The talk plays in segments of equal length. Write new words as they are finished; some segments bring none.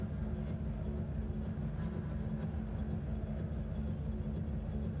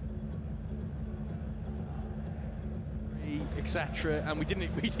etc. And we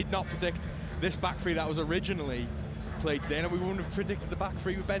did not predict this back three that was originally played today, and we wouldn't have predicted the back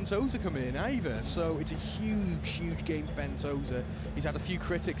three with Ben Tozer coming in either. So it's a huge game for Ben Tozer. He's had a few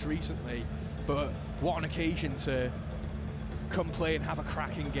critics recently, but what an occasion to come play and have a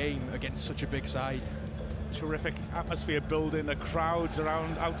cracking game against such a big side. Terrific atmosphere building, the crowds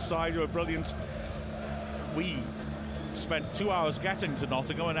around outside were brilliant. We spent 2 hours getting to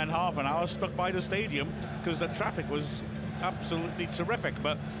Nottingham and then half an hour stuck by the stadium because the traffic was absolutely terrific,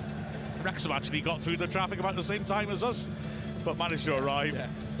 but Wrexham actually got through the traffic about the same time as us, but managed to arrive. Yeah.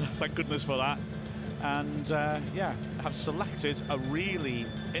 Thank goodness for that. And have selected a really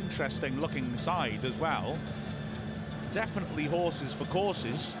interesting looking side as well. Definitely horses for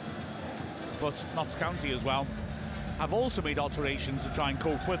courses, but Notts County as well have also made alterations to try and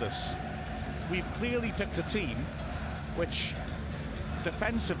cope with us. We've clearly picked a team which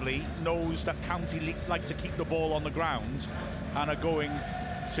defensively knows that County like to keep the ball on the ground and are going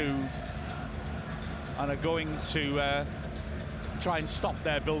to try and stop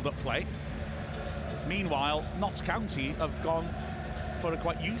their build-up play. Meanwhile, Notts County have gone for a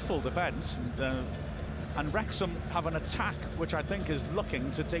quite youthful defence, and Wrexham have an attack which I think is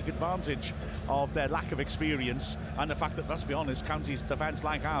looking to take advantage of their lack of experience and the fact that, let's be honest, County's defence,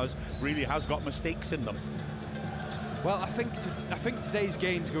 like ours, really has got mistakes in them. Well, I think today's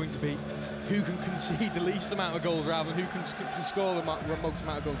game is going to be who can concede the least amount of goals rather than who can score the most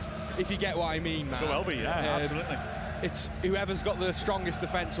amount of goals, if you get what I mean, man. Could well be, yeah, absolutely. It's whoever's got the strongest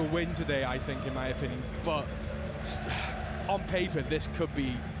defence will win today, I think, in my opinion. But on paper, this could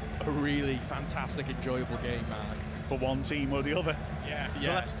be a really fantastic, enjoyable game, Mark. For one team or the other.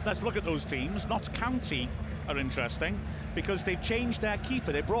 Yeah. So let's look at those teams. Notts County are interesting because they've changed their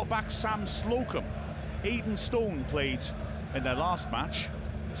keeper. They brought back Sam Slocum. Aidan Stone played in their last match.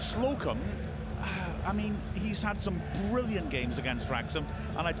 Slocum, I mean, he's had some brilliant games against Wrexham,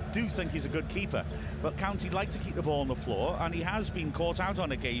 and I do think he's a good keeper. But County like to keep the ball on the floor, and he has been caught out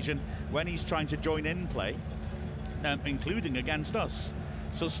on occasion when he's trying to join in play, including against us.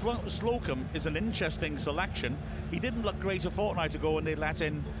 So Slocum is an interesting selection. He didn't look great a fortnight ago when they let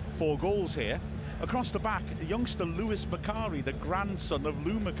in 4 goals here. Across the back, youngster Lewis Macari, the grandson of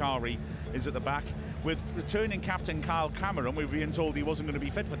Lou Macari, is at the back, with returning captain Kyle Cameron. We've been told he wasn't going to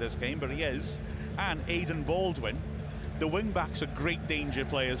be fit for this game, but he is, and Aidan Baldwin. The wing-backs are great danger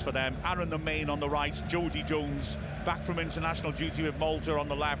players for them. Aaron the Main on the right, Jody Jones back from international duty with Malta on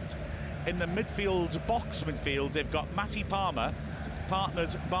the left. In the box midfield, they've got Matty Palmer, partnered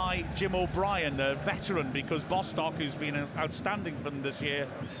by Jim O'Brien, the veteran, because Bostock, who's been outstanding for them this year,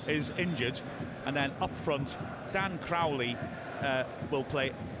 is injured. And then up front, Dan Crowley will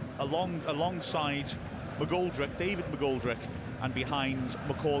play alongside David McGoldrick, and behind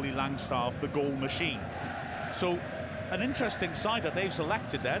Macaulay Langstaff, the goal machine. So an interesting side that they've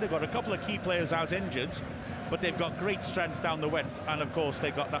selected there. They've got a couple of key players out injured, but they've got great strength down the width, and of course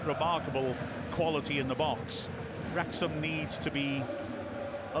they've got that remarkable quality in the box. Wrexham needs to be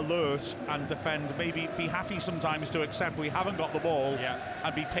alert and defend, maybe be happy sometimes to accept we haven't got the ball,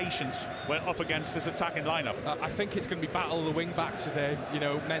 and be patient when up against this attacking lineup. I think it's going to be battle of the wing backs today,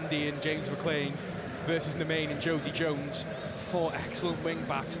 Mendy and James McLean versus Nemain and Jody Jones. 4 excellent wing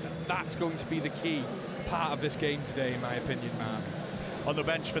backs. That's going to be the key part of this game today, in my opinion, Mark. On the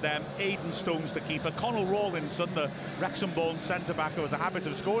bench for them, Aidan Stone's the keeper, Connell Rawlinson, the Wrexham-born centre-back who has a habit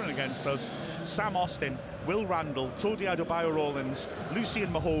of scoring against us, Sam Austin, Will Randall, Todi Adebayo-Rawlins,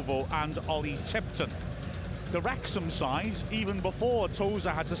 Lucien Mahovo and Ollie Tipton. The Wrexham side, even before Tozer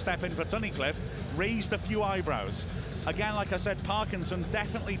had to step in for Tunnicliffe, raised a few eyebrows. Again, like I said, Parkinson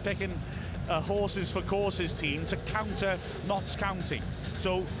definitely picking a horses for courses team to counter Notts County.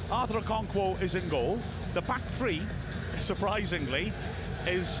 So Arthur Okonkwo is in goal. The back three, surprisingly,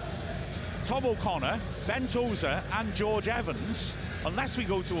 is Tom O'Connor, Ben Tozer and George Evans, unless we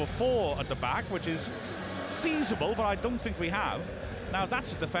go to a 4 at the back, which is feasible, but I don't think we have. Now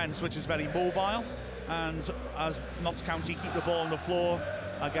that's a defence which is very mobile, and as Notts County keep the ball on the floor,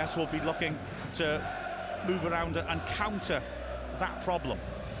 I guess we'll be looking to move around and counter that problem.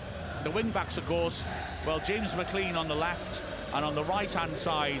 The wing backs, of course, well, James McLean on the left, and on the right hand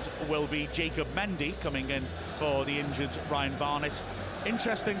side will be Jacob Mendy coming in for the injured Ryan Barnett.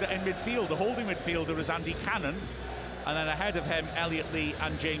 Interesting that in midfield, the holding midfielder is Andy Cannon, and then ahead of him Elliot Lee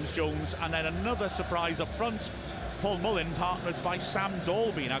and James Jones, and then another surprise up front, Paul Mullin, partnered by Sam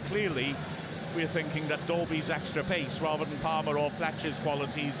Dalby. Now clearly we're thinking that Dalby's extra pace rather than Palmer or Fletcher's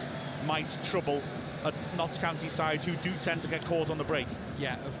qualities might trouble a Notts County side who do tend to get caught on the break.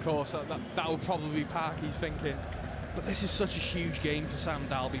 Yeah, of course, that would probably be Parky's thinking. But this is such a huge game for Sam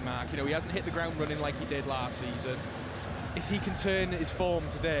Dalby, Mark. He hasn't hit the ground running like he did last season. if he can turn his form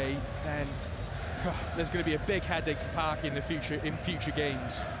today, then there's going to be a big headache for Parky in future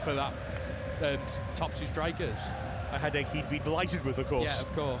games for that top 2 strikers. A headache he'd be delighted with, of course. Yeah,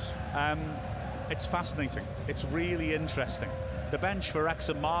 of course. It's fascinating. It's really interesting. The bench for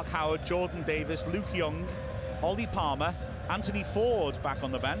Wrexham: Mark Howard, Jordan Davis, Luke Young, Ollie Palmer, Anthony Ford back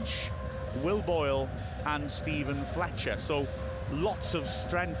on the bench, Will Boyle and Stephen Fletcher. So lots of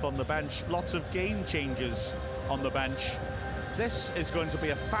strength on the bench, lots of game changers on the bench. This is going to be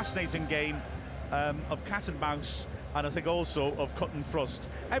a fascinating game of cat and mouse, and I think also of cut and thrust.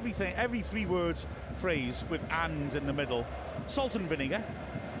 Everything, every 3-word phrase with "and" in the middle. Salt and vinegar,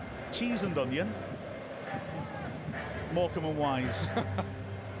 cheese and onion, Morecambe and Wise.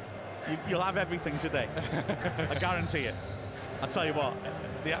 You'll have everything today. I guarantee it. I'll tell you what,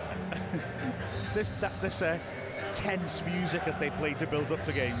 this tense music that they play to build up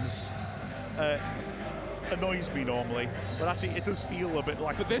the games annoys me normally, but actually it does feel a bit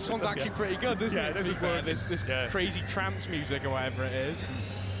like... But this one's actually pretty good, isn't it? This crazy trance music or whatever it is.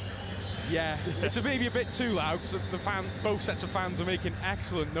 Yeah, it's maybe a bit too loud, because both sets of fans are making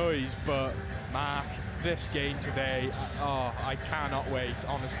excellent noise, but Mark, this game today, I cannot wait,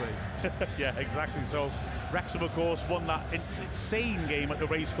 honestly. Yeah, exactly. So Wrexham, of course, won that insane game at the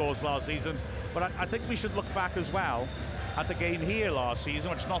racecourse last season, but I think we should look back as well at the game here last season,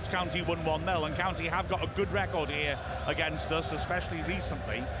 which Notts County won 1-0, and County have got a good record here against us, especially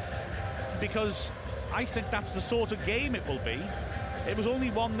recently, because I think that's the sort of game it will be. It was only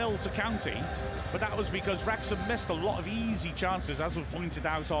 1-0 to County, but that was because Wrexham missed a lot of easy chances, as was pointed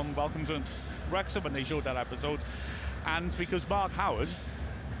out on Welcome to Wrexham when they showed that episode, and because Mark Howard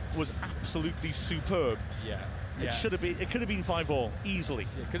was absolutely superb. Yeah. It could have been 5-5 easily.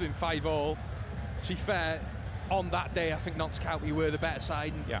 It could have been 5-5. To be fair, on that day, I think Notts County were the better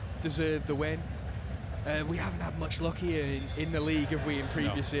side and deserved the win. We haven't had much luck here in the league, have we, in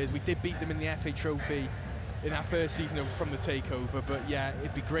previous years? We did beat them in the FA Trophy in our first season from the takeover, but yeah,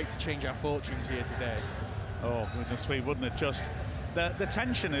 it'd be great to change our fortunes here today. Oh, goodness me, wouldn't it just? The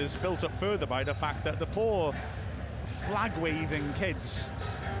tension is built up further by the fact that the poor flag-waving kids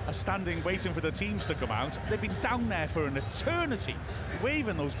are standing waiting for the teams to come out. They've been down there for an eternity,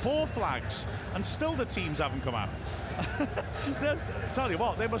 waving those poor flags, and still the teams haven't come out. Tell you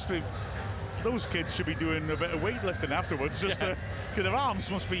what, those kids should be doing a bit of weightlifting afterwards, just because their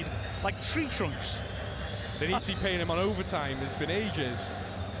arms must be like tree trunks. They need to be paying them on overtime. It's been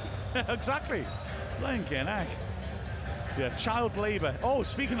ages. Exactly. Blinking heck. Yeah, child labour. Oh,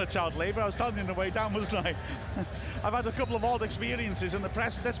 speaking of child labour, I was telling you on the way down, wasn't I? I've had a couple of odd experiences in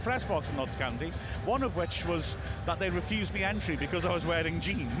this press box in Notts County. One of which was that they refused me entry because I was wearing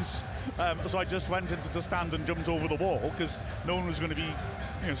jeans. So I just went into the stand and jumped over the wall because no one was going to be,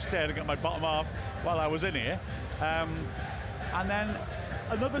 staring at my bottom half while I was in here. And then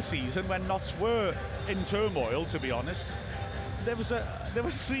another season when Notts were in turmoil, to be honest, there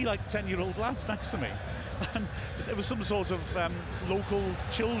was 3 like 10-year-old lads next to me. And there was some sort of local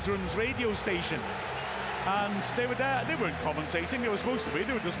children's radio station, and they were there. They weren't commentating. They were supposed to be.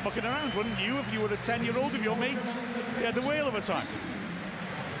 They were just mucking around, wouldn't you, if you were a 10-year-old of your mates? You had the whale of a time.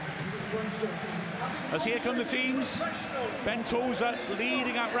 As here come the teams. Ben Tozer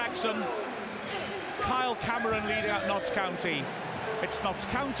leading at Wrexham. Kyle Cameron leading at Notts County. It's Notts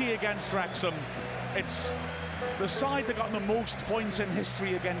County against Wrexham. It's the side that got the most points in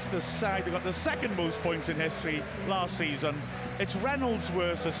history against the side that got the second most points in history last season. It's Reynolds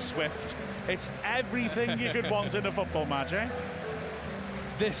versus Swift. It's everything you could want in a football match, eh?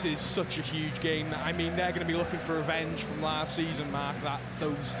 This is such a huge game. I mean, they're going to be looking for revenge from last season, Mark. That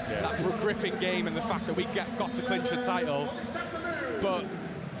gripping game and the fact that we got to clinch the title. But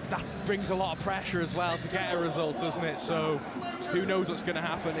that brings a lot of pressure as well to get a result, doesn't it? So who knows what's going to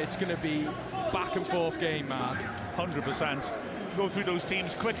happen? It's going to be back and forth game, Mark. 100%. Go through those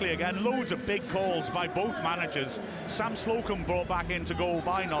teams quickly again. Loads of big calls by both managers. Sam Slocum brought back into goal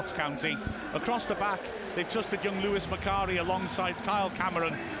by Notts County. Across the back, they've trusted young Lewis Macari alongside Kyle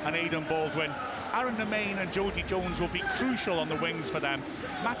Cameron and Aidan Baldwin. Aaron Nemain and Jody Jones will be crucial on the wings for them.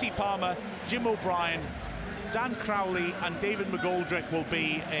 Matty Palmer, Jim O'Brien, Dan Crowley and David McGoldrick will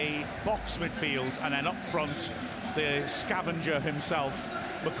be a box midfield, and then up front, the scavenger himself,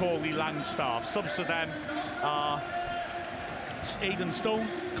 Macaulay Langstaff. Subs to them are Aidan Stone,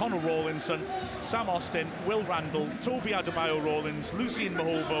 Conor Rawlinson, Sam Austin, Will Randall, Toby Adebayo-Rawlins, Lucien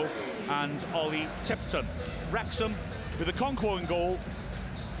Mahovo and Ollie Tipton. Wrexham with a Conquo in goal.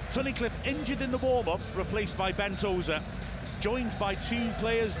 Tunnicliffe injured in the warm-up, replaced by Ben Tozer. joined by two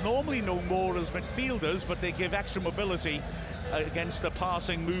players normally known more as midfielders, but they give extra mobility against the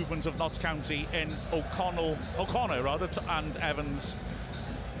passing movement of Notts County in O'Connor and Evans.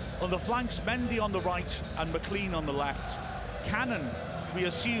 On the flanks, Mendy on the right and McLean on the left. Cannon, we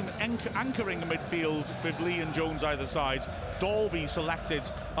assume, anchoring the midfield with Lee and Jones either side. Dalby selected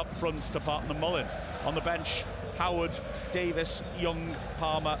up front to partner Mullen. On the bench, Howard, Davis, Young,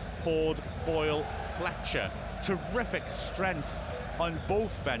 Palmer, Ford, Boyle, Fletcher. Terrific strength on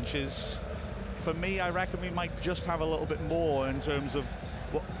both benches. For me, I reckon we might just have a little bit more in terms of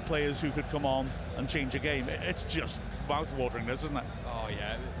what players who could come on and change a game. It's just mouth-watering, this, isn't it? Oh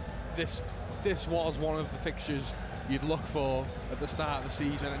yeah, this was one of the fixtures you'd look for at the start of the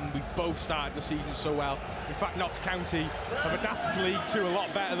season, and we both started the season so well. In fact, Notts County have adapted to League Two a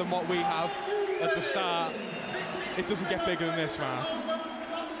lot better than what we have at the start. It doesn't get bigger than this, man.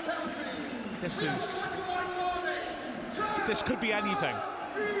 This could be anything,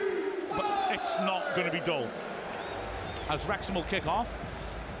 but it's not going to be dull. As Wrexham will kick off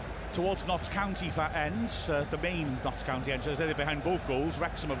towards Notts County end, the main Notts County end, so they're behind both goals.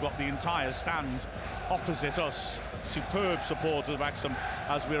 Wrexham have got the entire stand opposite us. Superb support of Wrexham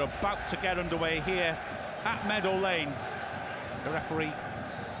as we're about to get underway here at Meadow Lane. The referee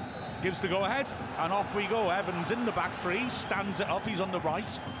gives the go-ahead, and off we go. Evans in the back three, stands it up, he's on the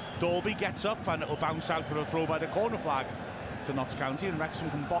right. Dalby gets up, and it'll bounce out for a throw by the corner flag to Notts County, and Wrexham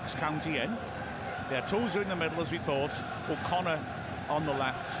can box County in. Their toes are in the middle, as we thought. O'Connor on the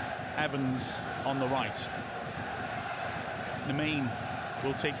left, Evans on the right. The main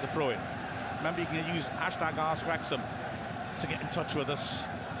will take the throw-in. Remember, you can use #AskWrexham to get in touch with us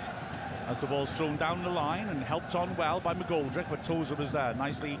as the ball's thrown down the line and helped on well by McGoldrick, but Tozer was there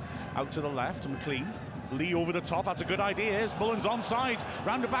nicely out to the left. McLean, Lee over the top, that's a good idea. Here's Mullen's onside,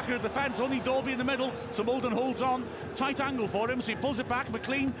 round the back of the defence, only Dalby in the middle, so Mulden holds on, tight angle for him, so he pulls it back.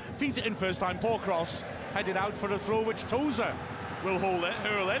 McLean feeds it in first time, poor cross, headed out for a throw which Tozer will hold it,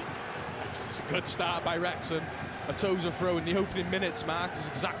 hurl in. It's a good start by Wrexham. A Tozer throw in the opening minutes, Mark, is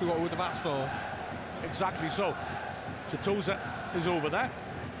exactly what we would have asked for. Exactly so. So Tozer is over there,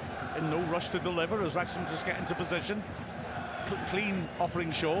 in no rush to deliver as Wrexham just get into position. Clean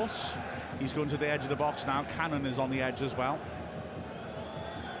offering Shaw's. He's going to the edge of the box now. Cannon is on the edge as well.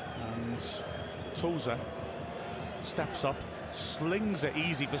 And Tozer steps up, slings it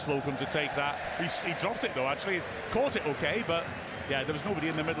easy for Slocum to take that. He dropped it though, actually. Caught it okay, but yeah, there was nobody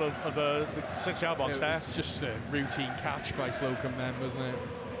in the middle of the 6-yard box there. It's just a routine catch by Slocum then, wasn't it?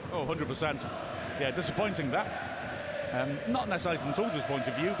 Oh, 100%. Yeah, disappointing that. Not necessarily from Tozer's point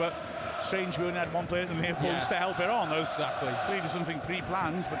of view, but strange we only had one player at the near post to help it on. There's exactly. Clearly something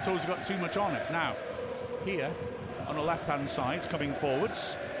pre-planned, but Tozer got too much on it. Now, here, on the left-hand side, coming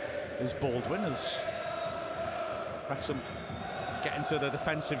forwards, is Baldwin, as Wrexham get into the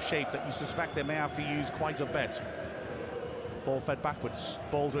defensive shape that you suspect they may have to use quite a bit. Ball fed backwards.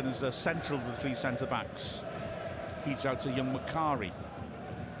 Baldwin is the central of the three centre-backs. Feeds out to young Macari.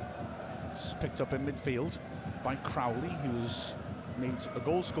 It's picked up in midfield by Crowley, who's made a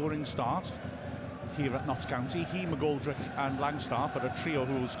goal-scoring start here at Notts County. He, McGoldrick and Langstaff are a trio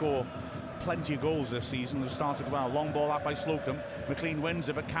who will score plenty of goals this season. They've started well. Long ball out by Slocum. McLean wins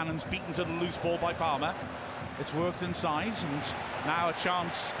it, but Cannon's beaten to the loose ball by Palmer. It's worked inside, and now a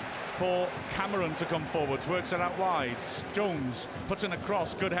chance for Cameron to come forwards. Works it out wide. Jones puts in a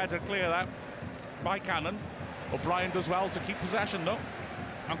cross. Good header, clear that by Cannon. O'Brien does well to keep possession though.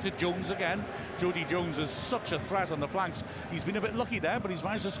 Out to Jones again. Jody Jones is such a threat on the flanks. He's been a bit lucky there, but he's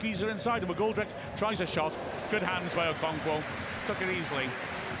managed to squeeze her inside. And McGoldrick tries a shot. Good hands by Okonkwo. Took it easily.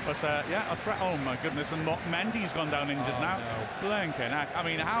 But yeah, a threat. Oh my goodness. And Mendy's gone down injured now. No. Blinking heck. I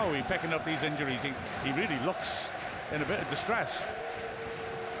mean, how are we picking up these injuries? He really looks in a bit of distress.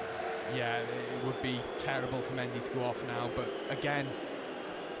 Yeah, it would be terrible for Mendy to go off now. But again,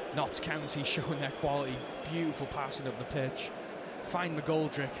 Notts County showing their quality. Beautiful passing up the pitch. Find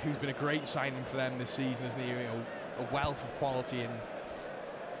McGoldrick, who's been a great signing for them this season, isn't he? You know, a wealth of quality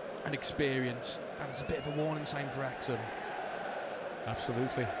and experience, and it's a bit of a warning sign for Wrexham.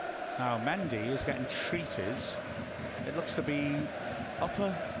 Absolutely. Now Mendy is getting treated. It looks to be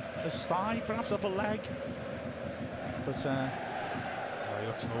upper his thigh, perhaps upper leg. But he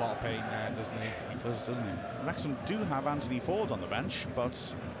looks in a lot of pain there, doesn't he? He does, doesn't he? Wrexham do have Anthony Ford on the bench, but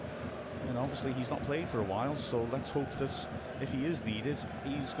you know, obviously he's not played for a while, so let's hope that if he is needed,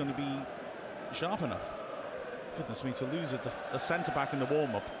 he's going to be sharp enough. Goodness me, to lose a centre-back in the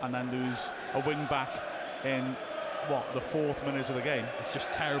warm-up and then lose a wing-back in, what, the 4th minute of the game? It's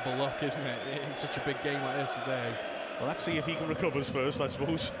just terrible luck, isn't it, in such a big game like this today? Well, let's see if he can recover first, I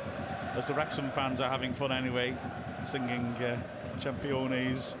suppose. as the Wrexham fans are having fun anyway, singing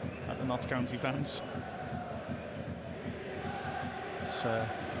Championes at the Notts County fans. It's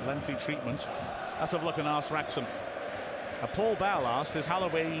lengthy treatment. Let's have a look and ask Wrexham. Paul Bell asked, is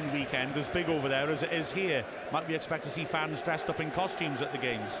Halloween weekend as big over there as it is here? Might we expect to see fans dressed up in costumes at the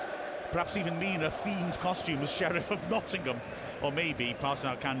games? Perhaps even me in a themed costume as Sheriff of Nottingham, or maybe passing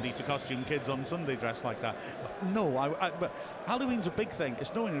out candy to costume kids on Sunday dressed like that. No, but Halloween's a big thing.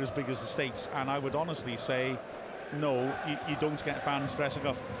 It's nowhere near as big as the States, and I would honestly say, no, you don't get fans dressing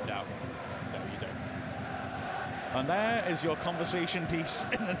up. No, you don't. And there is your conversation piece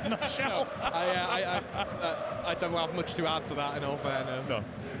in a nutshell. I don't have much to add to that, in all fairness. No.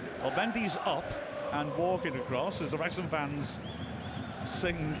 Well, Mendy's up and walking across as the Wrexham fans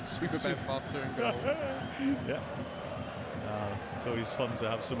sing Super Ben Foster and goal. Yeah. It's always fun to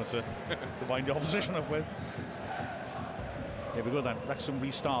have someone to wind the opposition up with. Here we go then. Wrexham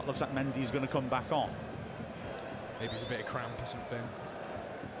restart. Looks like Mendy's going to come back on. Maybe it's a bit of cramp or something.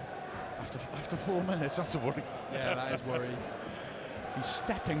 After 4 minutes, that's a worry. Yeah, that is worry. He's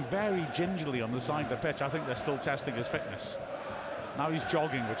stepping very gingerly on the side of the pitch. I think they're still testing his fitness. Now he's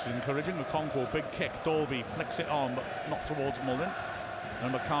jogging, which is encouraging. McConquo, big kick. Dolby flicks it on, but not towards Mullin.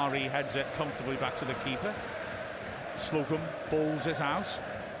 And Macari heads it comfortably back to the keeper. Slocum bowls it out.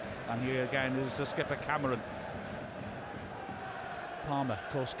 And here again is the skipper, Cameron. Palmer,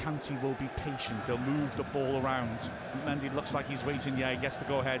 of course, County will be patient. They'll move the ball around. Mendy looks like he's waiting. Yeah, he gets to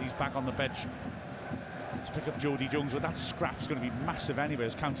go ahead. He's back on the bench to pick up Jody Jones, but that scrap's going to be massive anyway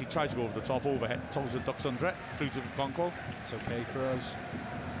as County tries to go over the top, overhead. Tozer ducks under it, through to Conquo. It's okay for us.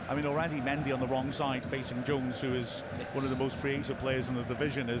 I mean, already Mendy on the wrong side facing Jones, who is one of the most creative players in the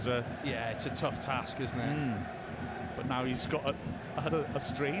division. Yeah, it's a tough task, isn't it? But now he's got a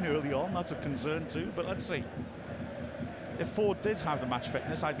strain early on. That's a concern too, but let's see. If Ford did have the match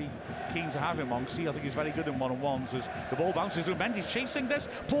fitness, I'd be keen to have him on. See, I think he's very good in one-on-ones as the ball bounces through. Mendy's chasing this.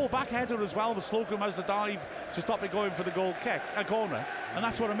 Poor back header as well, but Slocum has the dive to stop it going for the goal kick, a corner. And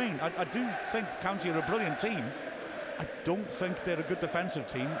that's what I mean. I do think County are a brilliant team. I don't think they're a good defensive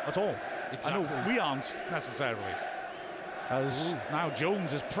team at all. Exactly. I know we aren't necessarily. As now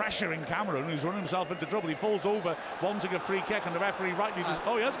Jones is pressuring Cameron, who's running himself into trouble. He falls over, wanting a free kick, and the referee rightly just...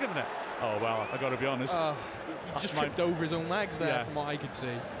 Oh, he has given it. Oh, well, I got to be honest. He just tripped over his own legs there, from what I could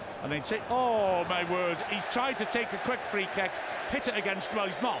see. And then oh, my word. He's tried to take a quick free kick, hit it against... Well,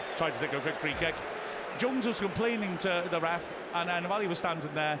 he's not tried to take a quick free kick. Jones was complaining to the ref, and then while he was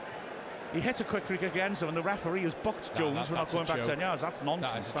standing there, he hit a quick free kick against him, and the referee has booked Jones for not going back 10 yards. That's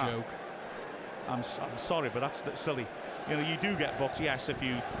nonsense. That is a joke. I'm sorry, but that's silly. You know, you do get booked, yes, if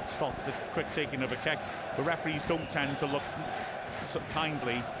you stop the quick taking of a kick. But referees don't tend to look so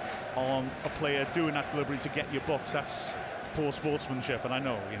kindly on a player doing that deliberately to get your books. That's poor sportsmanship, and I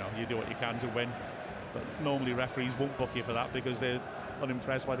know, you do what you can to win. But normally referees won't book you for that because they're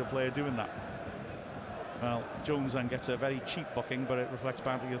unimpressed by the player doing that. Well, Jones then gets a very cheap booking, but it reflects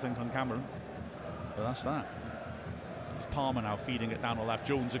badly, I think, on Cameron. But that's that. It's Palmer now feeding it down the left.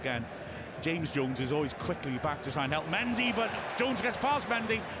 Jones again. James Jones is always quickly back to try and help Mendy, but Jones gets past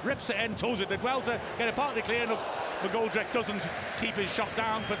Mendy, rips it in, toes it, did well to get it partly clear. No, McGoldrick doesn't keep his shot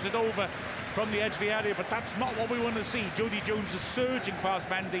down, puts it over from the edge of the area, but that's not what we want to see. Jody Jones is surging past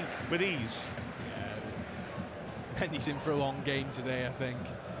Mendy with ease. Yeah. Mendy's in for a long game today, I think,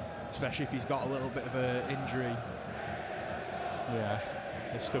 especially if he's got a little bit of an injury. Yeah,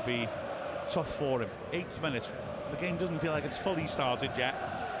 this could be tough for him. 8th minute. The game doesn't feel like it's fully started yet.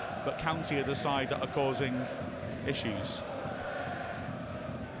 But County are the side that are causing issues.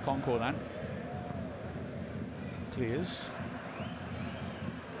 Conquo then. Clears.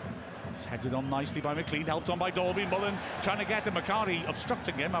 It's headed on nicely by McLean, helped on by Dolby. Mullin trying to get the Macari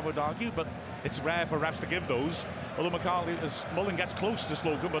obstructing him, I would argue, but it's rare for refs to give those. Although Mullin gets close to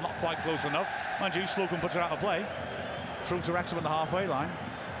Slocum, but not quite close enough. Mind you, Slocum puts it out of play. Through to Wrexham at the halfway line.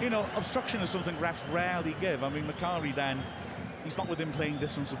 You know, obstruction is something refs rarely give. I mean, Macari then, he's not within playing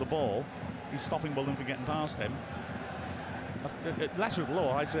distance of the ball. He's stopping Mullin from getting past him. Lesser of the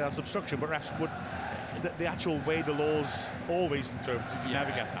law, I'd say that's obstruction, but refs would... The actual way the law's always interpreted, you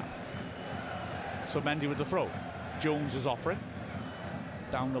never get that. So Mendy with the throw. Jones is offering.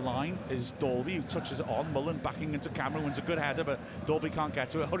 Down the line is Dolby, who touches it on. Mullin backing into Cameron, wins a good header, but Dolby can't get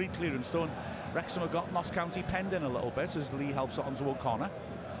to it. Hurried clearance done. Wrexham have got Notts County penned in a little bit as Lee helps it onto O'Connor.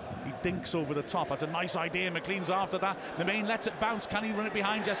 He dinks over the top. That's a nice idea. McLean's after that. The main lets it bounce. Can he run it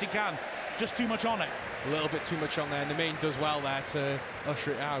behind? Yes, he can. Just too much on it. A little bit too much on there. And the main does well there to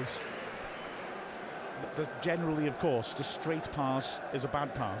usher it out. Generally, of course, the straight pass is a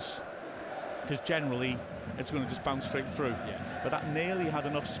bad pass. because generally it's going to just bounce straight through. Yeah. But that nearly had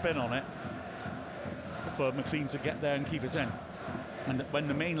enough spin on it for McLean to get there and keep it in. And when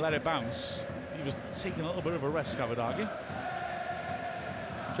the main let it bounce, he was taking a little bit of a risk, I would argue.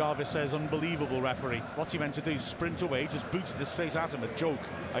 Jarvis says, unbelievable referee. What's he meant to do? Sprint away, just booted it straight at him. A joke.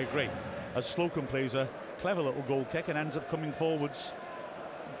 I agree. As Slocum plays a clever little goal kick and ends up coming forwards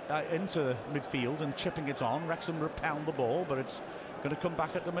into midfield and chipping it on. Wrexham repel the ball, but it's going to come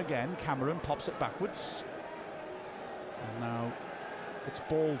back at them again. Cameron pops it backwards. And now it's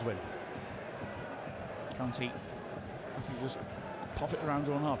Baldwin. County just pop it around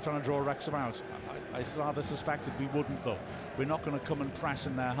to one half, trying to draw Wrexham out. I rather suspected we wouldn't, though. We're not going to come and press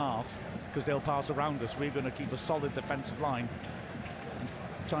in their half because they'll pass around us. We're going to keep a solid defensive line and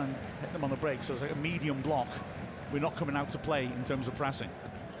try and hit them on the break. So it's like a medium block. We're not coming out to play in terms of pressing.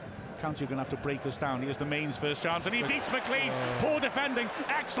 County are going to have to break us down. Here's the Main's first chance, and he beats McLean. Poor defending.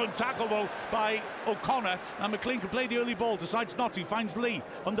 Excellent tackle, though, by O'Connor. And McLean can play the early ball, decides not to. Finds Lee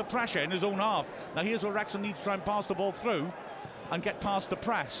under pressure in his own half. Now here's where Wrexham needs to try and pass the ball through and get past the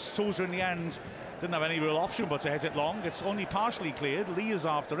press. Tozer in the end didn't have any real option but to hit it long. It's only partially cleared. Lee is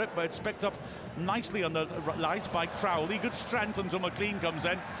after it, but it's picked up nicely on the right by Crowley. Good strength until McLean comes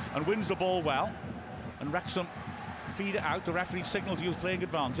in and wins the ball well. And Wrexham feed it out. The referee signals he was playing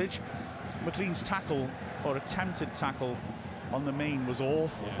advantage. McLean's tackle, or attempted tackle, on the Main was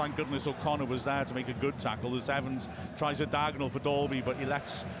awful. Thank goodness O'Connor was there to make a good tackle as Evans tries a diagonal for Dalby, but he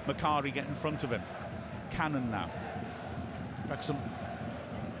lets Macari get in front of him. Cannon now. Wrexham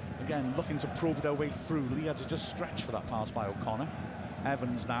again looking to probe their way through. Lee had to just stretch for that pass by O'Connor.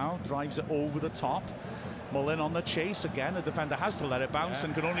 Evans now drives it over the top. Mullin on the chase again. The defender has to let it bounce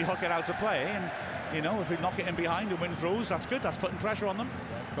and can only hook it out to play. And you know, if we knock it in behind and win throws, that's good. That's putting pressure on them.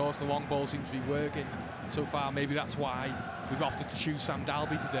 Yeah, of course, the long ball seems to be working so far. Maybe that's why we've opted to choose Sam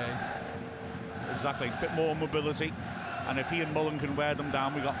Dalby today. Exactly, a bit more mobility. And if he and Mullin can wear them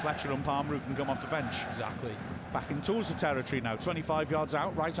down, we've got Fletcher and Palmer who can come off the bench. Exactly. Back in Tozer territory now, 25 yards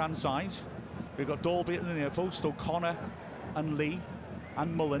out, right-hand side. We've got Dalby at the near post, O'Connor and Lee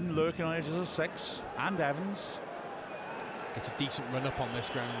and Mullin lurking on edges of 6, and Evans. Gets a decent run up on this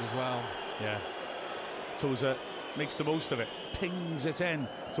ground as well. Yeah. Tozer makes the most of it, pings it in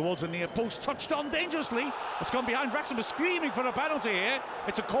towards the near post, touched on dangerously. It's gone behind. Wrexham is screaming for a penalty here.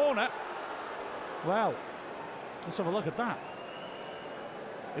 It's a corner. Well, let's have a look at that.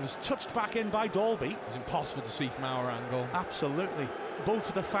 It was touched back in by Dalby. It was impossible to see from our angle. Absolutely.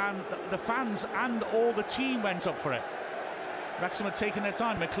 Both the fans and all the team went up for it. Wrexham had taken their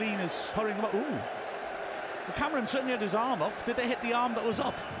time. McLean is hurrying them up. Ooh. Well, Cameron certainly had his arm up. Did they hit the arm that was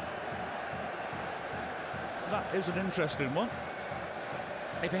up? That is an interesting one.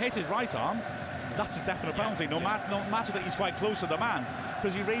 If he hit his right arm, that's a definite penalty. No matter that he's quite close to the man,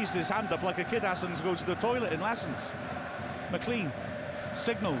 because he raised his hand up like a kid asking to go to the toilet in lessons. McLean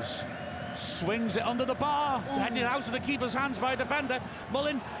signals, swings it under the bar, headed out to the keeper's hands by a defender.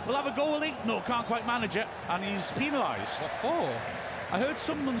 Mullin will have a go, will he? No, can't quite manage it, and he's penalised. What for? I heard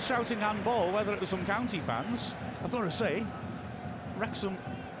someone shouting handball, whether it was some County fans. I've got to say, Wrexham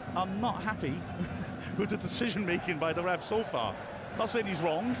are not happy with the decision making by the ref so far. Not saying he's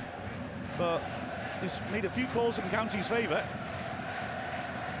wrong, but he's made a few calls in County's favour.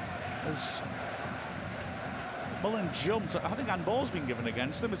 As Mullin jumped, I think handball's been given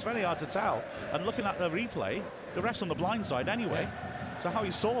against him. It's very hard to tell. And looking at the replay, the ref's on the blind side anyway. So how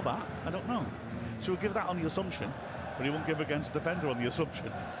he saw that, I don't know. So we'll give that on the assumption, but he won't give against the defender on the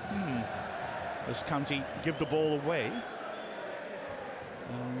assumption. As County give the ball away.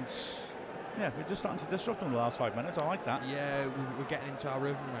 And yeah, we're just starting to disrupt them in the last 5 minutes. I like that. Yeah, we're getting into our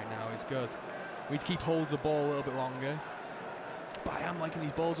rhythm right now. It's good. We need to keep hold of the ball a little bit longer. But I am liking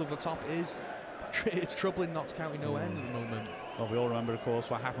these balls over the top. It's troubling Notts County no end at the moment. Well, we all remember, of course,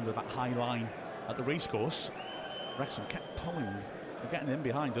 what happened with that high line at the racecourse. Wrexham kept pulling, getting in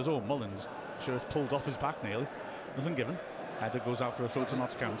behind us. Oh, Mullin's shirt pulled off his back nearly. Nothing given. Header goes out for a throw to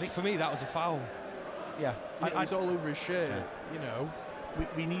Notts County. For me, that was a foul. Yeah. It's all over his shirt, you know.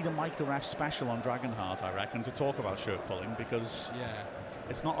 We need a Mike the Ref special on Dragonheart, I reckon, to talk about shirt pulling, because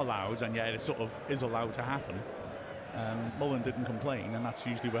it's not allowed, and yet it sort of is allowed to happen. Mullin didn't complain, and that's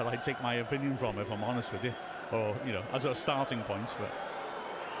usually where I take my opinion from, if I'm honest with you, or you know, as a starting point. But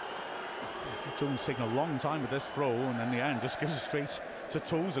Jones taking a long time with this throw, and in the end just gives it straight to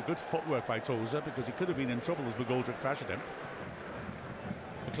Tozer. Good footwork by Tozer, because he could have been in trouble as McGoldrick pressured him.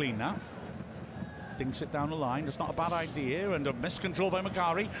 McLean now dinks it down the line. It's not a bad idea, and a miscontrol by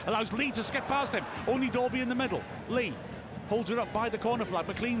Macari allows Lee to skip past him. Only Dalby in the middle. Lee holds her up by the corner flag.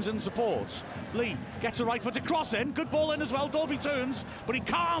 McLean's in support. Lee gets a right-footed cross in. Good ball in as well. Dolby turns, but he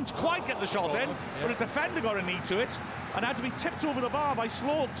can't quite get the shot in. But a defender got a knee to it and had to be tipped over the bar by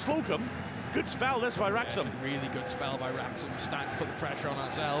Slocum. Good spell this by Wrexham. Really good spell by Wrexham. Starting to put the pressure on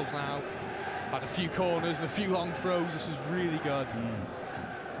ourselves now. Had a few corners and a few long throws. This is really good.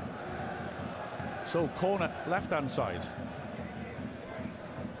 So corner left-hand side.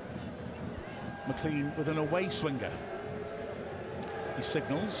 McLean with an away swinger. He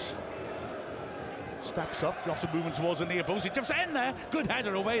signals. Steps up, got some movement towards the near post. He jumps in there. Good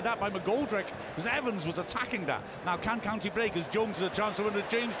header away, that by McGoldrick, as Evans was attacking that. Now can County break as Jones has a chance to win to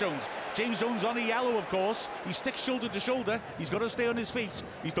James Jones. James Jones on a yellow, of course. He sticks shoulder to shoulder. He's got to stay on his feet.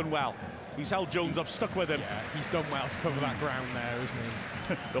 He's done well. He's held Jones up, stuck with him. Yeah, he's done well to cover that ground there, isn't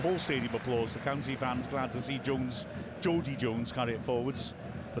he? The whole stadium applauds. The County fans glad to see Jody Jones carry it forwards.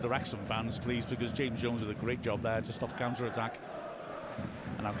 But the Wrexham fans pleased because James Jones did a great job there to stop the counter-attack.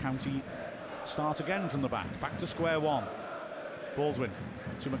 And now County start again from the back to square one. Baldwin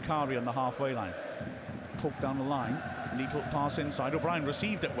to Macari on the halfway line. Poked down the line. Neat little pass inside. O'Brien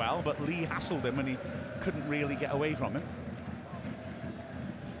received it well, but Lee hassled him and he couldn't really get away from him.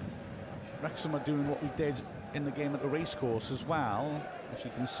 Wrexham are doing what we did in the game at the racecourse as well. If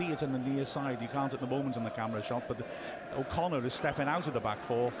you can see it in the near side, you can't at the moment in the camera shot, but O'Connor is stepping out of the back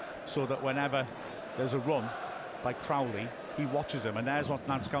four so that whenever there's a run by Crowley, he watches him, and there's what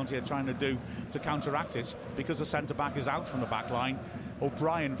Nantz County are trying to do to counteract it. Because the centre-back is out from the back line,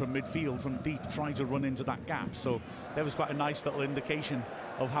 O'Brien from midfield, from deep, trying to run into that gap. So there was quite a nice little indication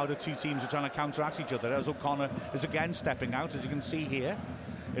of how the two teams are trying to counteract each other, as O'Connor is again stepping out, as you can see here,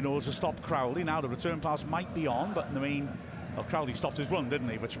 in order to stop Crowley. Now the return pass might be on, but in the main, well, Crowley stopped his run, didn't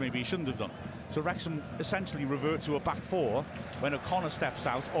he, which maybe he shouldn't have done. So Wrexham essentially revert to a back four when O'Connor steps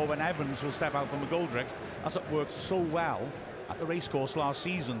out, or when Evans will step out from McGoldrick, as it worked so well at the racecourse last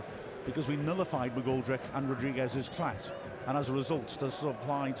season, because we nullified McGoldrick and Rodriguez's clat, and as a result the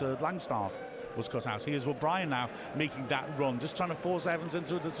supply to Langstaff was cut out. Here's O'Brien now making that run, just trying to force Evans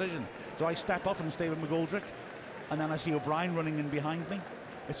into a decision. Do I step up and stay with McGoldrick? And then I see O'Brien running in behind me.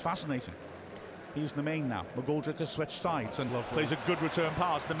 It's fascinating. He's the main now. McGoldrick has switched sides and plays a good return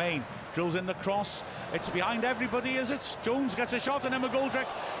pass. The main drills in the cross. It's behind everybody, is it? Jones gets a shot, and then McGoldrick,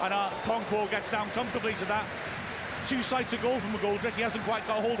 and Conquo gets down comfortably to that. Two sides of goal from McGoldrick. He hasn't quite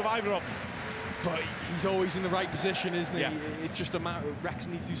got a hold of either of them. But he's always in the right position, isn't he? Yeah. It's just a matter of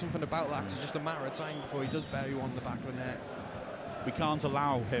Wrexham needs to do something about that. It's just a matter of time before he does bury one in the back of the net. We can't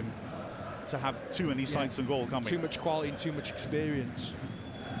allow him to have too many sides of goal, can we? Too much quality and too much experience.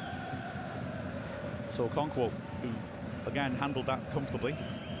 So Conquo, who again handled that comfortably,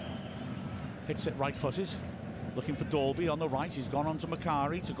 hits it right-footed, looking for Dolby on the right. He's gone on to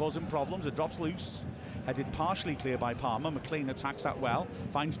Macari to cause him problems. It drops loose, headed partially clear by Palmer. McLean attacks that well,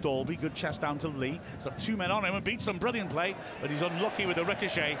 finds Dolby, good chest down to Lee. He's got two men on him and beats some brilliant play, but he's unlucky with the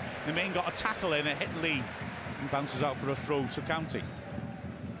ricochet. The main got a tackle in, it hit Lee, and bounces out for a throw to County.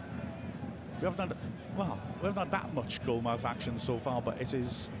 We haven't had that much goalmouth action so far, but it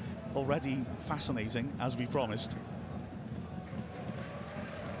is already fascinating, as we promised.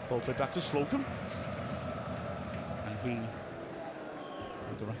 Ball played back to Slocum, and he,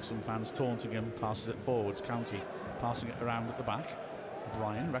 with the Wrexham fans taunting him, passes it forwards. County passing it around at the back.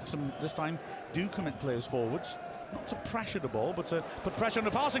 Brian, Wrexham this time do commit players forwards, not to pressure the ball, but to put pressure on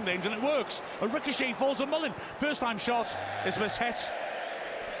the passing lanes, and it works. A ricochet falls on Mullin. First time shot is mishit.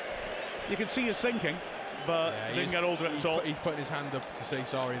 You can see his thinking, but didn't get hold of it at all. He's putting his hand up to say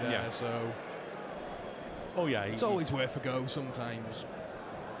sorry there, so... Oh yeah. It's always worth a go sometimes.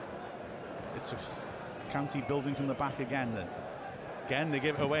 It's a County building from the back again then. Again, they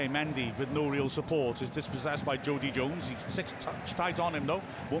give it away. Mendy, with no real support, is dispossessed by Jody Jones. He's six tight on him though,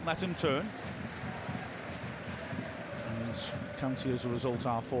 won't let him turn. And County, as a result,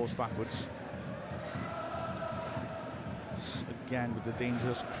 are forced backwards. It's again with the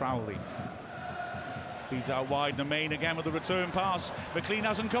dangerous Crowley. Feeds out wide, the main again with the return pass. McLean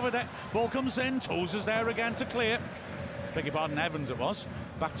hasn't covered it. Ball comes in, Toes is there again to clear. Beg your pardon, Evans it was.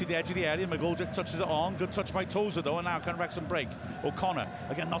 Back to the edge of the area, McGoldrick touches it on. Good touch by Tozer though, and now can Wrexham break? O'Connor,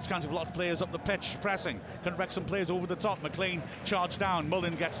 again Notts County have a lot of players up the pitch, pressing. Can Wrexham players over the top? McLean charged down,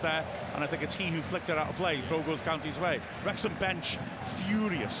 Mullin gets there, and I think it's he who flicked it out of play. Throw goes County's way. Wrexham bench,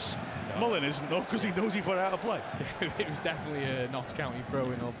 furious. Yeah. Mullin isn't though, because he knows he put it out of play. It was definitely a Notts County throw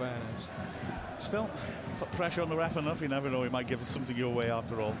in all fairness. Still, put pressure on the ref enough, you never know, he might give us something your way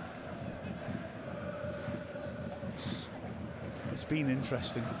after all. It's been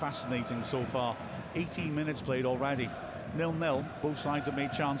interesting, fascinating so far. 18 minutes played already. 0-0, both sides have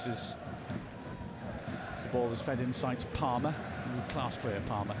made chances. The ball is fed inside to Palmer. Class player,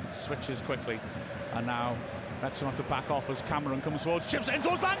 Palmer. Switches quickly. And now Wrexham have to back off as Cameron comes forward. Chips it in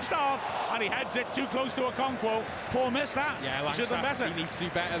towards Langstaff. And he heads it too close to Okonkwo. Poor miss that. Yeah, Langstaff, should have done better. He needs to do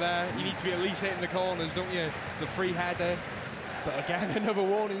better there. You need to be at least hitting the corners, don't you? It's a free header. But again, another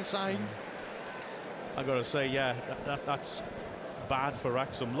warning sign. I've got to say, yeah, that's bad for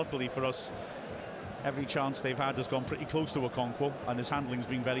Wrexham. Luckily for us, every chance they've had has gone pretty close to Okonkwo, and his handling's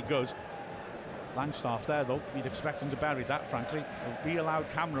been very good. Langstaff there, though, you'd expect him to bury that, frankly. We allowed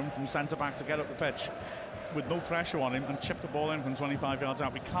Cameron from centre-back to get up the pitch with no pressure on him and chip the ball in from 25 yards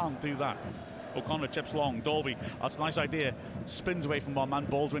out. We can't do that. O'Connor chips long. Dolby, that's a nice idea. Spins away from one man.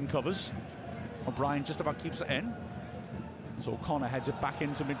 Baldwin covers. O'Brien just about keeps it in. So O'Connor heads it back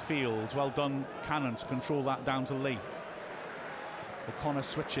into midfield. Well done, Cannon, to control that down to Lee. O'Connor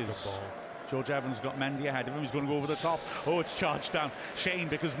switches. George Evans got Mendy ahead of him. He's going to go over the top. Oh, it's charged down. Shame,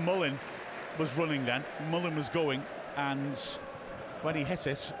 because Mullin was running then. Mullin was going, and when he hit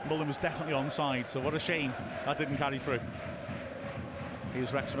it, Mullin was definitely onside. So what a shame that didn't carry through.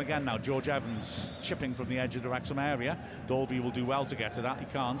 Here's Wrexham again now. George Evans chipping from the edge of the Wrexham area. Dolby will do well to get to that. He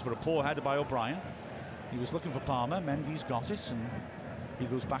can't, but a poor header by O'Brien. He was looking for Palmer. Mendy's got it, and he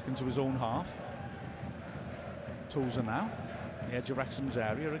goes back into his own half. Tozer now, the edge of Wrexham's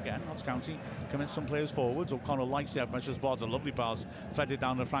area again. Notts County commit some players forwards. O'Connell likes the adventurous ball. It's a lovely pass, fed it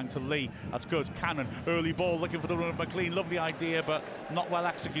down the flank to Lee. That's good. Cannon, early ball, looking for the run of McLean. Lovely idea, but not well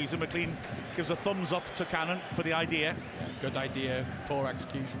executed. McLean gives a thumbs up to Cannon for the idea. Good idea, poor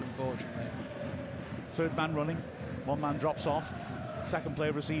execution, unfortunately. Third man running, one man drops off, second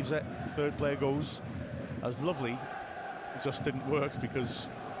player receives it, third player goes. As lovely, it just didn't work because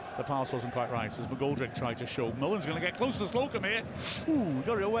the pass wasn't quite right, as McGoldrick tried to show. Mullen's going to get close to Slocum here. Ooh,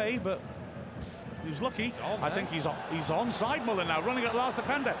 got it away, but he was lucky. I think he's onside, Mullen now, running at the last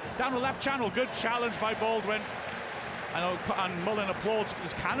defender. Down the left channel, good challenge by Baldwin. And Mullen applauds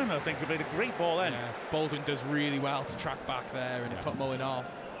his Cannon, I think, made a great ball in. Yeah, Baldwin does really well to track back there and put Mullen off.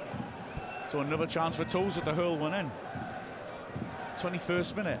 So another chance for Tozer to hurl one in.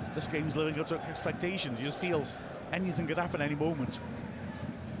 21st minute, this game's living up to expectations. You just feel anything could happen any moment.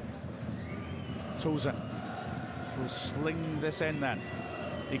 Tozer will sling this in then.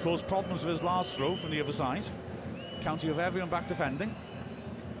 He caused problems with his last throw from the other side. County of everyone back defending.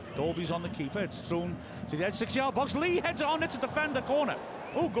 Dolby's on the keeper. It's thrown to the edge, 6-yard box. Lee heads it on. It's a defender corner.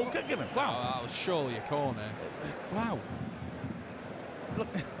 Oh, goal kick given. Wow. Oh, that was surely a corner. Wow. Look.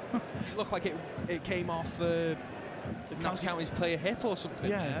 It looked like it came off the Notts County's player hip or something.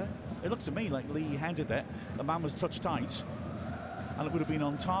 Yeah. It looked to me like Lee headed it. The man was touched tight, and it would have been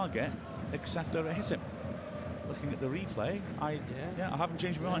on target, except that it hit him. Looking at the replay, I haven't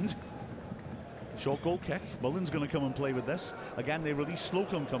changed my mind. Short goal kick. Mullen's going to come and play with this. Again, they release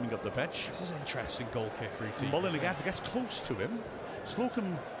Slocum coming up the pitch. This is an interesting goal kick routine. Mullen again gets close to him.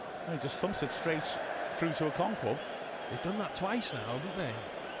 Slocum just thumps it straight through to Okonkwo. They've done that twice now, haven't they?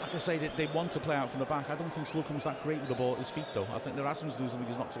 Like I say, they want to play out from the back. I don't think Slocum's that great with the ball at his feet, though. I think they're asking him to do something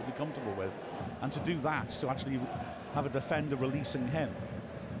he's not totally comfortable with. And to do that, to actually have a defender releasing him,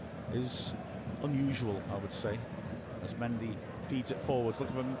 is unusual, I would say, as Mendy feeds it forwards,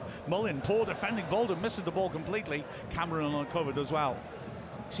 looking for Mullin. Poor defending. Baldwin misses the ball completely. Cameron uncovered as well.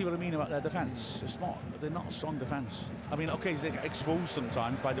 See what I mean about their defence? They're not a strong defence. I mean, okay, they get exposed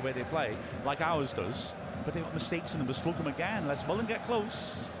sometimes by the way they play, like ours does, but they've got mistakes in them. But Slocum again lets Mullin get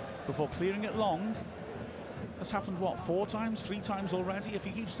close before clearing it long. That's happened, what, 4 times, 3 times already? If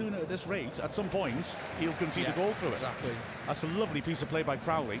he keeps doing it at this rate, at some point, he'll concede a goal through it. Exactly. That's a lovely piece of play by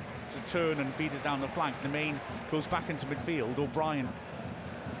Crowley to turn and feed it down the flank. The main goes back into midfield. O'Brien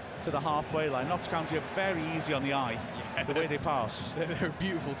to the halfway line. Notts County are very easy on the eye, the way they pass. They're a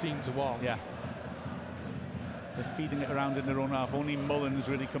beautiful team to watch. Yeah. They're feeding it around in their own half. Only Mullen's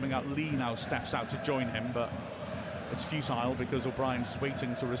really coming out. Lee now steps out to join him, but it's futile because O'Brien's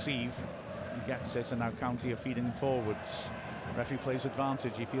waiting to receive. He gets it, and now County are feeding forwards. Referee plays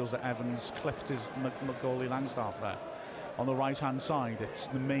advantage. He feels that Evans clipped his Macaulay Langstaff there. On the right-hand side, it's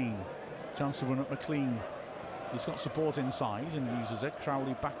the main chance to run at McLean. He's got support inside and uses it.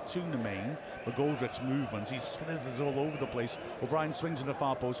 Crowley back to the main. McGoldrick's movements, he slithers all over the place. O'Brien swings in the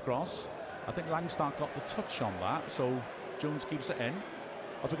far post cross. I think Langstaff got the touch on that, so Jones keeps it in.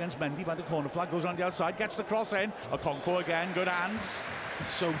 Up against Mendy by the corner flag, goes around the outside, gets the cross in. Okonkwo again, good hands. He's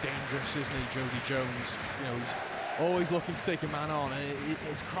so dangerous, isn't he, Jody Jones? You know, he's always looking to take a man on, and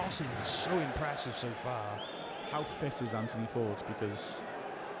his crossing is so impressive so far. How fit is Anthony Ford? Because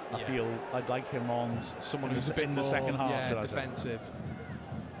I feel I'd like him on someone who's a bit in more, the second half. Defensive.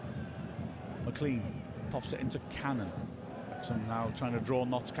 McLean pops it into Cannon. Wrexham now trying to draw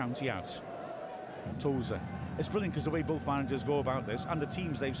Notts County out. Tozer. It's brilliant because the way both managers go about this and the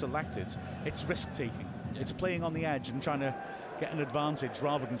teams they've selected, it's risk-taking. Yeah. It's playing on the edge and trying to get an advantage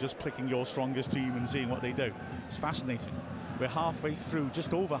rather than just picking your strongest team and seeing what they do. It's fascinating. We're halfway through,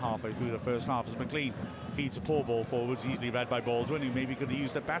 just over halfway through the first half as McLean feeds a poor ball forwards, easily read by Baldwin, who maybe could have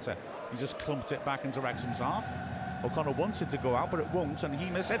used it better. He just clumped it back into Wrexham's half. O'Connor wants it to go out, but it won't, and he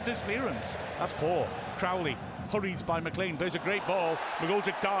mishits his clearance. That's poor. Crowley, hurried by McLean. There's a great ball.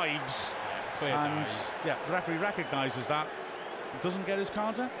 McGoldrick dives. Clear and dive. Yeah, the referee recognises that. Doesn't get his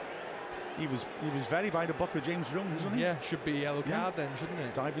card. He was very by the book with James Jones, wasn't he? Yeah, should be a yellow card then, shouldn't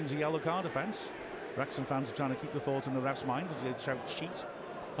it? Diving's a yellow card offence. Wrexham fans are trying to keep the thought in the ref's mind as they shout cheat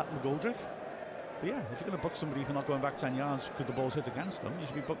at McGoldrick. But yeah, if you're going to book somebody for not going back 10 yards because the ball's hit against them, you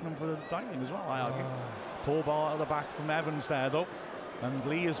should be booking them for the diving as well, I argue. Poor ball out of the back from Evans there, though. And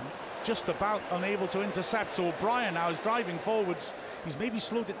Lee is just about unable to intercept. So O'Brien now is driving forwards. He's maybe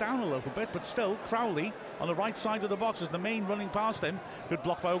slowed it down a little bit, but still, Crowley on the right side of the box as the main running past him. Good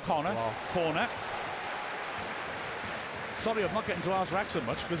block by O'Connor. Wow. Corner. Sorry, I'm not getting to ask Wrexham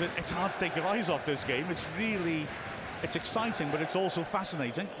much because it's hard to take your eyes off this game. It's exciting, but it's also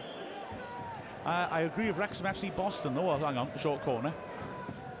fascinating. I agree with Wrexham FC Boston, though. Oh, hang on, short corner.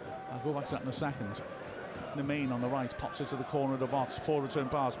 I'll go back to that in a second. The main on the right pops it to the corner of the box. Poor return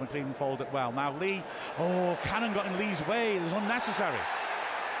pass. McLean followed it well. Now Lee. Oh, Cannon got in Lee's way. It was unnecessary.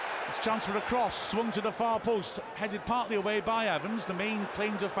 It's a chance for a cross. Swung to the far post. Headed partly away by Evans. The main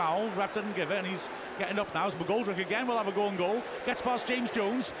claimed a foul. Ref didn't give it, and he's getting up now. As McGoldrick again will have a go and goal. Gets past James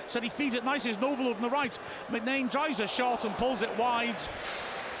Jones. Said he feeds it nicely. It's an overload on the right. McNain drives a shot and pulls it wide.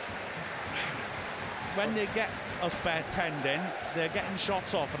 When they get us penned in, they're getting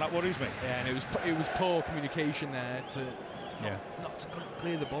shots off, and that worries me. Yeah, and it was poor communication there to not to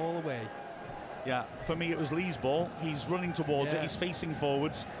clear the ball away. Yeah, for me it was Lee's ball. He's running towards it. He's facing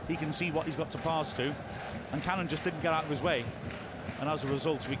forwards. He can see what he's got to pass to, and Cannon just didn't get out of his way. And as a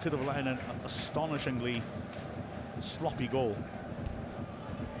result, we could have let in an astonishingly sloppy goal.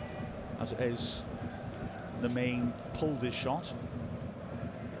 As it is, the main pulled his shot.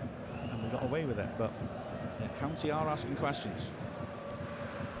 Got away with it, but yeah, County are asking questions.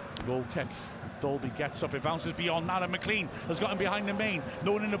 Goal kick. Dolby gets up, it bounces beyond that, and McLean has got him behind the main.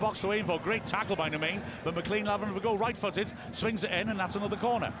 No one in the box to aim for. Great tackle by the main, but McLean having a go right-footed, swings it in, and that's another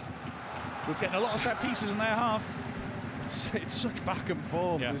corner. We're getting a lot of set pieces in their half. It's such back and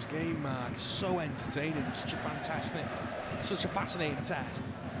forth this game, man. It's so entertaining. Such a fascinating test.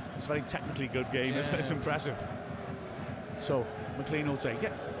 It's a very technically good game. Yeah. It's impressive. So McLean will take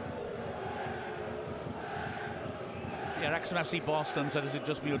it. Yeah, Wrexham FC Boston said, is it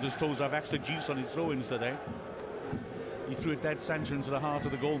just me or does Tozer have extra juice on his throw-ins today? He threw it dead centre into the heart of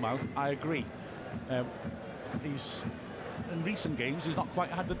the goal mouth. I agree. He's in recent games, he's not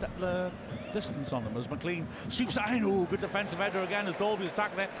quite had the distance on them as McLean sweeps it in. Oh, good defensive header again as Dolby's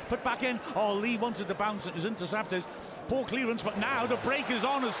tackling it. Put back in. Oh, Lee wanted to bounce. It was intercepted. Poor clearance, but now the break is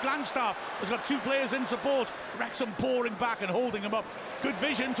on as Langstaff has got two players in support. Wrexham pouring back and holding him up. Good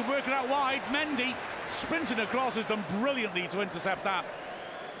vision to work it out wide. Mendy sprinting across has done brilliantly to intercept that.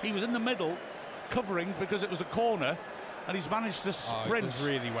 He was in the middle covering because it was a corner, and he's managed to sprint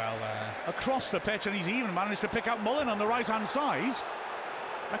really well there across the pitch, and he's even managed to pick out Mullen on the right-hand side.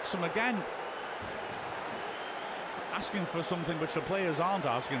 Wrexham again asking for something which the players aren't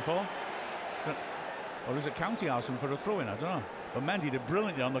asking for. Or is it County asking for a throw-in? I don't know. But Mendy did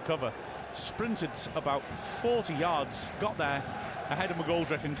brilliantly on the cover. Sprinted about 40 yards, got there ahead of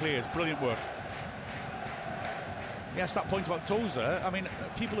McGoldrick and clears. Brilliant work. Yes, that point about Tozer. I mean,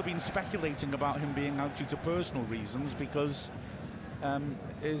 people have been speculating about him being out due to personal reasons because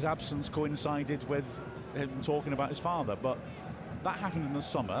his absence coincided with him talking about his father. But that happened in the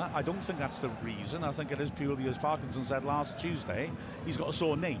summer. I don't think that's the reason. I think it is purely, as Parkinson said last Tuesday, he's got a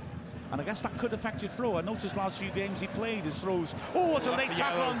sore knee. And I guess that could affect his throw. I noticed last few games he played, his throws. Oh, it's a late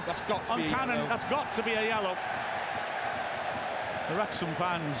tackle on Cannon. That's got to be a yellow. The Wrexham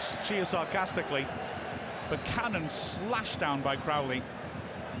fans cheer sarcastically. But Cannon slashed down by Crowley.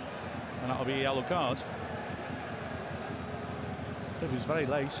 And that'll be a yellow card. It was very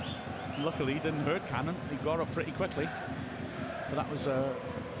late. Luckily, it didn't hurt Cannon. He got up pretty quickly. But that was a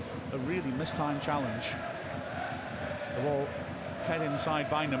really mistimed challenge. The ball fed inside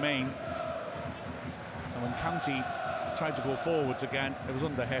by Nemain, and when County tried to go forwards again, it was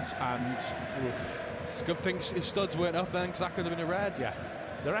under hit, and it's a good thing his studs weren't up then, because that could have been a red. Yeah,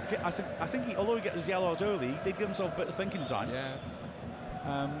 the ref, I think he, although he got his yellow out early, he did give himself a bit of thinking time. Yeah.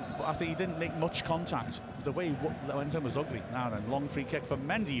 But I think he didn't make much contact. The way he went in was ugly. Now then, long free kick for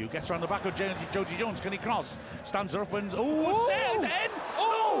Mendy, who gets around the back of Joji Jones. Can he cross? Stands up and it's in!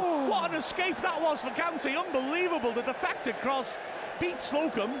 Oh! Oh, what an escape that was for County. Unbelievable. The deflected cross beat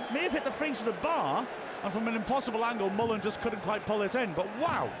Slocum, may have hit the face of the bar, and from an impossible angle, Mullen just couldn't quite pull it in. But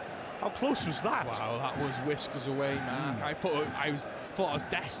wow, how close was that? Wow, that was whiskers away, Mark. I thought I was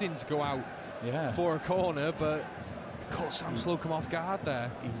destined to go out for a corner, but it caught Sam Slocum off guard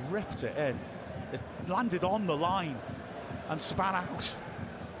there. He ripped it in. It landed on the line and span out,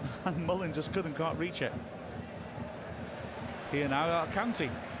 and Mullen just couldn't quite reach it. Here now, County.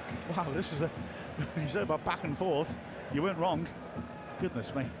 Wow, this is you said about back and forth. You weren't wrong.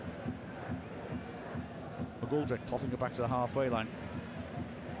 Goodness me. McGoldrick tossing it back to the halfway line.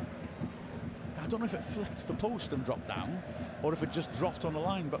 I don't know if it flicked the post and dropped down, or if it just dropped on the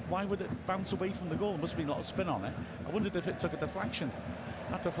line, but why would it bounce away from the goal? There must have been a lot of spin on it. I wondered if it took a deflection.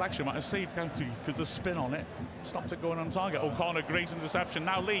 That deflection might have saved County, because the spin on it stopped it going on target. O'Connor, great interception.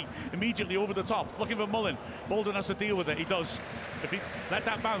 Now Lee immediately over the top, looking for Mullen. Bolden has to deal with it. He does. If he let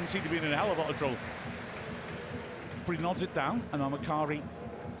that bounce, he'd have been in a hell of a lot of trouble. But he nods it down, and now Macari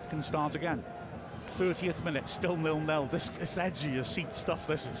can start again. 30th minute, still 0-0. This edge of your seat stuff,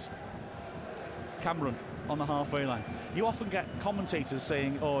 this is. Cameron on the halfway line. You often get commentators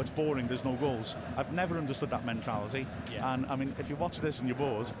saying, oh, it's boring, there's no goals. I've never understood that mentality. Yeah. And I mean, if you watch this and you're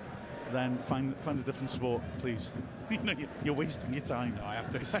bored, then find a different sport, please. You know, you're wasting your time. No, I have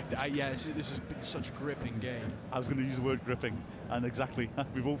to say, yeah, this has been such a gripping game. I was going to use the word gripping, and exactly,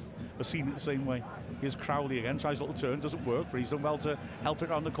 we both have seen it the same way. Here's Crowley again, tries a little turn, doesn't work, but he's done well to help it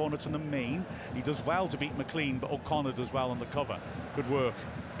around the corner to the main. He does well to beat McLean, but O'Connor does well on the cover. Good work.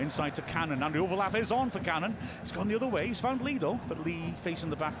 Inside to Cannon, and the overlap is on for Cannon. It's gone the other way. He's found Lee though, but Lee facing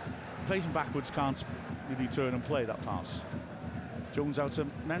backwards can't really turn and play that pass. Jones out to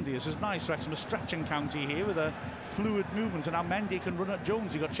Mendy. This is nice. Wrexham a stretching County here with a fluid movement, and now Mendy can run at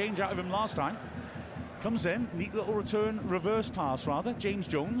Jones. He got change out of him last time. Comes in, neat little reverse pass rather. James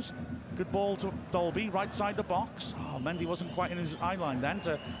Jones, good ball to Dolby, right side the box. Oh, Mendy wasn't quite in his eye line then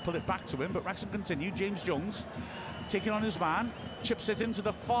to pull it back to him, but Wrexham continued. James Jones taking on his man, chips it into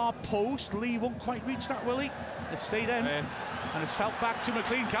the far post. Lee won't quite reach that, will he? It stayed in, and it's felt back to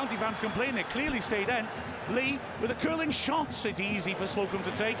McLean. County fans complaining, it clearly stayed in. Lee with a curling shot, it's easy for Slocum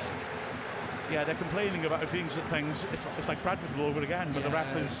to take. Yeah, they're complaining about things. It's like Bradford all over again, but the ref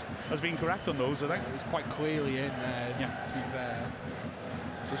has been correct on those, I think. It was quite clearly in there, to be fair.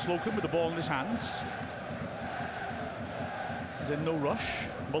 So Slocum with the ball in his hands. He's in no rush.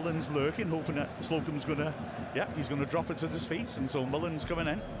 Mullen's lurking, hoping that Slocum's he's going to drop it to his feet, and so Mullen's coming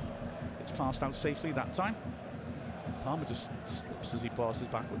in. It's passed out safely that time. Palmer just slips as he passes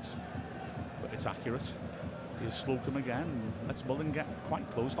backwards, but it's accurate. Here's Slocum again, lets Mullen get quite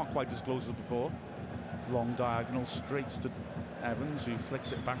close, not quite as close as before. Long diagonal straight to Evans, who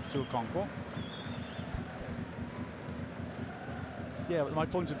flicks it back to Okonkwo. Yeah, but my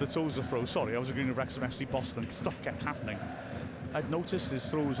point at the Tozer throw, sorry, I was agreeing with Wrexham FC Boston, stuff kept happening. I'd noticed his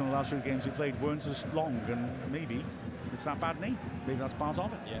throws in the last few games he played weren't as long, and maybe it's that bad knee. Maybe that's part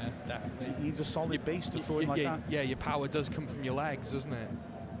of it. Yeah, definitely. He needs a solid base to throw in like that. Yeah, your power does come from your legs, doesn't it?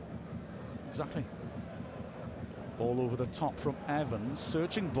 Exactly. Ball over the top from Evans,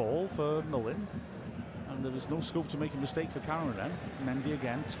 searching ball for Mullen, and there was no scope to make a mistake for Cameron then. Mendy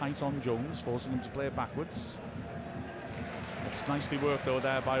again, tight on Jones, forcing him to play it backwards. It's nicely worked though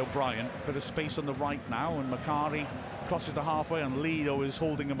there by O'Brien. Bit of space on the right now, and Macari crosses the halfway, and Lee though is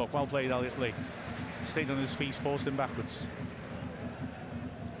holding him up. Well played, Elliot Lee. Stayed on his feet, forced him backwards.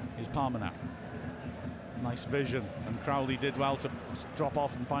 Here's Palmer now. Nice vision, and Crowley did well to drop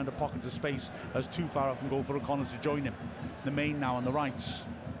off and find a pocket of space as too far up from goal for O'Connor to join him. The main now on the right.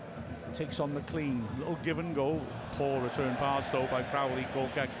 Takes on McLean. Little give and go. Poor return pass though by Crowley. Goal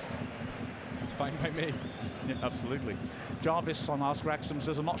kick. It's fine by me. Yeah, absolutely. Jarvis on Ask Wrexham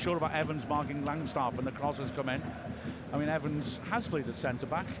says, I'm not sure about Evans marking Langstaff when the crosses come in. I mean, Evans has played at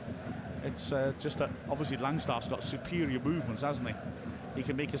centre-back. It's just that obviously Langstaff's got superior movements, hasn't he? He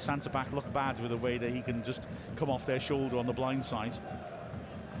can make a centre-back look bad with the way that he can just come off their shoulder on the blind side.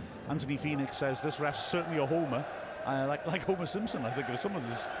 Anthony Phoenix says, this ref's certainly a homer. Like Homer Simpson, I think, of some of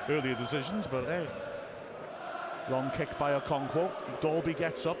his earlier decisions, but hey. Long kick by Okonkwo. Dolby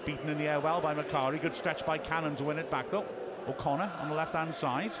gets up, beaten in the air well by Macari. Good stretch by Cannon to win it back though. O'Connor on the left-hand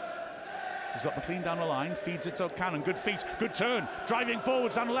side. He's got McLean down the line, feeds it to Cannon. Good feet, good turn, driving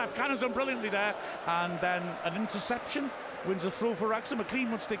forwards down the left. Cannon's done brilliantly there, and then an interception. Wins a throw for Wrexham. McLean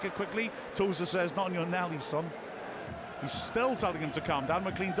wants to take it quickly. Tozer says, not on your Nelly, son. He's still telling him to calm down.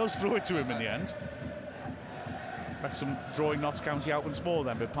 McLean does throw it to him in the end. Wrexham drawing Notts County out once more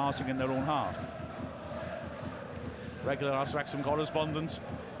then, but passing in their own half. Regular Ask Wrexham correspondent,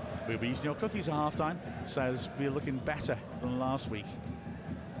 we'll be eating your cookies at half-time, says we're looking better than last week.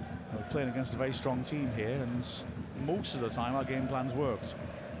 We're playing against a very strong team here, and most of the time our game plans worked.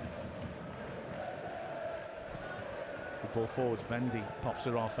 The ball forwards, Mendy pops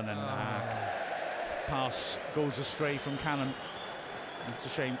it off, and then pass goes astray from Cannon. It's a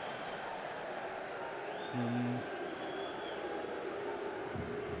shame.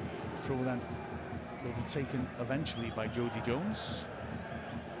 Throw then will be taken eventually by Jody Jones.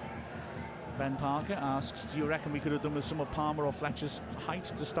 Ben Parker asks, do you reckon we could have done with some of Palmer or Fletcher's height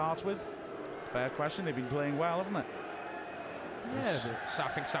to start with? Fair question. They've been playing well, haven't they? Yeah, but I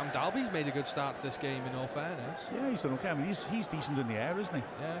think Sam Dalby's made a good start to this game, in all fairness. Yeah, he's done okay. I mean, he's decent in the air, isn't he?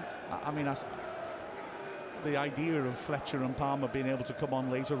 Yeah. I mean, the idea of Fletcher and Palmer being able to come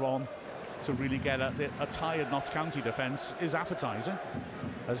on later on to really get a tired Notts County defence is appetising.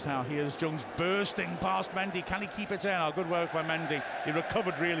 As now here's Jones bursting past Mendy. Can he keep it in? Oh, good work by Mendy. He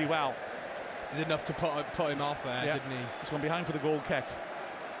recovered really well. Did enough to put him off there, yeah. Didn't he? He's gone behind for the goal kick.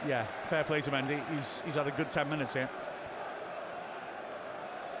 Yeah, fair play to Mendy. He's had a good 10 minutes here.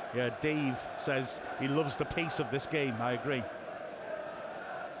 Yeah, Dave says he loves the pace of this game. I agree.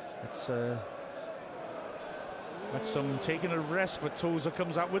 It's Wrexham taking a risk, but Tozer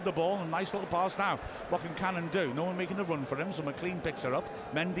comes out with the ball. A nice little pass now. What can Cannon do? No one making the run for him, so McLean picks her up.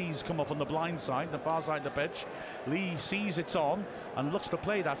 Mendy's come up on the blind side, the far side of the pitch. Lee sees it's on and looks to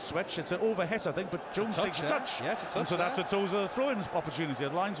play that switch. It's an overhit, I think, but Jones takes a touch. Yes, it's a touch. And so that's a Tozer throw-in opportunity. The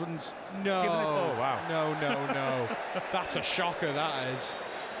linesman's no. giving it. Oh, wow. No. That's a shocker, that is.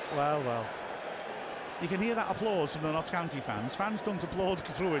 Well. You can hear that applause from the Notts County fans. Fans don't applaud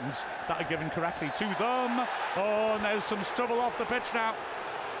throw-ins that are given correctly to them. Oh, and there's some trouble off the pitch now.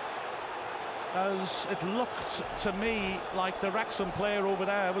 As it looked to me like the Wrexham player over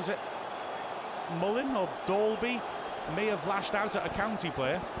there, was it Mullin or Dalby, may have lashed out at a County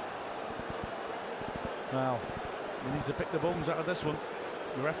player. Well, we need to pick the bones out of this one.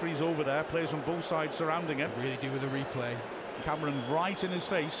 The referee's over there, players from both sides surrounding him. Really do with a replay. Cameron right in his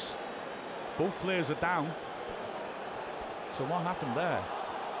face. Both players are down. So what happened there?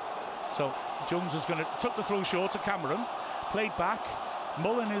 So Jones is going to took the throw short to Cameron, played back.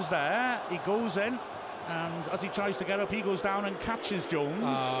 Mullin is there. He goes in, and as he tries to get up, he goes down and catches Jones.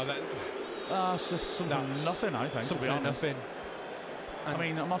 It's just something nothing, I think. Something to be honest. nothing. I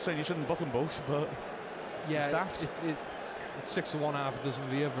mean, I'm not saying you shouldn't book them both, but yeah, it's 6 of one, half a dozen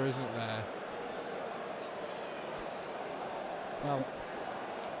of the other, isn't it? There. Well,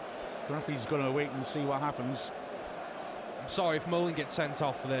 the referee's going to wait and see what happens. I'm sorry, if Mullin gets sent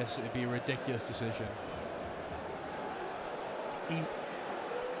off for this, it'd be a ridiculous decision.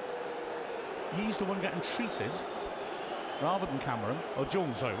 He's the one getting treated rather than Cameron, or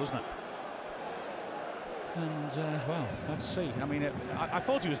Jones, sorry, wasn't it? And well, let's see. I mean, I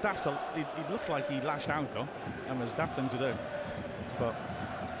thought he was daft. It looked like he lashed out though, and was daft thing to do. But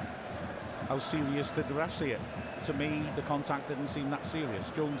how serious did the ref see it? To me, the contact didn't seem that serious.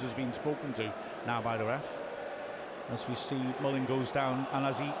 Jones has been spoken to now by the ref. As we see, Mullin goes down, and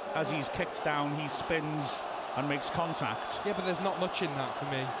as he's kicked down, he spins and makes contact. Yeah, but there's not much in that for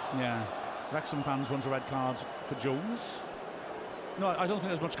me. Yeah, Wrexham fans want a red card for Jones. No, I don't think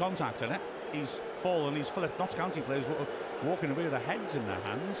there's much contact in it. He's fallen. He's full of Notts County players walking away with their heads in their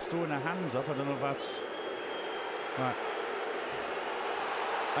hands, throwing their hands up. I don't know if that's right.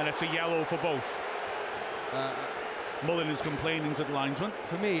 And it's a yellow for both. Mullin is complaining to the linesman.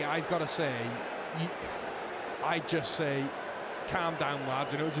 For me, I've got to say, I'd just say, calm down,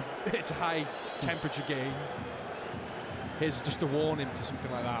 lads. You know, it's a high temperature game. Here's just a warning for something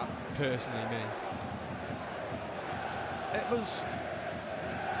like that. Personally, me. It was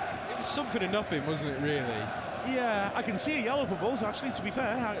something of nothing, wasn't it? Really? Yeah, I can see a yellow for both. Actually, to be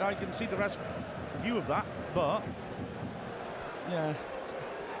fair, I can see the rest view of that, but yeah.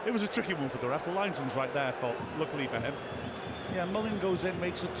 It was a tricky one for the ref. The linesman's right there, luckily for him. Yeah, Mullin goes in,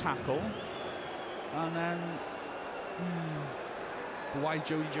 makes a tackle, and then. But why is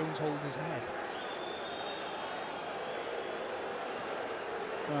Jody Jones holding his head?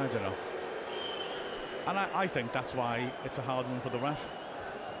 I don't know. And I think that's why it's a hard one for the ref,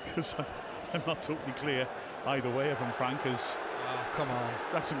 because I'm not totally clear either way, if I'm frank. As come on,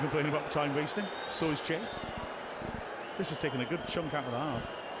 Wrexham complaining about time wasting. So is Che. This has taken a good chunk out of the half.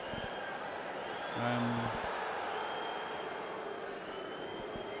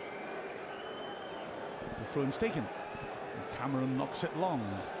 The throw-in's taken. And Cameron knocks it long.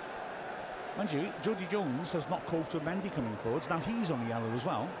 Mind you, Jody Jones has not coped with Mendy coming forwards. Now he's on the yellow as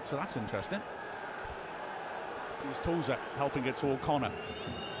well, so that's interesting. Here's Tozer helping it to O'Connor.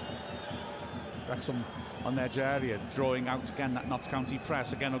 Wrexham on the edge area, drawing out again that Notts County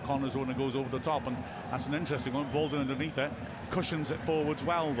press. Again, O'Connor's one that goes over the top, and that's an interesting one. Baldwin underneath it, cushions it forwards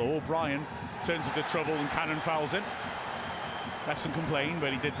well though. O'Brien turns into trouble and Cannon fouls him. Wrexham complained,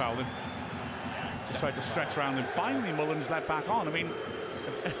 but he did foul him. Just tried to stretch around him. Finally, Mullins let back on. I mean,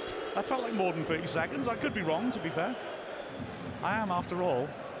 that felt like more than 30 seconds. I could be wrong, to be fair. I am, after all,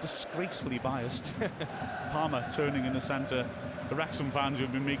 disgracefully biased. Palmer turning in the centre. The Wrexham fans who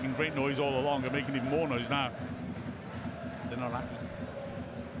have been making great noise all along are making even more noise now. Dinaraki.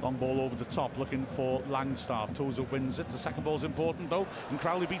 Long ball over the top, looking for Langstaff. Tozer wins it. The second ball's important though, and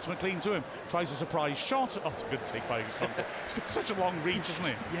Crowley beats McLean to him. Tries a surprise shot. Oh, it's a good take by his It's got such a long reach, isn't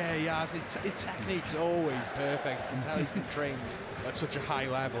it? Yeah, he has. His technique's always perfect. It's how he's been trained at such a high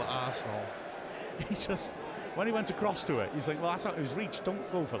level at Arsenal. He's just, when he went across to it, he's like, well, that's not his reach.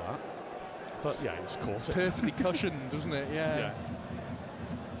 Don't go for that. But yeah, he's caught it. Perfectly cushioned, doesn't it? Yeah.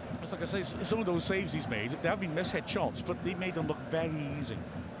 It's like I say, some of those saves he's made, they have been mishit shots, but he made them look very easy.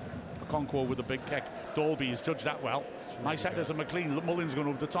 Okonkwo with a big kick. Dalby has judged that well. Really nice headers of McLean. Mullins going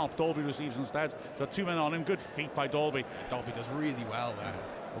over the top. Dalby receives instead. Got 2 men on him. Good feet by Dalby. Dalby does really well there.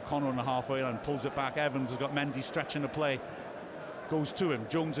 O'Connor on the halfway line pulls it back. Evans has got Mendy stretching the play. Goes to him.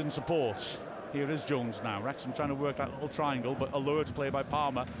 Jones in support. Here is Jones now. Wrexham trying to work that little triangle, but allured to play by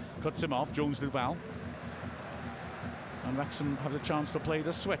Palmer. Cuts him off. Jones did well. And Wrexham have the chance to play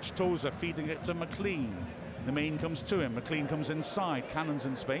the switch. Tozer feeding it to McLean. The main comes to him. McLean comes inside. Cannon's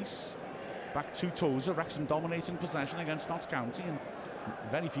in space. Back to Tozer. Wrexham dominating possession against Notts County, and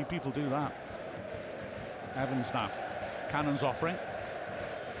very few people do that. Evans now. Cannon's offering.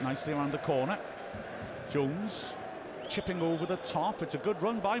 Nicely around the corner. Jones chipping over the top. It's a good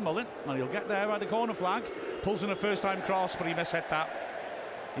run by Mullin, and he'll get there by the corner flag. Pulls in a first-time cross, but he mishit that.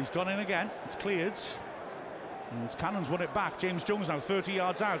 He's gone in again. It's cleared. And Cannon's won it back. James Jones now 30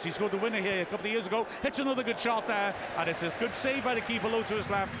 yards out. He scored the winner here a couple of years ago. Hits another good shot there, and it's a good save by the keeper low to his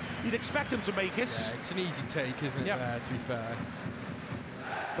left. You'd expect him to make it. Yeah, it's an easy take, isn't it? Yep. There, to be fair.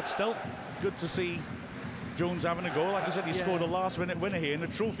 But still, good to see Jones having a go. Like I said, he scored a last-minute winner here in the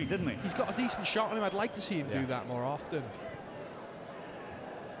trophy, didn't he? He's got a decent shot on him. I'd like to see him do that more often.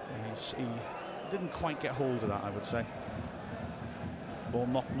 He didn't quite get hold of that, I would say. Ball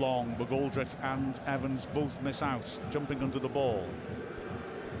not long, but McGoldrick and Evans both miss out, jumping under the ball.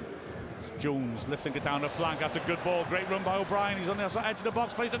 It's Jones lifting it down the flank. That's a good ball. Great run by O'Brien. He's on the edge of the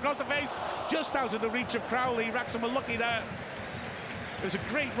box, plays across the face, just out of the reach of Crowley. Wrexham were lucky there. It was a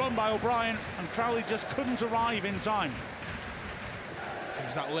great run by O'Brien, and Crowley just couldn't arrive in time. If it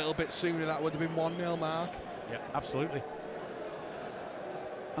was that little bit sooner, that would have been 1-0, Mark. Yeah, absolutely.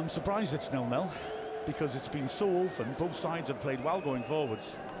 I'm surprised it's 0-0. Because it's been so open, both sides have played well going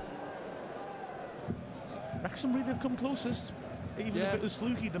forwards. Wrexham really have come closest, even if it was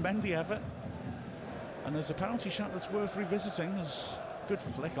fluky, the Mendy effort. And there's a penalty shot that's worth revisiting. There's a good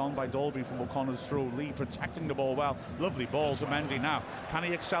flick on by Dalby from O'Connor's throw. Lee protecting the ball well. Lovely ball to Mendy now. Can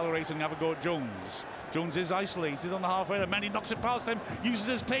he accelerate and have a go at Jones? Jones is isolated on the halfway line. Mendy knocks it past him, uses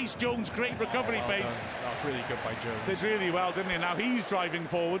his pace. Jones, great recovery pace. That was really good by Jones. Did really well, didn't he? Now he's driving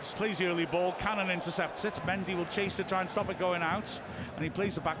forwards, plays the early ball. Cannon intercepts it. Mendy will chase to try and stop it going out, and he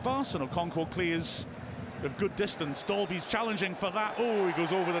plays the back pass, and Okonkwo clears with good distance. Dalby's challenging for that. Oh, he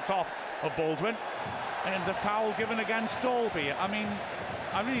goes over the top of Baldwin, and the foul given against Dalby. I mean,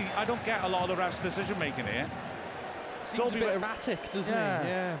 I don't get a lot of the refs' decision making here. Seems Dalby a bit erratic, doesn't he?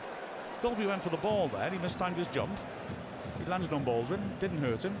 Yeah. Dalby went for the ball there. He mistimed his jump. He landed on Baldwin. Didn't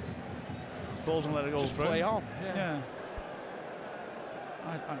hurt him. Baldwin let it go Just through. play on. Yeah.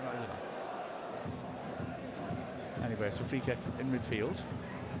 I don't know. Anyway, it's a free kick in midfield.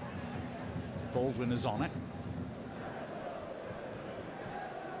 Baldwin is on it.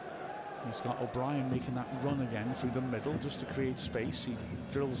 He's got O'Brien making that run again through the middle just to create space. He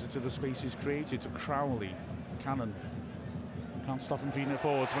drills it to the space he's created to Crowley. Cannon can't stop him feeding it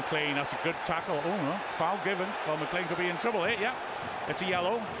forwards. McLean, that's a good tackle. Oh no, foul given. Well, McLean could be in trouble here. Yeah, it's a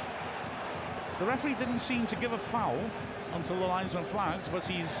yellow. The referee didn't seem to give a foul until the linesman flagged, but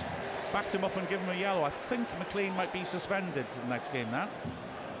he's backed him up and given him a yellow. I think McLean might be suspended the next game now.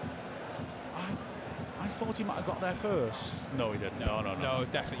 I thought he might have got there first. No, he didn't. No,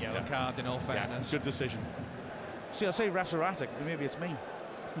 definitely yellow card in all fairness. Good decision. See, I say refs erratic, but maybe it's me.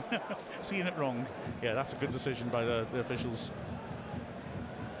 Seeing it wrong. Yeah, that's a good decision by the officials.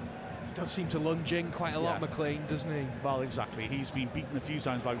 He does seem to lunge in quite a lot, McLean, doesn't he? Well, exactly. He's been beaten a few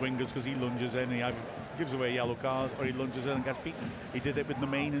times by wingers because he lunges in, he either gives away yellow cards or he lunges in and gets beaten. He did it with the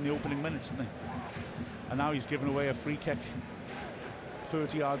main in the opening minutes, didn't he? And now he's given away a free kick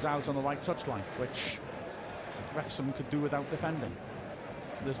 30 yards out on the right touchline, which Wrexham could do without defending.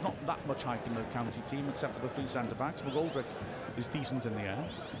 there's not that much height in the county team except for the 3 centre-backs. McGoldrick is decent in the air.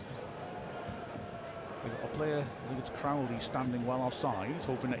 They've got a player, I think it's Crowley, standing well offside,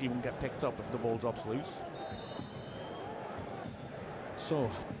 hoping that he won't get picked up if the ball drops loose. So,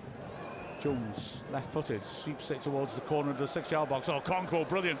 Jones, left-footed, sweeps it towards the corner of the 6-yard box. Oh, Conco,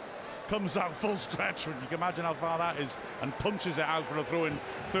 brilliant. Comes out full stretch, you can imagine how far that is, and punches it out for a throw-in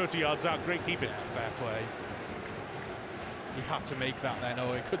 30 yards out. Great keeping. Fair play. He had to make that then,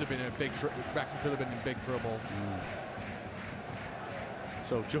 or it could have been a big Wrexham could have been in big trouble.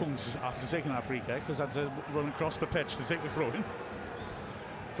 So Jones, after taking that free kick, has had to run across the pitch to take the throw-in.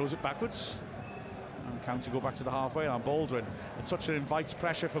 Throws it backwards. And County go back to the halfway line. Baldwin, a touch that invites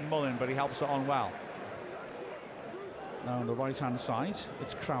pressure from Mullin, but he helps it on well. Now on the right-hand side,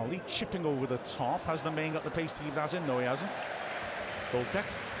 it's Crowley chipping over the top. Has the main got the pace to keep that in? No, he hasn't. Goal kick.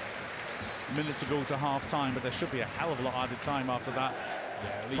 A minute to go to half-time, but there should be a hell of a lot added time after that.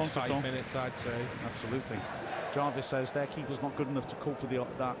 Yeah, at least 5 minutes, I'd say. Absolutely. Jarvis says their keeper's not good enough to cope with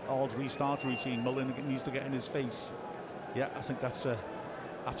that odd restart routine. Mullin needs to get in his face. Yeah, I think that's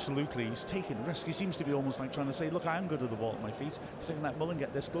absolutely. He's taking risk. He seems to be almost like trying to say, look, I am good at the ball at my feet. He's thinking that Mullin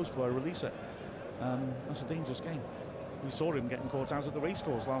get this close before I release it. That's a dangerous game. We saw him getting caught out at the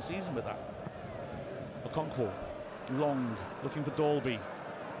racecourse last season with that. Okonkwo, long, looking for Dalby.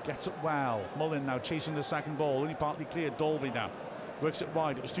 Gets it well. Mullin now chasing the second ball. Only partly cleared. Dalby now works it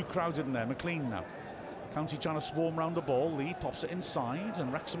wide. It was too crowded in there. McLean now. County trying to swarm round the ball. Lee pops it inside,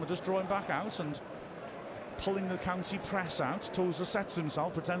 and Wrexham are just drawing back out and pulling the County press out. Tozer sets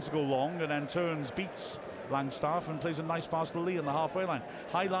himself, pretends to go long, and then turns, beats Langstaff, and plays a nice pass to Lee on the halfway line.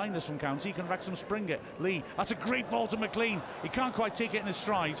 High line this from County. Can Wrexham spring it? Lee, that's a great ball to McLean. He can't quite take it in his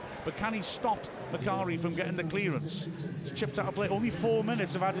stride, but can he stop Macari from getting the clearance? It's chipped out of play. Only 4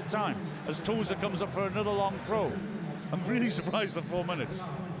 minutes of added time as Tozer comes up for another long throw. I'm really surprised at 4 minutes,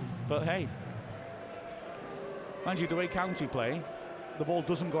 but hey. Mind you, the way County play, the ball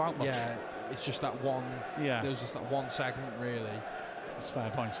doesn't go out much. Yeah, it's just that one. Yeah, there was just that one segment, really. That's a fair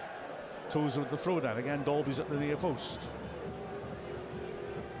point. Tozer with the throw down again. Dalby's at the near post.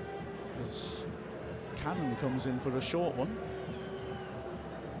 As Cannon comes in for a short one.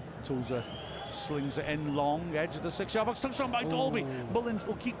 Tozer slings it in long, edge of the 6-yard box. Touched on by Dalby. Mullin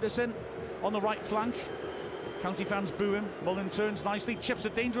will keep this in on the right flank. County fans boo him. Mullin turns nicely, chips a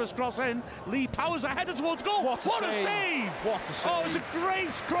dangerous cross in. Lee powers a header towards goal. What a save! What a save! Oh, it's a great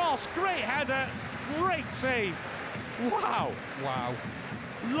cross, great header, great save. Wow. Wow.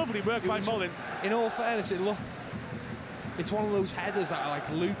 Lovely work by Mullin. In all fairness, it's one of those headers that are like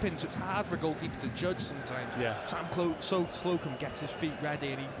looping, so it's hard for a goalkeeper to judge sometimes. Yeah. Sam Slocum gets his feet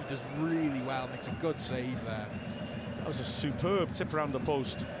ready, and he does really well, makes a good save there. That was a superb tip around the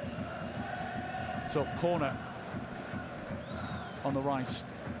post. So, corner on the right.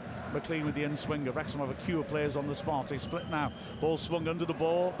 McLean with the in-swinger. Wrexham have a queue of players on the spot. They split now. Ball swung under the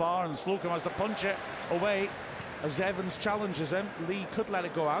bar, and Slocum has to punch it away as Evans challenges him. Lee could let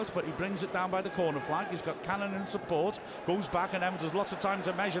it go out, but he brings it down by the corner flag. He's got Cannon in support. Goes back, and Evans has lots of time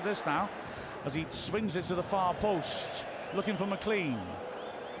to measure this now as he swings it to the far post, looking for McLean.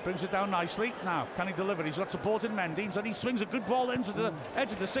 Brings it down nicely. Now, can he deliver? He's got support in Mendy, and he swings a good ball into the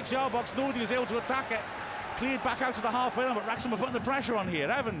edge of the 6-yard box. Nobody was able to attack it. Cleared back out to the halfway line, but Wrexham are putting the pressure on here.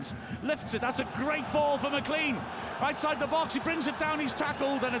 Evans lifts it. That's a great ball for McLean. Right side the box. He brings it down. He's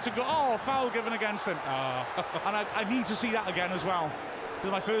tackled, and it's a foul given against him. And I need to see that again as well,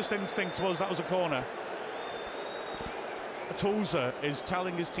 because my first instinct was that was a corner. Tozer is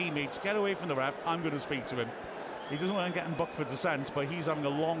telling his teammates, get away from the ref. I'm going to speak to him. He doesn't want to get him booked for dissent, but he's having a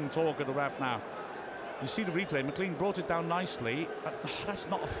long talk at the ref now. You see the replay. McLean brought it down nicely. That's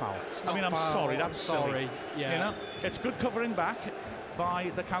not a foul. I'm sorry. That's silly. Yeah. You know, it's good covering back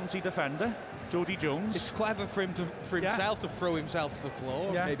by the County defender, Jody Jones. It's clever for him himself to throw himself to the floor,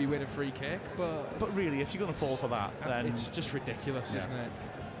 and maybe win a free kick. But really, if you're going to fall for that, then it's just ridiculous, isn't it?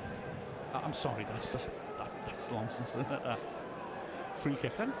 I'm sorry. That's nonsense, isn't it? Free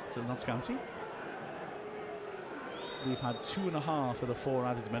kick then to Notts County. We've had 2.5 of the 4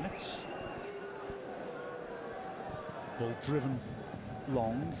 added minutes. Ball driven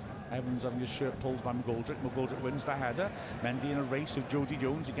long. Evans having his shirt pulled by McGoldrick. McGoldrick wins the header. Mendy in a race with Jody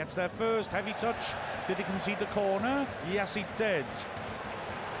Jones. He gets there first. Heavy touch. Did he concede the corner? Yes, he did.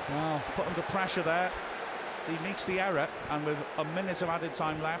 Well, put under pressure there. He makes the error, and with a minute of added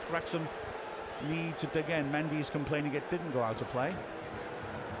time left, Wrexham need to dig in. Mendy is complaining it didn't go out of play.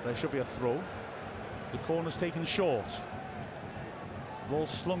 There should be a throw. The corner's taken short. Ball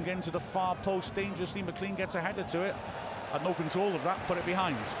slung into the far post dangerously. McLean gets a header to it. Had no control of that, put it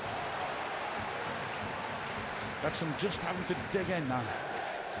behind. Wrexham just having to dig in now.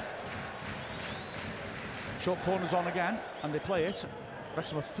 Short corner's on again, and they play it.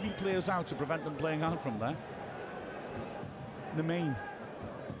 Wrexham have 3 players out to prevent them playing out from there. The main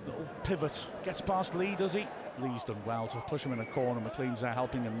little pivot gets past Lee, does he? Lee's done well to push him in a corner. McLean's there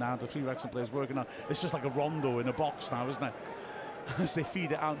helping him now. The 3 Wrexham players working on. It's just like a rondo in a box now, isn't it? As they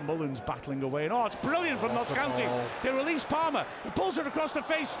feed it out, Mullins battling away. And it's brilliant from Notts County. They release Palmer. He pulls it across the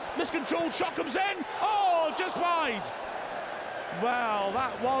face. Miscontrolled shot comes in. Oh, just wide. Well,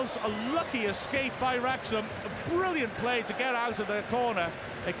 that was a lucky escape by Wrexham. A brilliant play to get out of the corner.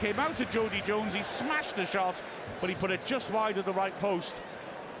 It came out to Jody Jones. He smashed the shot, but he put it just wide of the right post.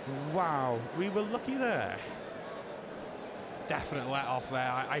 Wow, we were lucky there. Definite let off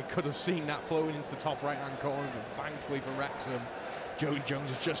there. I could have seen that floating into the top right-hand corner, but thankfully for Wrexham, Jody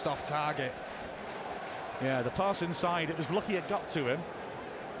Jones is just off target. Yeah, the pass inside, it was lucky it got to him,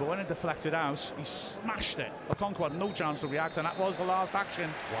 but when it deflected out, he smashed it. Okonkwo had no chance to react, and that was the last action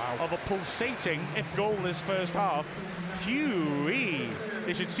of a pulsating, if goalless, first half. Phew,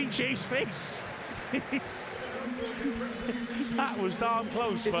 they should see Jay's face. That was darn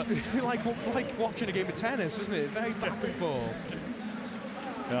close, but it's like watching a game of tennis, isn't it? Very back and forth.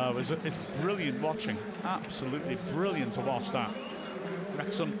 It's brilliant watching. Absolutely brilliant to watch that.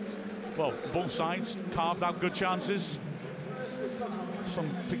 Wrexham, well, both sides carved out good chances. Some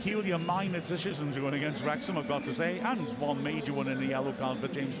peculiar minor decisions going against Wrexham, I've got to say, and one major one in the yellow card for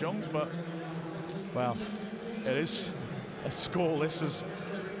James Jones. But well, it is a scoreless as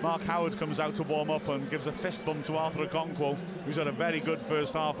Mark Howard comes out to warm up and gives a fist bump to Arthur Okonkwo, who's had a very good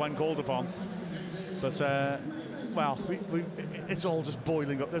first half when called upon. But, well, it's all just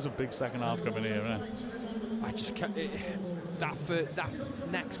boiling up. There's a big second half coming here, isn't it? I just can't... That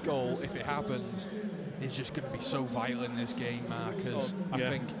next goal, if it happens, is just going to be so vital in this game, Mark, because I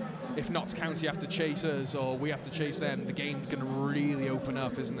think if Notts County have to chase us or we have to chase them, the game's going to really open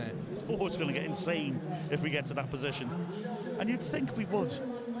up, isn't it? Oh, it's going to get insane if we get to that position. And you'd think we would,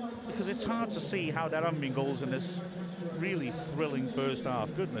 because it's hard to see how there haven't been goals in this really thrilling first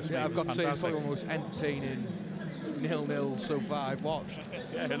half. Goodness me, I've got to say, it's probably fantastic. the most entertaining 0-0 so far I've watched.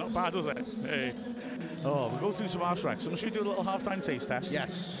 Yeah, not bad, is it? Hey. Oh, we'll go through some Arse Wrexham. Should we do a little half-time taste test?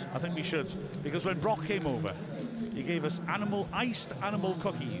 Yes. I think we should, because when Brock came over, he gave us iced animal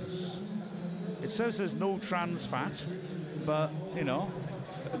cookies. It says there's no trans fat, but, you know.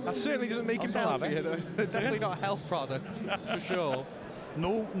 That certainly doesn't make it healthier, though. Definitely not a health product, for sure.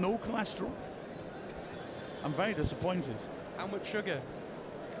 No cholesterol. I'm very disappointed. How much sugar?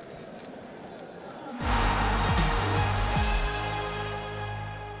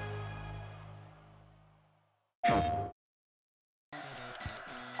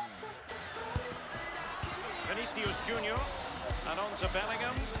 Vinicius Junior and on to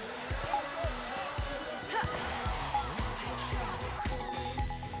Bellingham.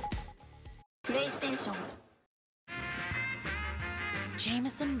 PlayStation.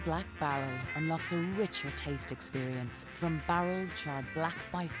 Jameson Black Barrel unlocks a richer taste experience from barrels charred black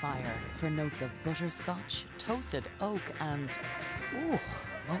by fire for notes of butterscotch, toasted oak, and ooh,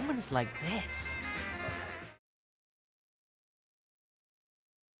 moments like this.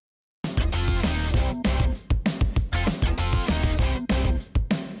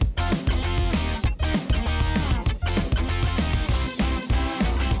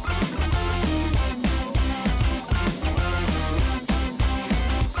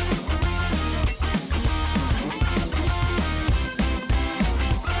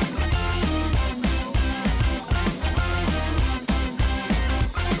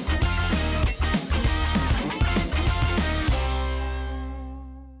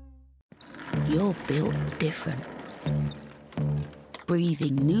 You're built different.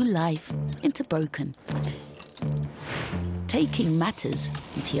 Breathing new life into broken. Taking matters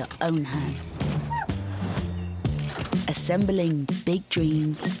into your own hands. Assembling big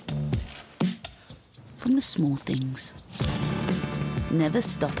dreams from the small things. Never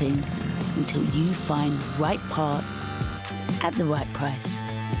stopping until you find right part at the right price.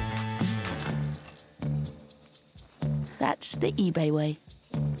 That's the eBay way.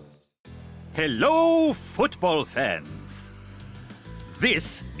 Hello, football fans!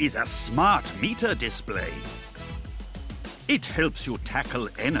 This is a smart meter display. It helps you tackle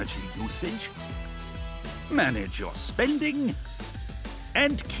energy usage, manage your spending,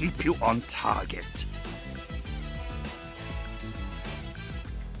 and keep you on target.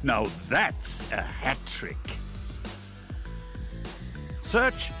 Now that's a hat trick.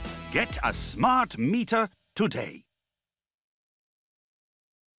 Search Get a Smart Meter today.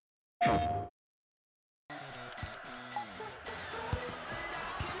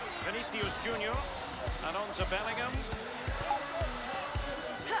 Vinicius Junior and on to Bellingham.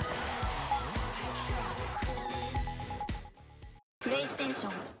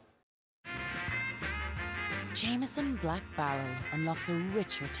 Jameson Black Barrel unlocks a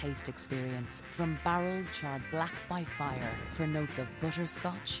richer taste experience from barrels charred black by fire for notes of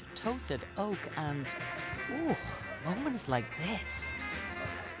butterscotch, toasted oak, and, ooh, moments like this.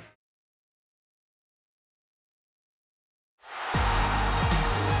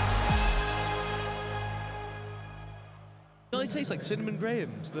 It tastes like cinnamon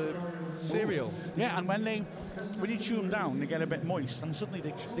grahams, the cereal. Yeah, and when you chew them down, they get a bit moist, and suddenly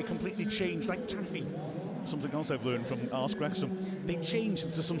they completely change, like taffy. Something else I've learned from Ask Wrexham. They change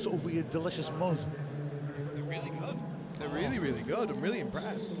into some sort of weird, delicious mud. They're really good. They're really, really good. I'm really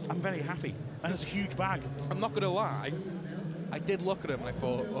impressed. I'm very happy. And it's a huge bag. I'm not going to lie. I did look at them and I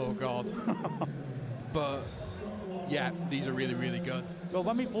thought, oh, God. But, yeah, these are really, really good. Well,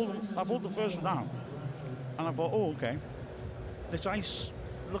 when I pulled the first one out, and I thought, oh, okay. This ice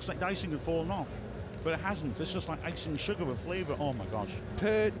looks like the icing had fallen off. But it hasn't. It's just like icing sugar with flavour. Oh, my gosh.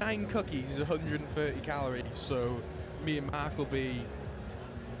 Per 9 cookies is 130 calories, so me and Mark will be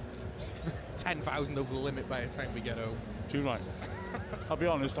 10,000 over the limit by the time we get home. Too right. I'll be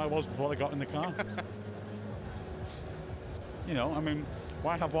honest, I was before I got in the car. You know, I mean,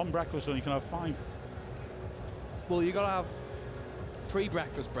 why have one breakfast when you can have 5? Well, you got to have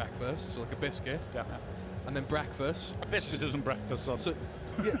pre-breakfast, so like a biscuit. Yeah. And then breakfast. A biscuit isn't breakfast, son. So,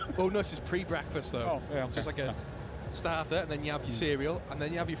 yeah. Oh, no, this is pre-breakfast, though. Oh, yeah, okay. So it's like a starter, and then you have your cereal, and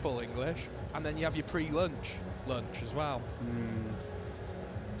then you have your full English, and then you have your pre-lunch as well.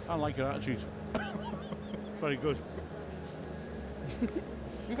 I like your attitude. Very good.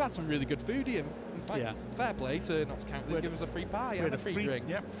 We've had some really good food here. In fact, Yeah. fair play to Notts County. Give us a free pie and a free drink.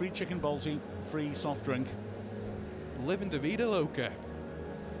 Yep, free chicken balti, free soft drink. Living the vida loca.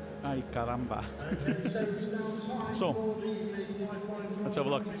 Ay, caramba. So, let's have a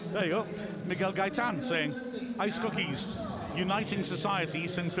look. There you go. Miguel Gaitan saying, ice cookies, uniting society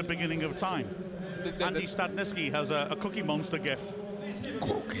since the beginning of time. Andy Stadniski has a Cookie Monster gif.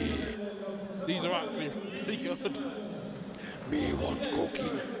 Cookie. These are actually really good. Me want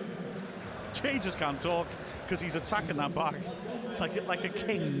cookie. Jay just can't talk because he's attacking that back like a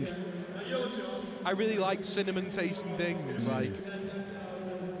king. I really like cinnamon tasting things. Like,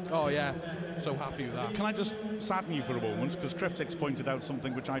 oh yeah, so happy with that. Can I just sadden you for a moment, because Cryptix pointed out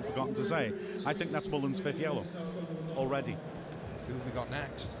something which I'd forgotten to say. I think that's Mullen's 5th yellow already. Who have we got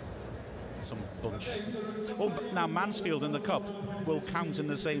next? Some bunch. Oh, but now Mansfield in the Cup will count in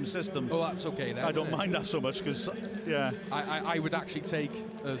the same system. Oh, that's okay then. I don't mind that so much, because, yeah. I would actually take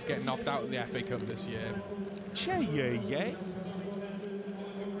us getting knocked out of the FA Cup this year. Yeah.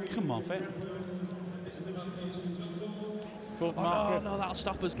 Come on, Fit. Oh, no, that'll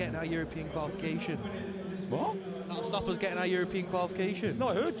stop us getting our European qualification. What? That'll stop us getting our European qualification. No,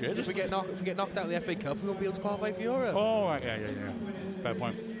 I heard you. If we get knocked out of the FA Cup, we won't be able to qualify for Europe. Oh, right, yeah. Fair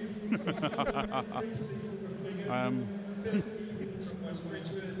point.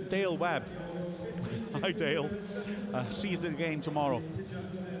 Dale Webb. Hi, Dale. See you at the game tomorrow.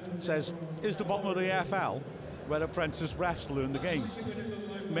 Says, is the bottom of the AFL where apprentice refs learn the game?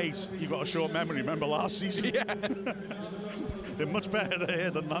 Mate, you've got a short memory. Remember last season? Yeah. They're much better here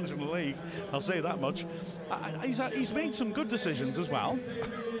than National League. I'll say that much. He's made some good decisions as well.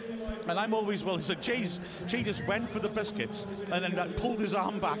 And I'm always, well, he said, Jay just went for the biscuits and then pulled his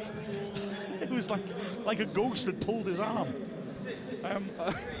arm back. It was like a ghost had pulled his arm.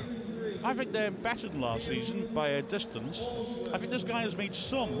 I think they're better than last season by a distance. I think this guy has made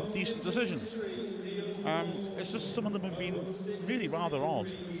some decent decisions. It's just some of them have been really rather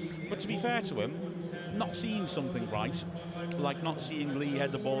odd. But to be fair to him, not seeing something right, like not seeing Lee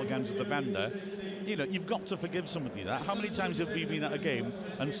head the ball against a defender, you know, you've got to forgive somebody that. How many times have we been at a game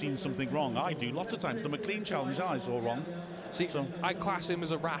and seen something wrong? I do, lots of times. The McLean challenge I saw wrong. See, so I class him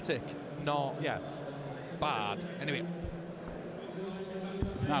as erratic, not bad. Anyway.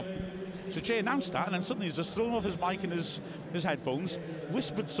 Now, so Jay announced that, and then suddenly he's just thrown off his mic and his headphones,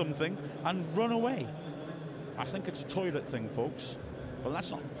 whispered something, and run away. I think it's a toilet thing, folks. But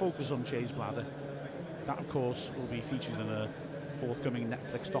let's not focus on Jay's bladder. That, of course, will be featured in a forthcoming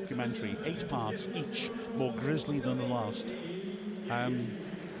Netflix documentary. 8 parts each, more grisly than the last. Having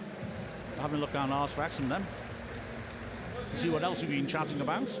a look down Ask Wrexham then. See what else we've been chatting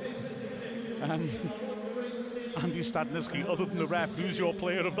about. Andy Stadniski, other than the ref, who's your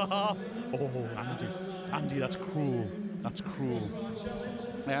player of the half? Oh, Andy, that's cruel. That's cruel.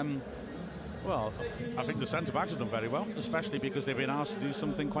 Well, I think the centre-backs have done very well, especially because they've been asked to do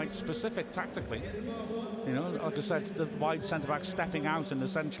something quite specific tactically. You know, like I said, the wide centre-backs stepping out and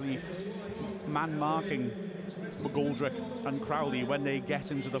essentially man-marking McGoldrick and Crowley when they get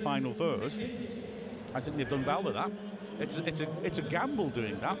into the final third. I think they've done well with that. it's a gamble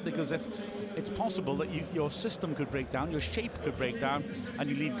doing that, because if it's possible that your system could break down, your shape could break down, and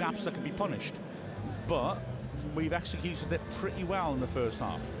you leave gaps that can be punished. But we've executed it pretty well in the first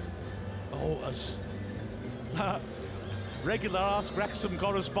half. Oh, as regular Ask Wrexham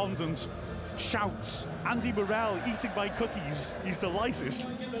correspondent shouts, Andy Morrell eating my cookies. He's delighted.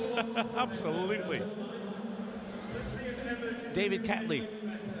 Absolutely. David Ketley.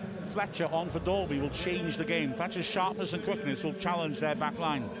 Fletcher on for Dalby will change the game. Fletcher's sharpness and quickness will challenge their back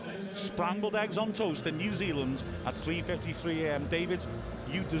line. Scrambled eggs on toast in New Zealand at 3:53 a.m. David,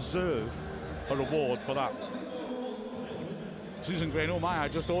 you deserve a reward for that. Susan Green, oh my, I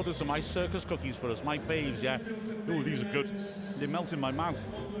just ordered some ice circus cookies for us. My faves, yeah. Oh, these are good. They melt in my mouth.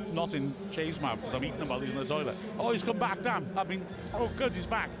 Not in Shay's mouth, because I'm eating them while he's in the toilet. Oh, he's come back, damn. Oh good, he's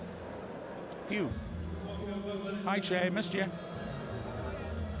back. Phew. Hi Shay, missed you.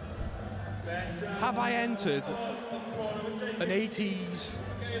 Have I entered an 80s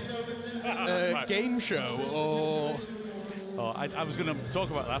Right. game show, or... Oh, I was going to talk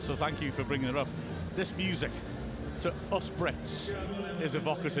about that, so thank you for bringing it up. This music, to us Brits, is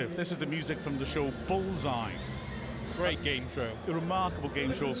evocative. This is the music from the show Bullseye. Great game show. A remarkable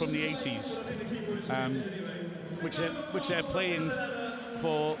game show from the 80s, which they're playing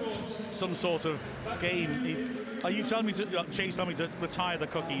for some sort of game. Are you telling me to, Chase telling me to retire the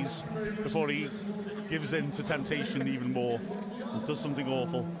cookies before he gives in to temptation even more and does something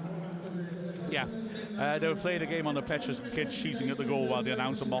awful? Yeah. They were playing a game on the pitch with kids shooting at the goal while the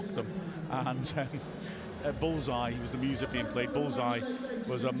announcer mocked them. And Bullseye was the music being played. Bullseye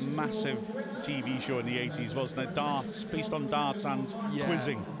was a massive TV show in the 80s, wasn't it? Darts, based on darts and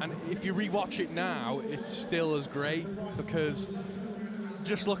quizzing. And if you rewatch it now, it's still as great, because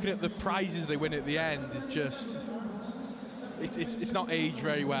just looking at the prizes they win at the end is just... It's not aged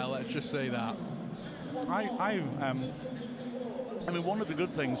very well, let's just say that. I mean, one of the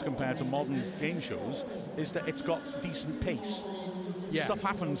good things compared to modern game shows is that it's got decent pace. Yeah. Stuff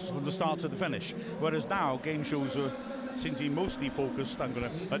happens from the start to the finish, whereas now game shows seem to be mostly focused.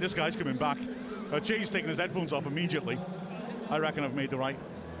 This guy's coming back. Jay's taking his headphones off immediately. I reckon I've made the right...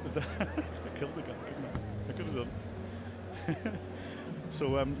 I killed the guy, couldn't I? I could have done.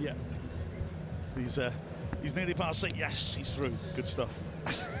 So, yeah. He's nearly past it. Yes, he's through. Good stuff.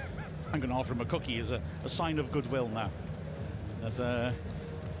 I'm going to offer him a cookie as a sign of goodwill now. As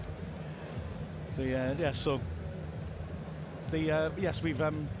yes, we've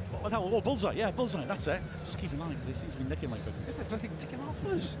Bullseye, yeah, Bullseye, that's it. Just keep an eye, because they seem to be nicking my cookies. Is there nothing ticking off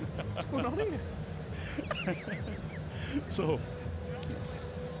us? What's going on here? So,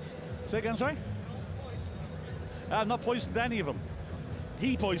 say again, sorry? I've not poisoned any of them.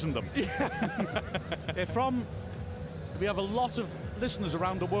 He poisoned them. They're from... We have a lot of listeners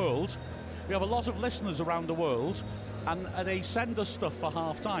around the world. And they send us stuff for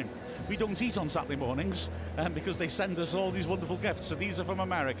half-time. We don't eat on Saturday mornings because they send us all these wonderful gifts. So these are from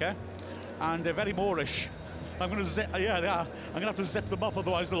America, and they're very Moorish. I'm going to zip... Yeah, they are. I'm going to have to zip them up,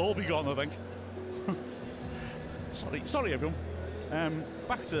 otherwise they'll all be gone, I think. Sorry, everyone.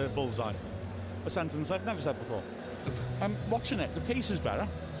 Back to Bullseye. A sentence I've never said before. Watching it, the pace is better,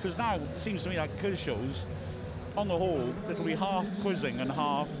 because now it seems to me like quiz shows, on the whole, it'll be half quizzing and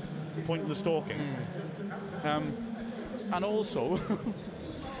half pointless talking. And also,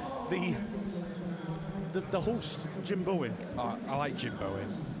 the host, Jim Bowen. Oh, I like Jim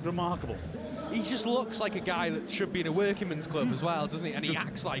Bowen. Remarkable. He just looks like a guy that should be in a workingman's club as well, doesn't he? And he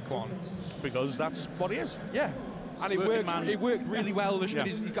acts like one. Because that's what he is. Yeah. And it worked really well.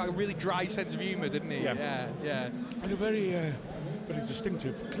 He's got a really dry sense of humour, didn't he? Yeah. And a very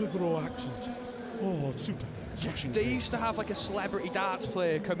distinctive Clitheroe accent. Oh, super. They used to have like a celebrity darts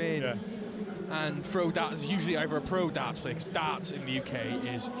player come in and throw darts. Usually either a pro darts player, because darts in the UK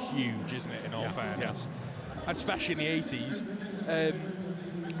is huge, isn't it, in all fairness? Yeah. And especially in the 80s.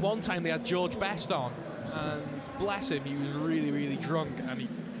 One time they had George Best on, and bless him, he was really, really drunk, and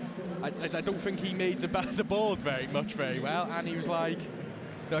I don't think he made the board very well, and he was like,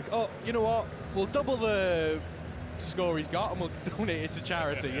 oh, you know what, we'll double the score he's got and we'll donate it to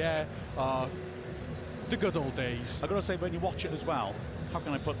charity. The good old days. I've got to say, when you watch it as well, how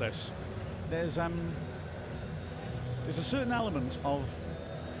can I put this? There's a certain element of,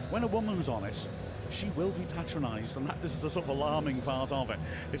 when a woman's on it, she will be patronised, and this is the sort of alarming part of it.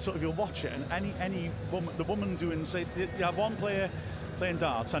 It's sort of, you'll watch it, and any woman, the woman doing, say, you have one player playing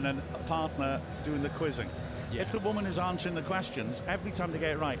darts and then a partner doing the quizzing. Yeah. If the woman is answering the questions, every time they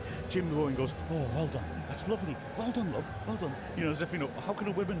get it right, Jim Bowen goes, oh, well done, that's lovely, well done, love, well done. You know, as if, how can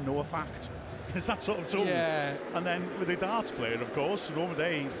a woman know a fact? It's that sort of tone. Yeah. And then with the darts player, of course, the moment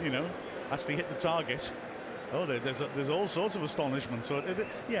they, actually hit the target, Oh, there's all sorts of astonishment. So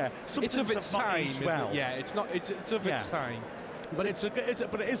yeah, It's of its time. Not well. Yeah, it's not. It's of its time. But it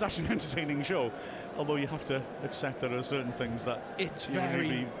is actually an entertaining show. Although you have to accept there are certain things that it's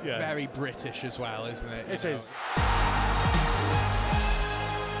very British as well, isn't it? It is.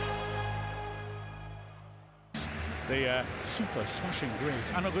 The super smashing great.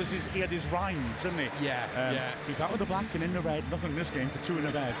 I know because he had his rhymes, didn't he? Yeah. He's out with the black and in the red. Nothing in this game for 2 in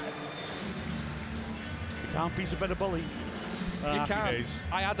a bed. You can't beat a better bully. You can. Days.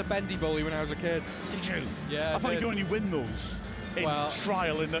 I had a bendy bully when I was a kid. Did you? Yeah. I thought you could only win those in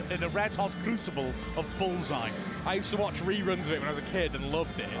trial in the red hot crucible of Bullseye. I used to watch reruns of it when I was a kid and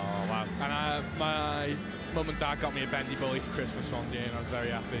loved it. Oh wow! And my mum and dad got me a bendy bully for Christmas one year, and I was very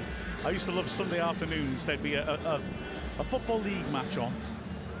happy. I used to love Sunday afternoons. There'd be a football league match on.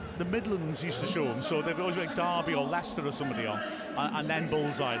 The Midlands used to show them, so they'd always be like Derby or Leicester or somebody on, and then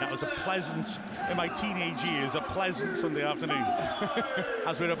Bullseye. That was a pleasant, in my teenage years, a pleasant Sunday afternoon.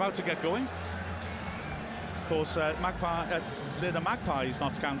 As we're about to get going, of course, they're the Magpies,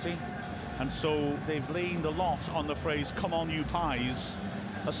 Notts County, and so they've leaned a lot on the phrase "Come on, you pies,"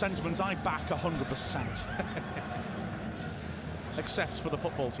 a sentiment I back 100%, except for the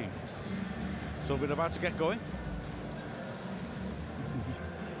football team. So we're about to get going.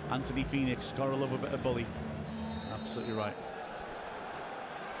 Anthony Phoenix, gotta love a bit of bully. Absolutely right.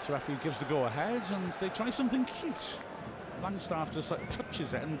 So referee gives the go-ahead, and they try something cute. Langstaff just like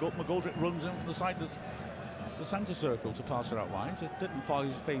touches it, and McGoldrick runs in from the side of the centre circle to pass it out wide. It didn't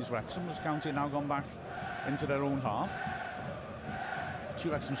phase Wrexham, as County now gone back into their own half.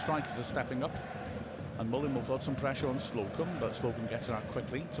 2 Wrexham strikers are stepping up, and Mullin will put some pressure on Slocum, but Slocum gets it out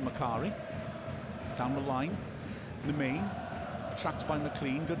quickly to Macari. Down the line, the main. Tracked by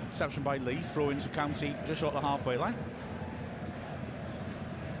McLean, good interception by Lee, throw into County just short of the halfway line.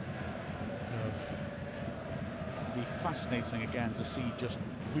 It'll be fascinating again to see just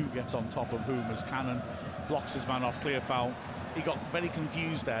who gets on top of whom as Cannon blocks his man off, clear foul. He got very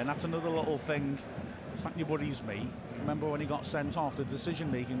confused there, and that's another little thing slightly worries me. Remember when he got sent off, the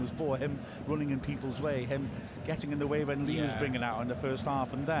decision making was poor, him running in people's way, him getting in the way when Lee was bringing out in the first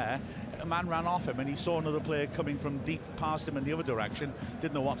half, and there a man ran off him and he saw another player coming from deep past him in the other direction,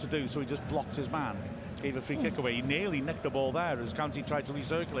 didn't know what to do, so he just blocked his man, gave a free kick away. He nearly nicked the ball there as County tried to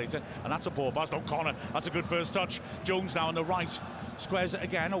recirculate it, and that's a poor pass. O'Connor, that's a good first touch. Jones now on the right, squares it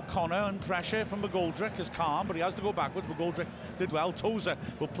again. O'Connor and pressure from McGoldrick is calm, but he has to go backwards. McGoldrick did well. Tozer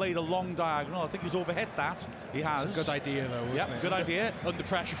will play the long diagonal. I think he's overhit that. He has. It's a good idea though, wasn't it? Good idea. Under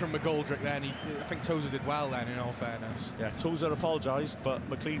pressure from McGoldrick then, I think Tozer did well then, in all fairness. Yeah, Tozer apologised, but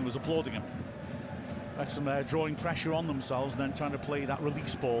McLean was applauding him. Wrexham drawing pressure on themselves and then trying to play that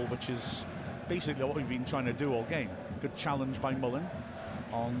release ball, which is basically what we've been trying to do all game. Good challenge by Mullin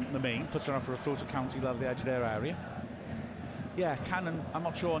on the main, puts it out for a throw to County, level the edge of their area. Yeah, Cannon, I'm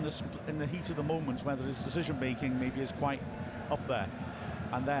not sure in the heat of the moment whether his decision making maybe is quite up there.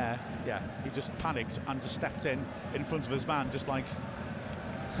 And there, yeah, he just panicked and just stepped in front of his man, just like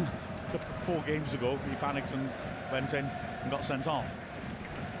 4 games ago. He panicked and went in and got sent off.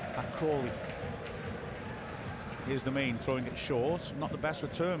 At Crawley. Here's the main, throwing it short. Not the best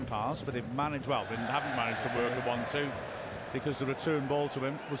return pass, but they've managed, well, they haven't managed to work the 1-2 because the return ball to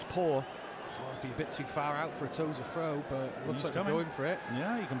him was poor. It'd be a bit too far out for a Tozer throw, but it looks like they're going for it.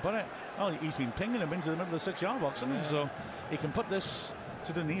 Yeah, he can put it. Oh, he's been pinging him into the middle of the 6-yard box, hasn't he? So he can put this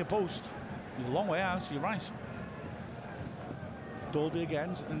to the near post. He's a long way out, you're right. Dolby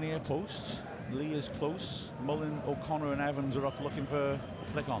again in the near post. Lee is close. Mullin, O'Connor and Evans are up looking for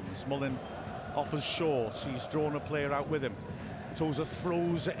flick-ons. Mullin offers short. He's drawn a player out with him. Tozer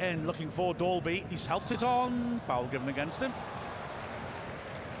throws it in, looking for Dolby. He's helped it on. Foul given against him.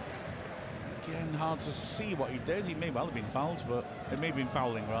 Again, hard to see what he did. He may well have been fouled, but it may have been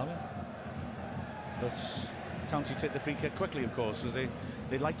fouling rather. But County take the free kick quickly, of course, as they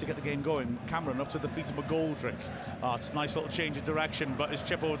like to get the game going. Cameron up to the feet of McGoldrick. Oh, it's a nice little change of direction, but his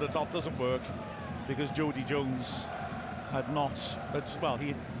chip over the top doesn't work because Jody Jones had not. Well,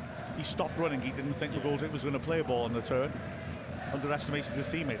 he stopped running. He didn't think McGoldrick was going to play a ball on the turn. Underestimated his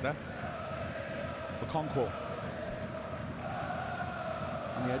teammate there. Okonkwo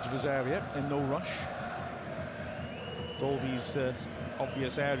on the edge of his area, in no rush. Dolby's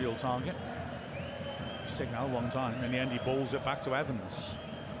obvious aerial target. He's taken out a long time. In the end, he bowls it back to Evans.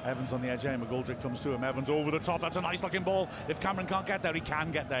 Evans on the edge, McGoldrick comes to him. Evans over the top. That's a nice looking ball. If Cameron can't get there, he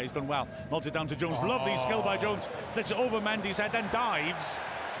can get there. He's done well. Nods it down to Jones. Lovely skill by Jones. Flicks it over Mendy's head, then dives.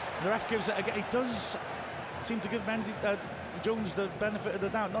 The ref gives it again. He does seem to give Jones the benefit of the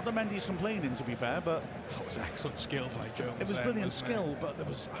doubt. Not that Mendy's complaining, to be fair, but that was excellent skill by Jones. It was brilliant skill, but there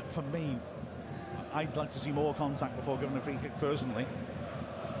was, for me, I'd like to see more contact before giving a free kick personally.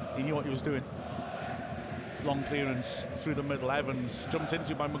 He knew what he was doing. Long clearance through the middle. Evans jumped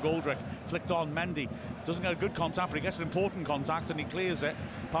into by McGoldrick, flicked on. Mendy doesn't get a good contact, but he gets an important contact and he clears it.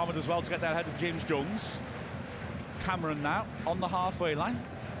 Palmer does well to get that ahead of James Jones. Cameron now on the halfway line.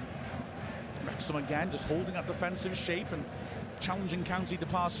 Wrexham again just holding up defensive shape and challenging County to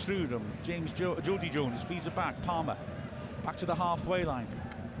pass through them. Jody Jones feeds it back. Palmer back to the halfway line.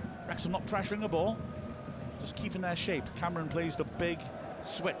 Wrexham not pressuring the ball, just keeping their shape. Cameron plays the big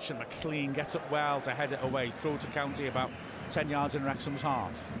switch and McLean gets it well to head it away. Throw to County about 10 yards in Wrexham's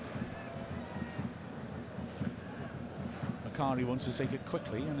half. Macari wants to take it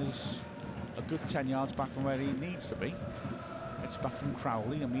quickly and is a good 10 yards back from where he needs to be. It's back from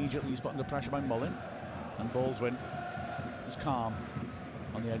Crowley. Immediately he's put under pressure by Mullin, and Baldwin is calm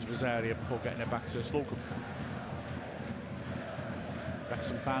on the edge of his area before getting it back to Slocum.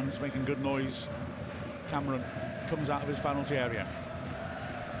 Wrexham fans making good noise. Cameron comes out of his penalty area.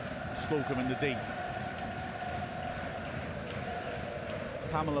 Slocum in the D.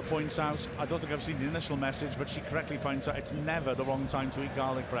 Pamela points out, I don't think I've seen the initial message, but she correctly points out it's never the wrong time to eat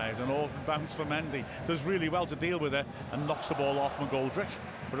garlic bread. And all bounce for Mendy. Does really well to deal with it and knocks the ball off McGoldrick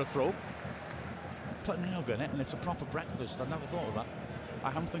for a throw. Put an egg in it and it's a proper breakfast. I've never thought of that.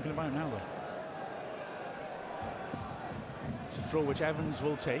 I am thinking about it now though. It's a throw which Evans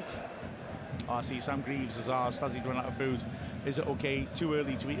will take. Oh, I see Sam Greaves has asked, as he's run out of food, is it okay too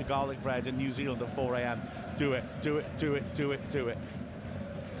early to eat a garlic bread in New Zealand at 4 AM? Do it, do it, do it, do it, do it.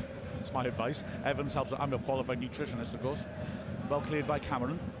 That's my advice. Evans helps. I'm a qualified nutritionist, of course. Well cleared by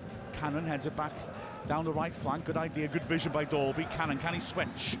Cameron. Cannon heads it back down the right flank. Good idea, good vision by Dalby. Cannon, can he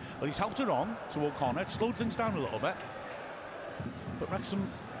switch? Well, he's helped it on to O'Connor. It slowed things down a little bit. But Wrexham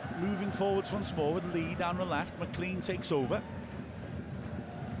moving forwards once more with Lee down the left. McLean takes over.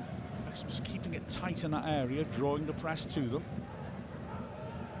 Wrexham just keeping it tight in that area, drawing the press to them.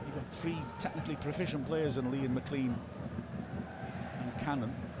 You've got three technically proficient players in Lee and McLean and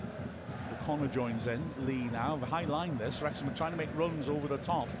Cannon. O'Connor joins in. Lee now, the high line this. Wrexham are trying to make runs over the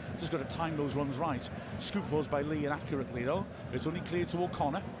top. Just got to time those runs right. Scoop was by Lee inaccurately though. It's only cleared to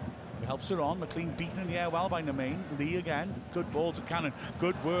O'Connor. He helps her on. McLean beaten in the air well by Nemain. Lee again. Good ball to Cannon.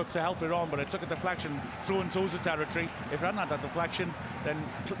 Good work to help her on, but it took a deflection, throwing Tozer territory. If it hadn't had that deflection, then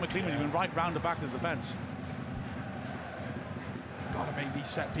McLean would have been right round the back of the defence. Got to make these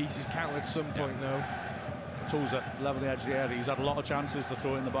set pieces count at some point though. Tozer level the edge of the area. He's had a lot of chances to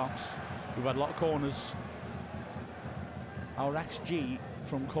throw in the box. We've had a lot of corners. Our XG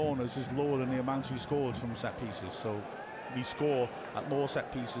from corners is lower than the amount we scored from set pieces, so we score at more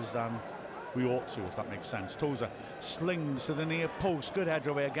set pieces than we ought to, if that makes sense. Tozer slings to the near post. Good header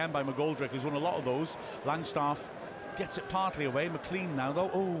away again by McGoldrick, who's won a lot of those. Langstaff gets it partly away. McLean now though.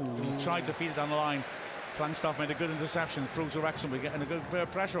 Oh, he tried to feed it down the line. Langstaff made a good interception. Throws to Wrexham. We're getting a good bit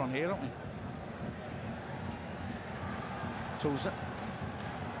of pressure on here, aren't we? Tozer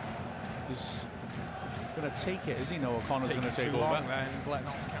is going to take it, is he? No, O'Connor's going to take over. Then he's letting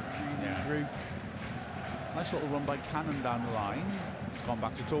Ox Cameron through. Nice little run by Cannon down the line. It's gone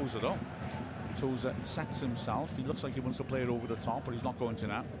back to Tozer though. Tozer sets himself. He looks like he wants to play it over the top, but he's not going to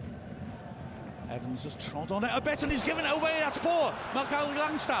now. Evans just trod on it a bit and he's given it away. That's poor. Michael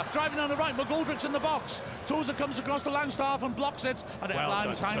Langstaff driving on the right. McGoldrick's in the box. Tozer comes across the Langstaff and blocks it, and it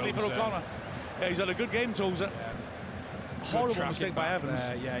lands handily for O'Connor. Yeah, he's had a good game, Tozer. Horrible mistake by Evans.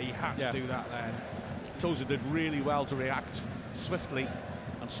 Yeah, he had to do that then. Tozer did really well to react swiftly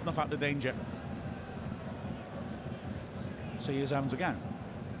and snuff out the danger. So here's Evans again.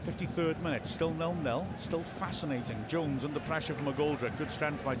 53rd minute, still 0-0, still fascinating. Jones under pressure from McGoldrick. Good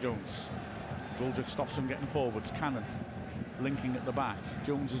strength by Jones. McGoldrick stops him getting forwards. Cannon linking at the back.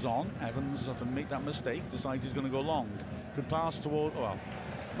 Jones is on. Evans had to make that mistake. Decides he's going to go long. Good pass toward, well,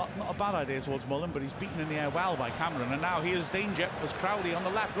 not a bad idea towards Mullin, but he's beaten in the air well by Cameron. And now here's danger as Crowley on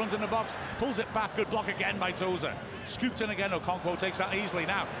the left runs in the box, pulls it back. Good block again by Tozer. Scooped in again. Okonkwo takes that easily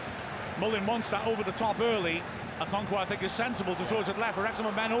now. Mullin wants that over the top early. Okonkwo, I think, is sensible to throw it to the left. Wrexham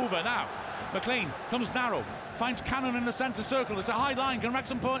are men over now. McLean comes narrow, finds Cannon in the centre circle. It's a high line. Can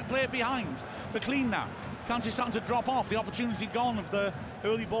Wrexham play it behind? McLean now. County starting to drop off. The opportunity gone of the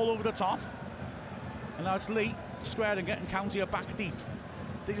early ball over the top. And now it's Lee squared and getting County back deep.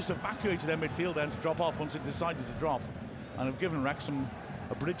 They just evacuated their midfield then to drop off once it decided to drop, and have given Wrexham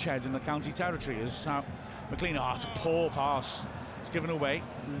a bridgehead in the County territory. As McLean, it's a poor pass. It's given away.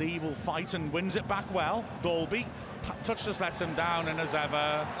 Lee will fight and wins it back well. Dalby touch just lets him down, and as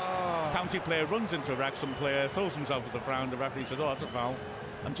ever, County player runs into a Wrexham player, throws himself with the frown. The referee says, "Oh, that's a foul."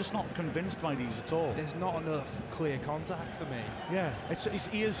 I'm just not convinced by these at all. There's not enough clear contact for me. Yeah, he's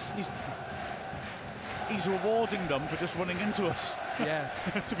he's rewarding them for just running into us. Yeah.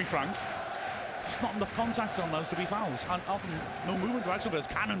 To be frank. It's not enough contact on those to be fouls. And often no movement. Wrexham has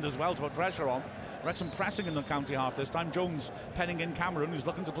cannoned as well to put pressure on. Wrexham pressing in the county half this time. Jones penning in Cameron, who's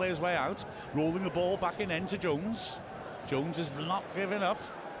looking to play his way out. Rolling the ball back in end to Jones. Jones is not giving up.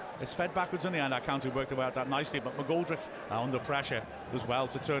 It's fed backwards in the end. That county worked about that nicely, but McGoldrick under pressure does well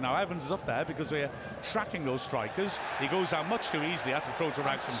to turn. Now Evans is up there because we're tracking those strikers. He goes down much too easily. That's a throw to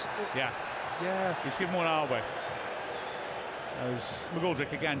Wrexham. Yeah. He's given one our way. As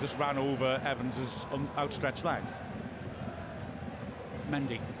McGoldrick again just ran over Evans' outstretched leg.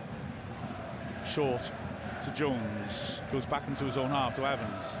 Mendy. Short to Jones. Goes back into his own half to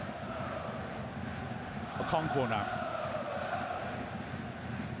Evans. Okonkwo now.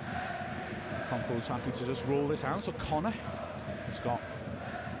 Okonkwo's happy to just roll this out. So Connor has got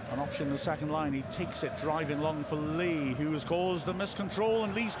an option in the second line. He takes it driving long for Lee, who has caused the miscontrol,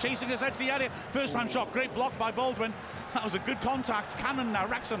 and Lee's chasing his edge of the area. First time shot, great block by Baldwin. That was a good contact. Cannon now,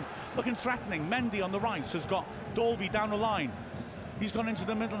 Wrexham looking threatening. Mendy on the right has got Dalby down the line. He's gone into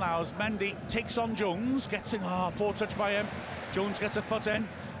the middle now as Mendy takes on Jones, gets in, poor touch by him. Jones gets a foot in.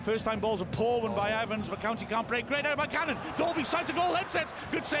 First time ball's a poor one by Evans, but County can't break. Great out by Cannon. Dalby side to goal, heads it.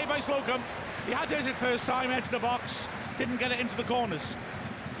 Good save by Slocum. He had his first time, edge of the box. Didn't get it into the corners.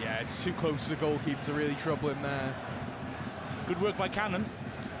 Yeah, it's too close to the goalkeeper to really trouble him there. Good work by Cannon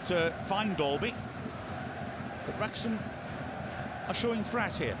to find Dalby. But Wrexham are showing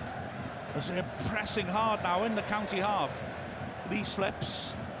threat here as they're pressing hard now in the county half. Lee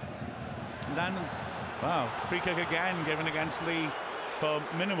slips. And then, wow, free kick again given against Lee for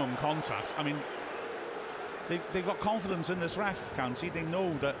minimum contact. I mean, they've got confidence in this ref, County. They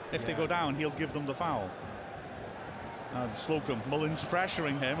know that if they go down, he'll give them the foul. Slocum, Mullins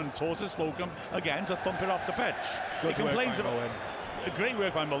pressuring him and forces Slocum again to thump it off the pitch. He complains about great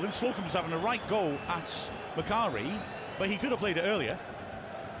work by Mullins. Slocum's having a right go at Macari, but he could have played it earlier.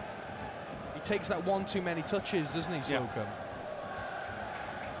 He takes that one too many touches, doesn't he, Slocum? Yeah.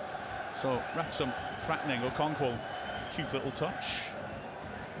 So Wrexham threatening. Okonkwo, cute little touch.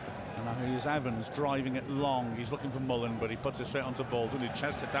 And now here's Evans driving it long. He's looking for Mullen, but he puts it straight onto Baldwin. He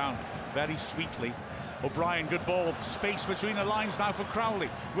chests it down very sweetly. O'Brien, good ball. Space between the lines now for Crowley.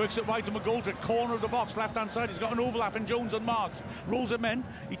 Works it wide to McGoldrick. Corner of the box, left-hand side. He's got an overlap in Jones unmarked. Rolls him in.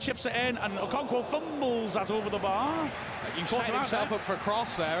 He chips it in, and Okonkwo fumbles that over the bar. He set himself up for a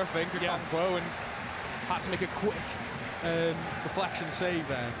cross there, I think, Okonkwo, and had to make a quick deflection save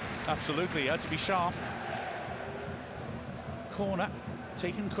there. Absolutely, he had to be sharp. Corner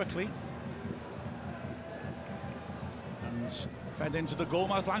taken quickly. And fed into the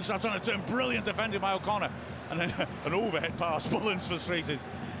goalmouth. Langstaff's on a turn. Brilliant defending by O'Connor. And then an overhead pass. Mullins frustrated.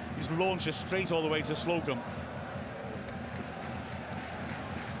 He's launched it straight all the way to Slocum.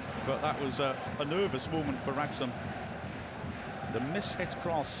 But that was a nervous moment for Wrexham. The mishit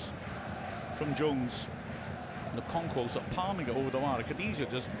cross from Jones. Okonkwo sort of palming it over the wire. Khadija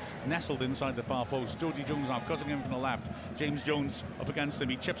just nestled inside the far post. Jody Jones now cutting in from the left. James Jones up against him.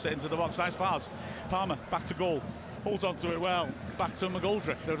 He chips it into the box. Nice pass. Palmer back to goal. Holds on to it well. Back to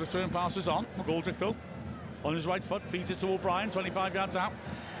McGoldrick. The return pass is on. McGoldrick though on his right foot. Feeds it to O'Brien. 25 yards out.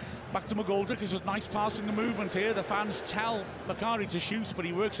 Back to McGoldrick. It's a nice passing the movement here. The fans tell Macari to shoot, but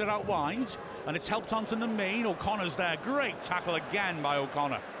he works it out wide. And it's helped onto the main. O'Connor's there. Great tackle again by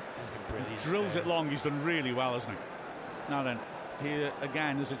O'Connor. Drills it long. He's done really well, hasn't he? Now then, here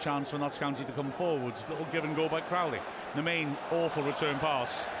again is a chance for Notts County to come forwards. Little give and go by Crowley. The main awful return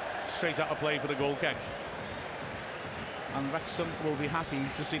pass. Straight out of play for the goal kick. And Wrexham will be happy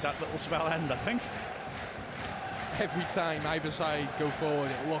to see that little spell end, I think. Every time either side go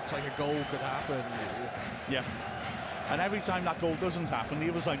forward, it looks like a goal could happen. Yeah. And every time that goal doesn't happen, the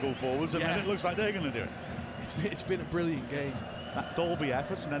other side go forwards, and then it looks like they're going to do it. It's been a brilliant game. That Dalby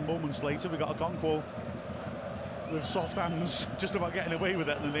effort, and then moments later we got Okonkwo with soft hands just about getting away with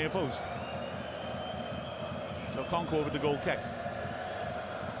it in the near post. So Okonkwo with the goal kick.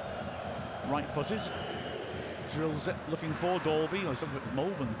 Right footed. Drills it, looking for Dalby. He's looking at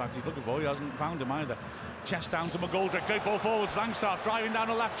Mulvin, in fact, he's looking for. He hasn't found him either. Chest down to McGoldrick. Great ball forwards. Langstaff driving down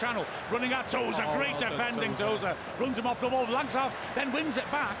the left channel. Running at Tozer. Great defending Tozer. Runs him off the ball. Langstaff then wins it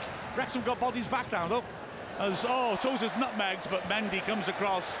back. Wrexham got bodies back now though. As Tozer's nutmegged, but Mendy comes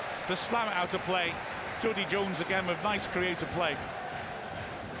across to slam it out of play. Jody Jones again with nice creative play.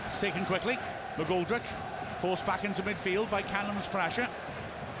 It's taken quickly. McGoldrick forced back into midfield by Cannon's pressure.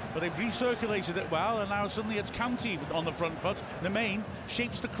 But they've recirculated it well, and now suddenly it's County on the front foot. Nemain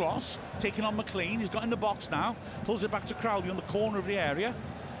shapes the cross, taking on McLean. He's got in the box now, pulls it back to Crowley on the corner of the area.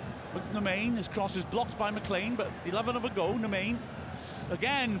 Nemain, his cross is blocked by McLean, but he'll have another go. Nemain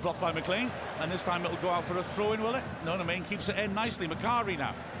Again blocked by McLean, and this time it'll go out for a throw-in, will it? No, the main keeps it in nicely. Macari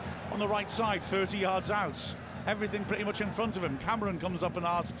now on the right side, 30 yards out. Everything pretty much in front of him. Cameron comes up and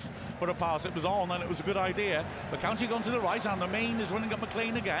asks for a pass. It was on, and it was a good idea. But County gone to the right, and the main is running up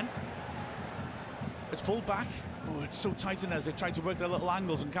McLean again. It's pulled back. Oh, it's so tight in there as they try to work their little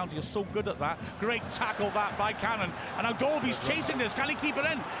angles, and County are so good at that. Great tackle that by Cannon. And now Dolby's chasing this. Can he keep it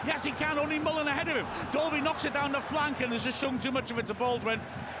in? Yes, he can. Only Mullen ahead of him. Dolby knocks it down the flank and has just shown too much of it to Baldwin,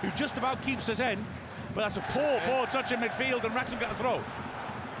 who just about keeps it in. But that's a poor touch in midfield, and Wrexham get a throw.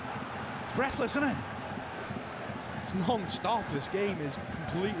 It's breathless, isn't it? It's non-stop. This game is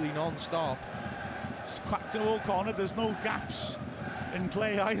completely non-stop. It's cracked to all corner. There's no gaps in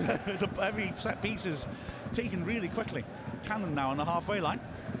play either. Every set piece is taken really quickly. Cannon now on the halfway line.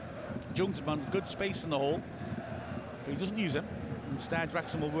 Jones has found good space in the hole. He doesn't use him. Instead,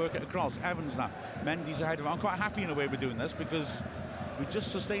 Wrexham will work it across. Evans now. Mendy's ahead of him. I'm quite happy in a way we're doing this because we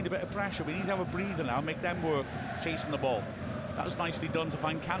just sustained a bit of pressure. We need to have a breather now, make them work chasing the ball. That was nicely done to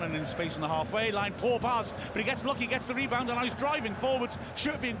find Cannon in space on the halfway line. Poor pass, but he gets lucky, gets the rebound, and now he's driving forwards.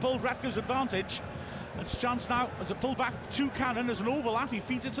 Shirt being pulled, ref gives advantage. It's a chance now as a pull back to Cannon. There's an overlap. He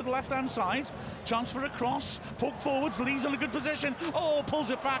feeds it to the left-hand side. Chance for a cross. Poke forwards. Lee's in a good position. Oh,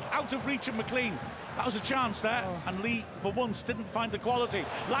 pulls it back out of reach of McLean. That was a chance there. And Lee, for once, didn't find the quality.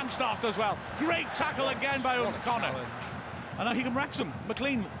 Langstaff does well. Great tackle again by O'Connor. And now here comes Wrexham.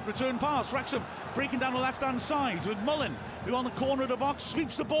 McLean, return pass. Wrexham breaking down the left-hand side with Mullen, who on the corner of the box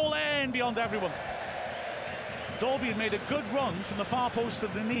sweeps the ball in beyond everyone. Dolby had made a good run from the far post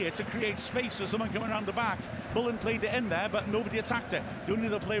of the near to create space for someone coming around the back. Mullen played it in there, but nobody attacked it. The only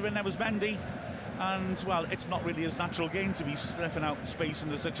other player in there was Mendy. And, well, it's not really his natural game to be sniffing out space in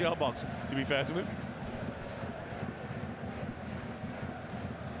the 6-yard box, to be fair to him.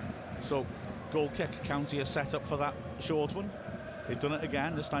 So, goal kick. County are set up for that short one. They've done it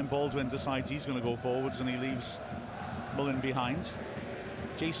again. This time Baldwin decides he's going to go forwards and he leaves Mullen behind.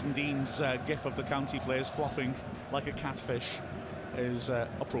 Jason Dean's gif of the County players flopping like a catfish is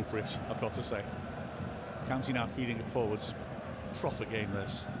appropriate, I've got to say. County now feeding it forwards. Proper game,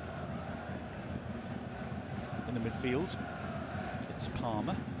 this. In the midfield, it's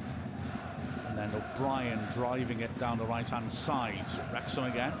Palmer. And then O'Brien driving it down the right-hand side. Wrexham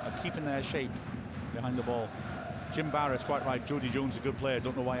again are keeping their shape behind the ball. Jim Barrett's quite right. Jody Jones a good player.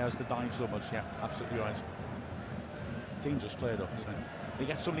 Don't know why he has to dive so much. Yeah, absolutely right. Dangerous player though, isn't he? He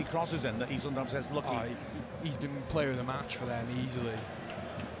gets so many crosses in that he sometimes gets lucky. Oh, he's been player of the match for them easily.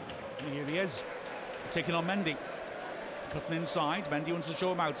 And here he is, taking on Mendy. Cutting inside. Mendy wants to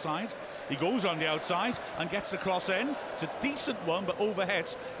show him outside. He goes on the outside and gets the cross in. It's a decent one, but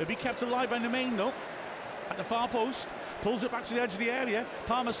overhit. It'll be kept alive by the main though. At the far post, pulls it back to the edge of the area.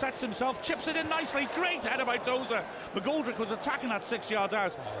 Palmer sets himself, chips it in nicely. Great header by Tozer. McGoldrick was attacking that 6 yards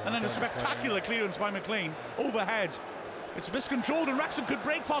out, and then a spectacular clearance by McLean overhead. It's miscontrolled, and Wrexham could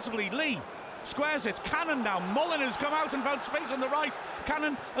break possibly. Lee squares it. Cannon now. Mullen has come out and found space on the right.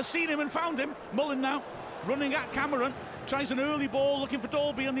 Cannon has seen him and found him. Mullen now running at Cameron. Tries an early ball, looking for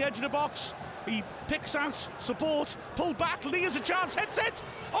Dolby on the edge of the box. He picks out support, pulled back. Lee has a chance, hits it.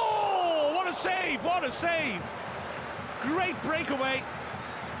 Oh, what a save! What a save! Great breakaway.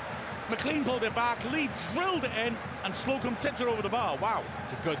 McLean pulled it back. Lee drilled it in, and Slocum tipped it over the bar. Wow.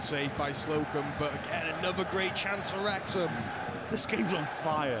 It's a good save by Slocum, but again, another great chance for Wrexham. This game's on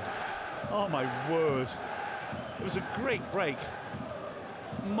fire. Oh my word. It was a great break.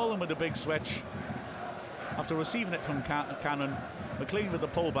 Mullen with a big switch. After receiving it from Cannon, McLean with the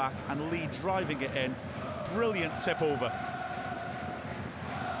pullback, and Lee driving it in. Brilliant tip over.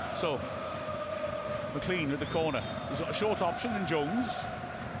 So, McLean with the corner. He's got a short option in Jones.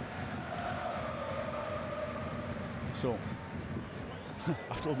 So,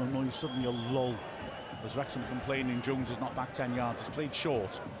 after all the noise, suddenly a lull. As Wrexham complaining, Jones is not back 10 yards. He's played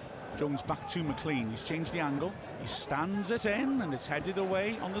short. Jones back to McLean. He's changed the angle. He stands it in, and it's headed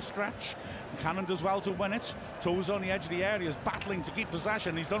away on the stretch. Cannon does well to win it. Toes on the edge of the area, is battling to keep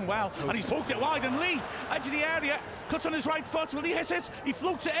possession. He's done well, and he's poked it wide. And Lee, edge of the area, cuts on his right foot. Will he hit it? He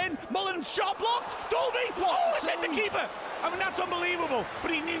floats it in. Mullen shot blocked. Dolby. Oh, it's hit the keeper. I mean, that's unbelievable.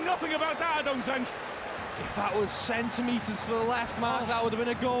 But he knew nothing about that, I don't think. If that was centimetres to the left, Mark, that would have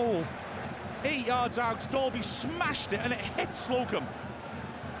been a goal. 8 yards out, Dolby smashed it, and it hit Slocum.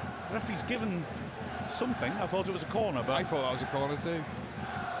 The referee's given something. I thought it was a corner, but I thought that was a corner too.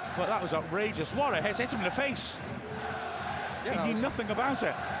 But that was outrageous. What a hit! Hit him in the face. Yeah, he knew nothing about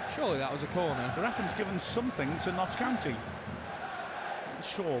it. Surely that was a corner. The referee's given something to Notts County.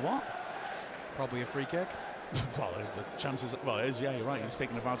 Sure, what? Probably a free kick. Well, the chances. Well, it is. Yeah, you're right. He's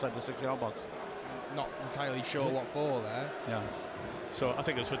taking it outside the 6-yard box. Not entirely sure what for there. Yeah. So I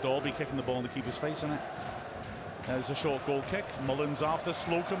think it's for Dalby kicking the ball in the keeper's face, isn't it? There's a short goal kick. Mullins after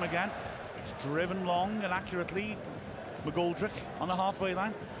Slocum again. It's driven long and accurately. McGoldrick on the halfway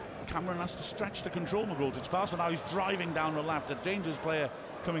line. Cameron has to stretch to control McGoldrick's pass, but now he's driving down the left. A dangerous player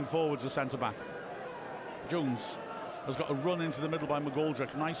coming forwards, the centre back. Jones has got a run into the middle by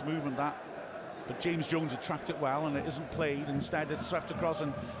McGoldrick. Nice movement that. But James Jones had tracked it well, and it isn't played. Instead, it's swept across,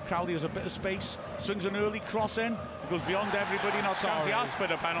 and Crowley has a bit of space. Swings an early cross in. It goes beyond everybody. Not County asked for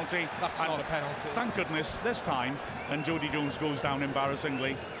the penalty. That's not a penalty. Thank goodness this time. And Jody Jones goes down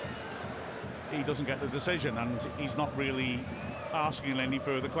embarrassingly. He doesn't get the decision, and he's not really asking any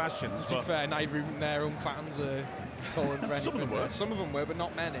further questions. To be fair, neither even their own fans are calling for anything. Some of them were. Some of them were, but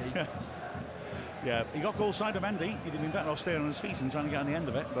not many. Yeah, he got goal side of Mendy. He'd have been better off staying on his feet and trying to get on the end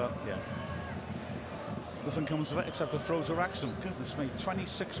of it, but yeah. Nothing comes of it except a throw to Wrexham. Goodness me,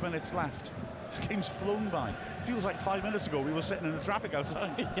 26 minutes left. This game's flown by. Feels like 5 minutes ago we were sitting in the traffic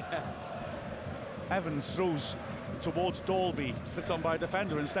outside. Yeah. Evans throws towards Dalby, flicked on by a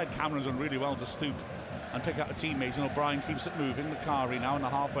defender. Instead, Cameron's done really well to stoop and pick out a teammate, and O'Brien keeps it moving. Macari now in the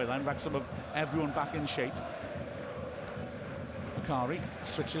halfway line. Wrexham have everyone back in shape. Macari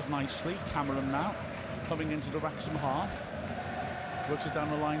switches nicely. Cameron now coming into the Wrexham half. Works it down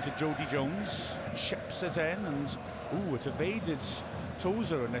the line to Jody Jones. Ships it in, and it evaded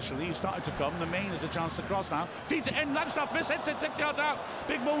Tozer initially. He started to come. The main has a chance to cross now. Feeds it in. Langstaff hits it 6 yards out.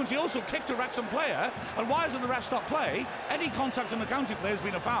 Big moment. He also kicked a Wrexham player. And why hasn't the ref stopped play? Any contact on the county player has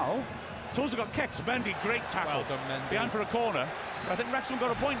been a foul. Tozer got kicked. Mendy, great tackle. Well done, Mendy. Behind for a corner. I think Wrexham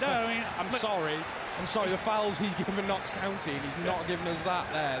got a point there. I mean, I'm sorry. The fouls he's given Notts County, and he's not giving us that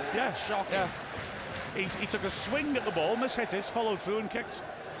there. Yeah, shocking. Yeah. He took a swing at the ball, mishit it, followed through and kicked.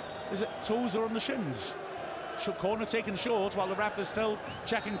 Is it Tozer on the shins? Corner taken short while the ref is still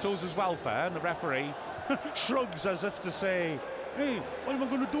checking Tozer's welfare, and the referee shrugs as if to say, hey, what am I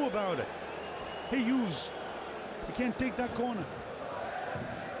going to do about it? Hey, you can't take that corner.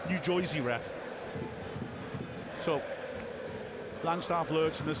 New Jersey ref. So Langstaff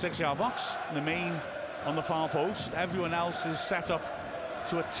lurks in the 6-yard box, the main on the far post. Everyone else is set up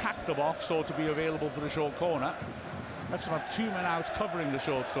to attack the box or to be available for the short corner. Wrexham have 2 men out covering the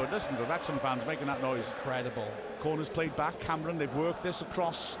short story. Listen to the Wrexham fans making that noise. Incredible. Corner's played back. Cameron, they've worked this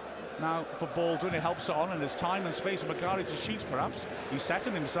across now for Baldwin. He helps it on, and there's time and space for Macari to shoot perhaps. He's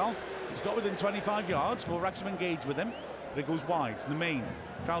setting himself. He's got within 25 yards. Will Wrexham engage with him? But it goes wide. The main.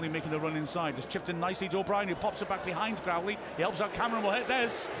 Crowley making the run inside. Just chipped in nicely to O'Brien, who pops it back behind Crowley. He helps out. Cameron will hit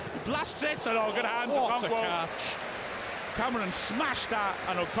this. He blasts it, and good hands. What a catch. Cameron smashed that,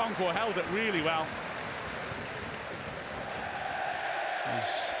 and Okonkwo held it really well.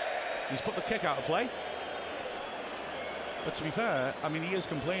 He's put the kick out of play. But to be fair, I mean, he is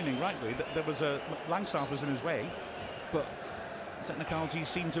complaining rightly that there was Langstaff was in his way, but technicalities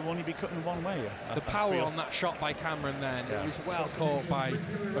seem to only be cutting one way. The power on that shot by Cameron then, it was well caught by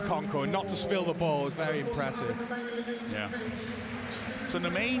Okonkwo. Not to spill the ball was very impressive. Yeah. So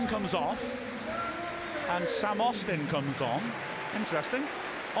the main comes off, and Sam Austin comes on. Interesting.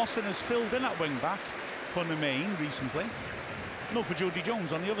 Austin has filled in at wing back for the main recently. No, for Jody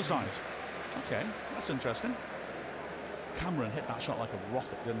Jones on the other side. Okay, that's interesting. Cameron hit that shot like a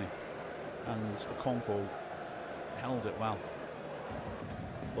rocket, didn't he? And Okonkwo held it well.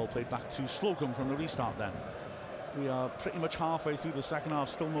 Ball played back to Slocum from the restart then. We are pretty much halfway through the second half,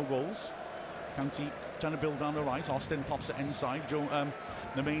 still no goals. County trying to build down the right. Austin pops it inside.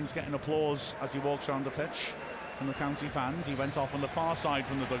 The main's getting applause as he walks around the pitch from the County fans. He went off on the far side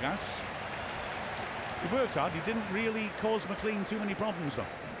from the dugouts. He worked hard. He didn't really cause McLean too many problems though.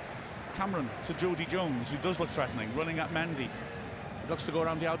 Cameron to Jody Jones, who does look threatening, running at Mendy. He looks to go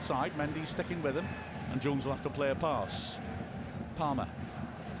around the outside. Mendy sticking with him, and Jones will have to play a pass. Palmer.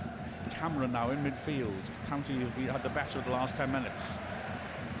 Cameron now in midfield. County have had the better of the last 10 minutes.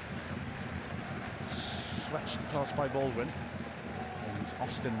 Stretched pass by Baldwin. And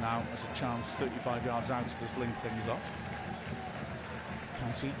Austin now has a chance 35 yards out to just link things up.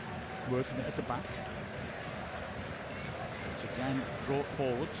 County working it at the back. It's again brought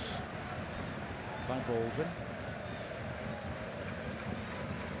forwards by Baldwin.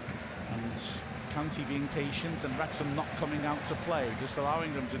 And County being patient and Wrexham not coming out to play, just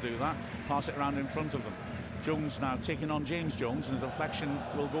allowing them to do that. Pass it around in front of them. Jones now taking on James Jones, and the deflection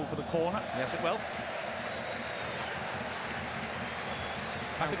will go for the corner. Yes, it will.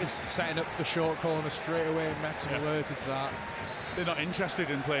 I think it's setting up for the short corner straight away, and Wrexham alerted to that. They're not interested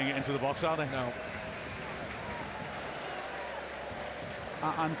in playing it into the box, are they? No.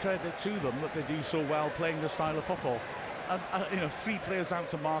 And credit to them that they do so well playing the style of football. you know, 3 players out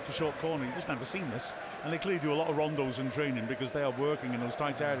to mark a short corner. You've just never seen this. And they clearly do a lot of rondos in training because they are working in those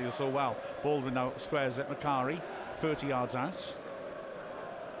tight areas so well. Baldwin now squares it. Macari, 30 yards out.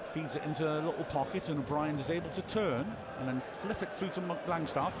 Feeds it into a little pocket, and O'Brien is able to turn and then flip it through to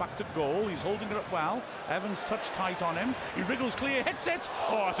Langstaff. Back to goal. He's holding it up well. Evans touched tight on him. He wriggles clear, hits it.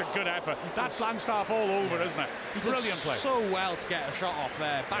 Oh, it's a good effort. That's Langstaff all over, isn't it? Brilliant play. So well to get a shot off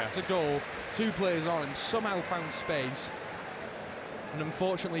there. Back to goal. 2 players on him. Somehow found space. And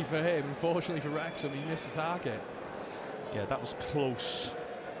unfortunately for him, unfortunately for Wrexham, he missed the target. Yeah, that was close.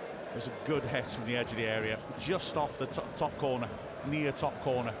 It was a good hit from the edge of the area, just off the top corner, near top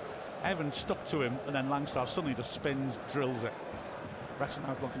corner. Evans stuck to him, and then Langstaff suddenly just spins, drills it. Wrexham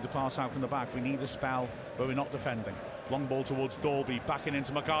now looking to pass out from the back. We need a spell where we're not defending. Long ball towards Dalby, backing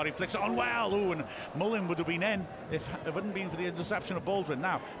into Macari, flicks it on well. Ooh, and Mullin would have been in if it wouldn't been for the interception of Baldwin.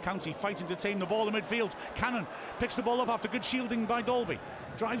 Now, County fighting to tame the ball in midfield. Cannon picks the ball up after good shielding by Dalby.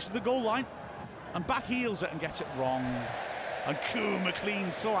 Drives to the goal line and back heels it and gets it wrong. And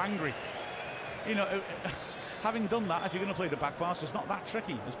McLean so angry. You know, having done that, if you're going to play the back pass, it's not that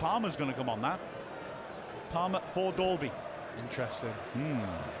tricky, as Palmer's going to come on that. Palmer for Dalby. Interesting.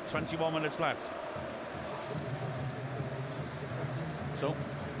 21 minutes left. So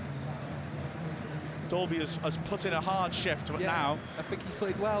Dalby has put in a hard shift, but now I think he's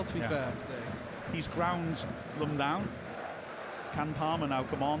played well, to be fair today. He's ground them down. Can Palmer now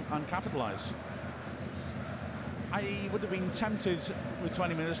come on and capitalise? I would have been tempted with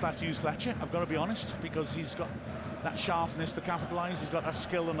 20 minutes left to use Fletcher, I've got to be honest, because he's got that sharpness to capitalise. He's got that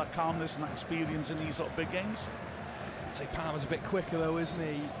skill and that calmness and that experience in these sort of big games. I'd say Palmer's a bit quicker though, isn't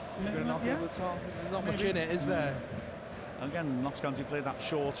he? If you're knock over the top. There's not much in it, is there? Again, Notts County played that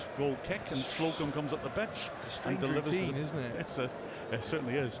short goal kick, and Slocum comes up the pitch and delivers routine, isn't it? It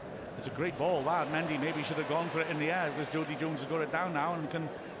certainly is. It's a great ball. That Mendy maybe should have gone for it in the air, because Jody Jones has got it down now and can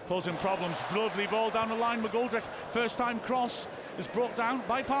cause him problems. Lovely ball down the line. McGoldrick, first time cross, is brought down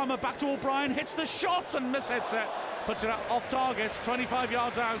by Palmer. Back to O'Brien, hits the shot and mishits it. Puts it off target, 25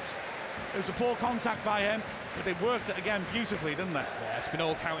 yards out. It was a poor contact by him, but they worked it again beautifully, didn't they? Yeah, it's been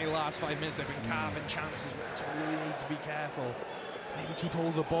all county the last 5 minutes. They've been carving chances. So we really need to be careful. Maybe keep hold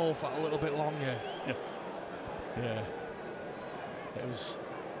of the ball for a little bit longer. Yeah. It was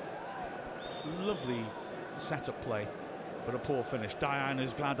lovely set-up play, but a poor finish. Diane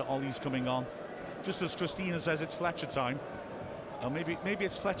is glad that Ollie's coming on. Just as Christina says, it's Fletcher time. Or maybe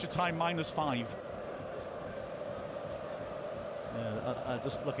it's Fletcher time -5.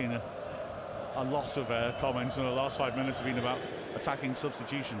 Just looking at a lot of comments in the last 5 minutes have been about attacking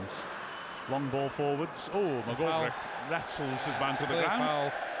substitutions. Long ball forwards. Oh, McGoldrick wrestles his man to the ground.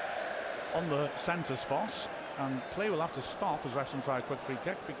 Foul on the centre spot, and play will have to stop as Wrexham try a quick free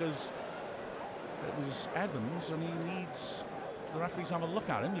kick, because it was Evans and he needs the referees to have a look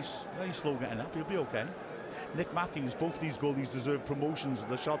at him. He's very slow getting up. He'll be okay. Nick Matthews, both these goalies deserve promotions with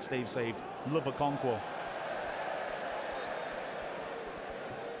the shots they've saved. Love a Conquo.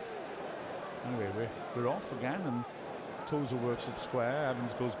 Anyway, we're off again, and Tozer works it square.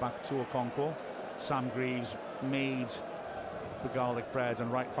 Evans goes back to Okonkwo. Sam Greaves made the garlic bread,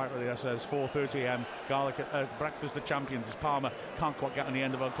 and right where there says 4:30 a.m. garlic breakfast the champions, as Palmer can't quite get on the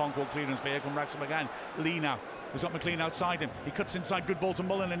end of Okonkwo clearance, but here come Wrexham again. Lee now. He's got McLean outside him. He cuts inside, good ball to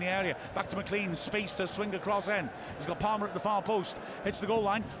Mullin in the area. Back to McLean, space to swing across in. He's got Palmer at the far post. Hits the goal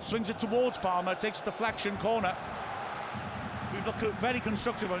line, swings it towards Palmer, takes a deflection, corner. We've looked very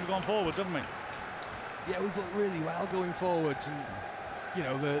constructive when we've gone forwards, haven't we? Yeah, we've looked really well going forwards, and you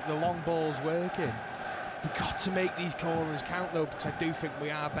know, the long ball's working. We've got to make these corners count though, because I do think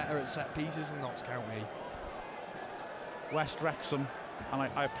we are better at set pieces than Notts County. West Wrexham, and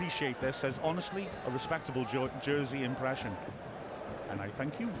I appreciate this, says honestly a respectable jersey impression, and I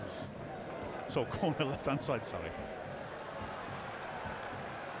thank you. So corner left hand side, sorry.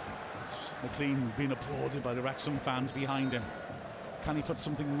 McLean being applauded by the Wrexham fans behind him. Can he put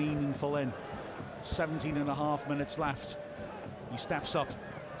something meaningful in? 17.5 minutes left. He steps up,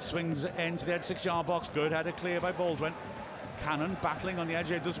 swings it into the edge 6-yard box. Good header clear by Baldwin. Cannon battling on the edge,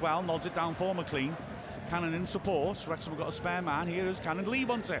 does well, nods it down for McLean. Cannon in support. Wrexham have got a spare man. Here is Cannon. Lee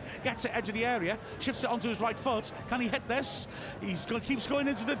wants it. Gets it edge of the area. Shifts it onto his right foot. Can he hit this? Keeps going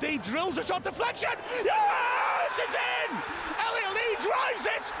into the D. Drills a shot. Deflection. Yes! It's in! Elliot Lee drives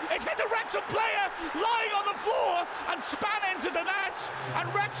it. It's hit a Wrexham player lying on the floor and span into the net.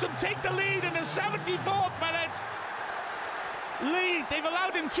 And Wrexham take the lead in the 74th minute. Lee, they've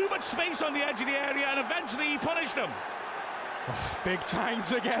allowed him too much space on the edge of the area, and eventually he punished them. Oh, big time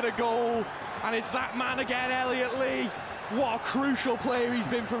to get a goal, and it's that man again, Elliot Lee. What a crucial player he's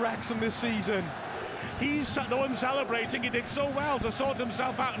been for Wrexham this season. He's the one celebrating. He did so well to sort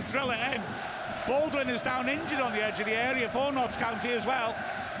himself out and drill it in. Baldwin is down injured on the edge of the area for Notts County as well.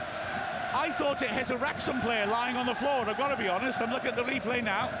 I thought it hit a Wrexham player lying on the floor, and I've got to be honest, I'm looking at the replay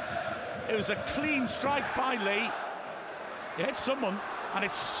now. It was a clean strike by Lee. It hit someone, and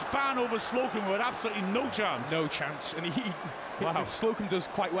it span over Slocum with absolutely no chance. No chance. And Wow. Slocum does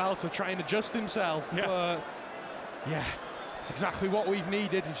quite well to try and adjust himself. Yeah. But yeah, it's exactly what we've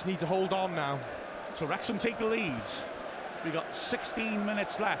needed. We just need to hold on now. So Wrexham take the lead. We've got 16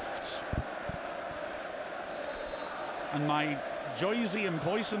 minutes left. And my Joyzy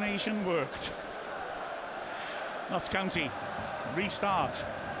impersonation worked. Notts County restart.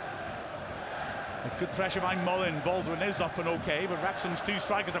 A good pressure by Mullen. Baldwin is up and okay, but Wrexham's two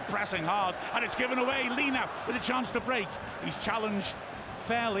strikers are pressing hard, and it's given away. Lee now with a chance to break. He's challenged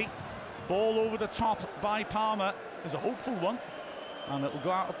fairly. Ball over the top by Palmer is a hopeful one, and it'll go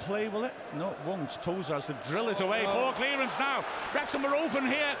out of play, will it? No, it won't. Tozer has to drill it away. Poor clearance now. Wrexham are open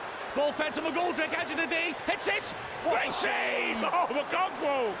here. Ball fed to McGoldrick, edge of the D. Hits it. Great save! Oh,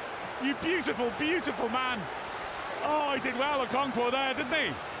 Okonkwo! You beautiful, beautiful man. Oh, he did well, Okonkwo, there, didn't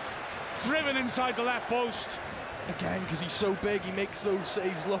he? Driven inside the left post. Again, because he's so big, he makes those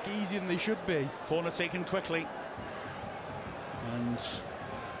saves look easier than they should be. Corner taken quickly. And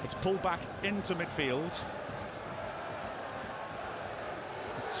it's pulled back into midfield.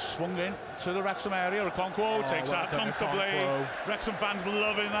 Swung in to the Wrexham area. Okonkwo takes well that done, comfortably. Okonkwo. Wrexham fans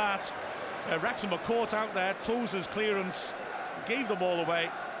loving that. Wrexham are caught out there. Tozer's clearance gave the ball away.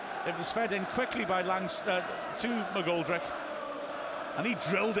 It was fed in quickly by to McGoldrick, and he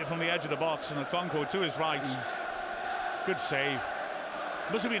drilled it from the edge of the box, and Okonkwo to his right. Good save.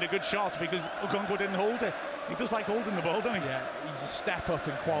 Must have been a good shot because Okonkwo didn't hold it. He does like holding the ball, doesn't he? Yeah, he's a step up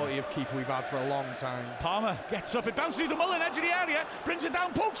in quality of keeper we've had for a long time. Palmer gets up, it bounces through the Mullen, edge of the area, brings it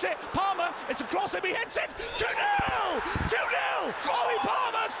down, pokes it. Palmer, it's across him, he hits it. 2-0! 2-0! Ollie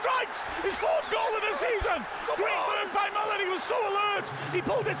Palmer strikes his fourth goal of the season. Great work by Mullen, he was so alert. He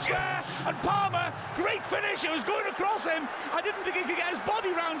pulled it square, and Palmer, great finish. It was going across him. I didn't think he could get his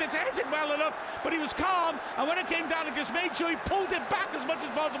body round it to hit it well enough, but he was calm, and when it came down, he just made sure he pulled it back as much as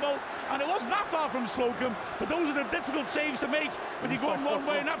possible, and it wasn't that far from Slocum. But those are the difficult saves to make when you go in one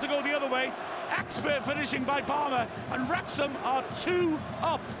way and have to go the other way. Expert finishing by Palmer, and Wrexham are 2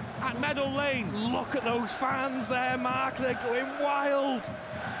 up at Meadow Lane. Look at those fans there, Mark. They're going wild.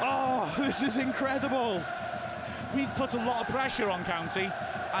 Oh, this is incredible. We've put a lot of pressure on County,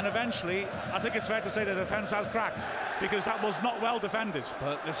 and eventually, I think it's fair to say the defence has cracked, because that was not well defended.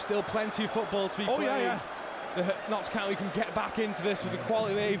 But there's still plenty of football to be played. Yeah. The Notts County can get back into this with the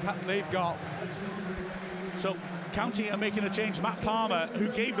quality they've got. So County are making a change. Matt Palmer, who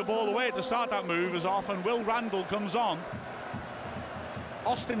gave the ball away at the start of that move, is off, and Will Randall comes on.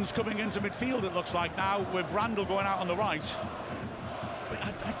 Austin's coming into midfield, it looks like now, with Randall going out on the right. But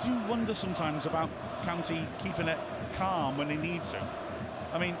I do wonder sometimes about County keeping it calm when they need to.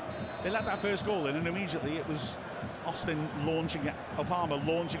 I mean, they let that first goal in, and immediately it was Austin launching it, or Palmer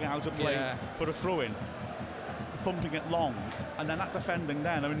launching it out of play for a throw-in, thumping it long, and then that defending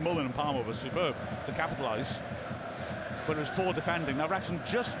then, I mean, Mullen and Palmer were superb to capitalise, but it was poor defending. Now Wrexham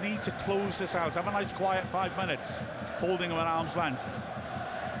just need to close this out, have a nice quiet 5 minutes, holding them at arm's length,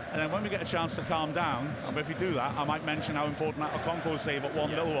 and then when we get a chance to calm down, and if we do that, I might mention how important that Okonkwo save at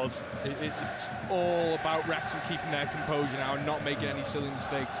 1-0 was. It's all about Wrexham keeping their composure now and not making any silly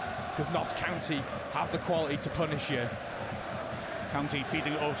mistakes, because Notts County have the quality to punish you. County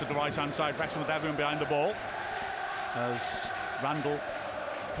feeding it over to the right-hand side, Wrexham with everyone behind the ball, as Randall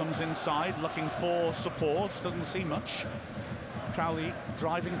comes inside looking for support, doesn't see much. Crowley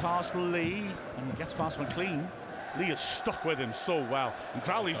driving past Lee, and he gets past McLean. Lee is stuck with him so well, and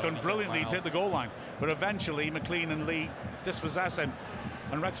Crowley's done brilliantly to hit the goal line, but eventually McLean and Lee dispossess him,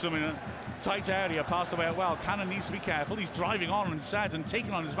 and Wrexham in a tight area passed away. Well, Cannon needs to be careful. He's driving on instead and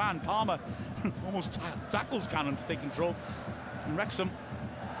taking on his man. Palmer almost tackles Cannon to take control, and Wrexham,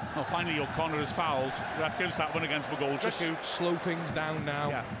 well, finally O'Connor is fouled. Ref gives that one against McGoldrick. Just slow things down now.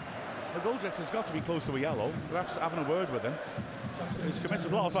 Yeah. McGoldrick has got to be close to a yellow. The ref's having a word with him. He's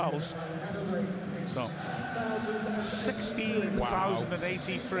committed a lot of fouls. So,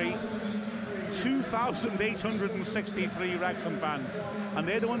 16,083, 2,863 Wrexham fans, and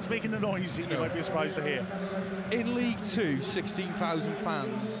they're the ones making the noise you might be surprised to hear. In League Two, 16,000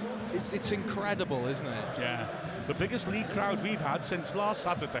 fans. It's incredible, isn't it? Yeah. The biggest league crowd we've had since last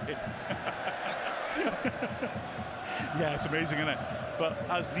Saturday. Yeah, it's amazing, isn't it? But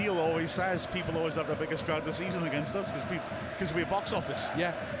as Neil always says, people always have the biggest crowd this season against us because we're box office.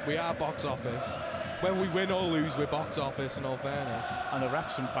 Yeah, we are box office. When we win or lose, we're box office, in all fairness. And the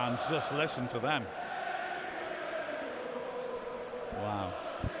Wrexham fans, just listen to them. Wow.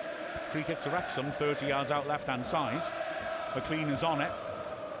 Free kick to Wrexham, 30 yards out left-hand side. McLean is on it.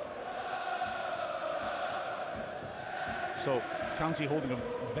 So County holding a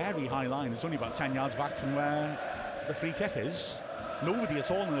very high line. It's only about 10 yards back from where the free kick is. Nobody at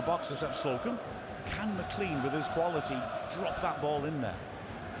all in the box except Slocum. Can McLean, with his quality, drop that ball in there?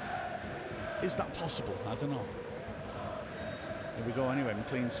 Is that possible? I don't know. Here we go anyway.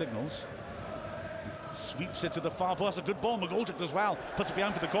 McLean signals. Sweeps it to the far post. A good ball. McGoldrick does well. Puts it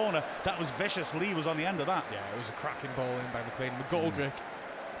behind for the corner. That was vicious. Lee was on the end of that. Yeah, it was a cracking ball in by McLean. McGoldrick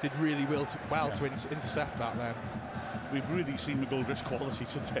did really well to intercept that then. We've really seen McGoldrick's quality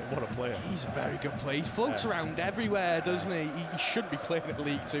today. What a player. He's a very good player. He floats around everywhere, doesn't he? He should be playing at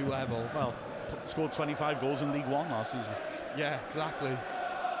League 2 level. Well, scored 25 goals in League 1 last season. Yeah, exactly.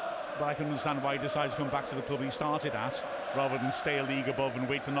 But I can understand why he decides to come back to the club he started at, rather than stay a league above and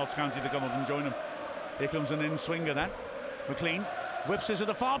wait for Notts County to come up and join him. Here comes an in-swinger then. McLean whips it to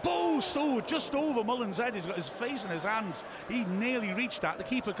the far post. Oh, just over Mullins' head. He's got his face in his hands. He nearly reached that. The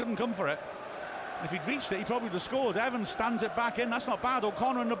keeper couldn't come for it. If he'd reached it, he probably would have scored. Evans stands it back in. That's not bad.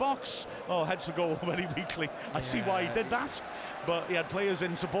 O'Connor in the box. Oh, heads for goal very weakly. I see why he did that. But he had players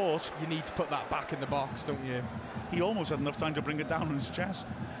in support. You need to put that back in the box, don't you? He almost had enough time to bring it down on his chest.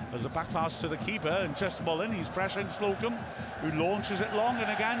 There's a back pass to the keeper and chest the ball in. He's pressuring Slocum, who launches it long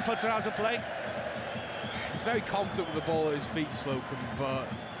and again puts it out of play. He's very confident with the ball at his feet, Slocum, but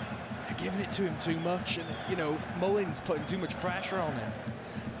they're giving it to him too much, and you know, Mullins putting too much pressure on him.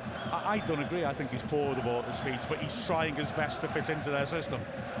 I don't agree. I think he's poor with the ball at his feet, but he's trying his best to fit into their system.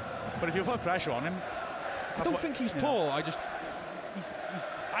 But if you put pressure on him, I don't think he's poor.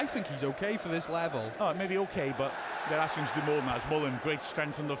 I think he's okay for this level. Oh, maybe okay, but they're asking him to do more than that. It's Mullen, great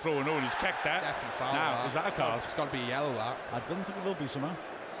strength from the throw, and he's kicked there. Definitely foul. Now, is that a card? It's got to be yellow, that. I don't think it will be somehow.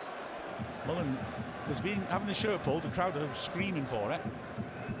 Mullen was having his shirt pulled, the crowd were screaming for it,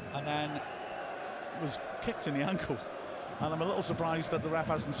 and then was kicked in the ankle. And I'm a little surprised that the ref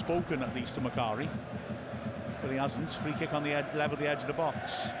hasn't spoken at least to Macari. But he hasn't. Free kick on the level of the edge of the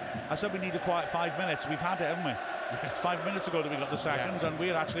box. I said we need a quiet 5 minutes. We've had it, haven't we? It's 5 minutes ago that we got the second, and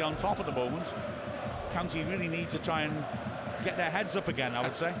we're actually on top at the moment. County really need to try and get their heads up again, I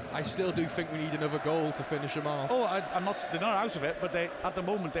would say. I still do think we need another goal to finish them off. Oh, they're not out of it, but at the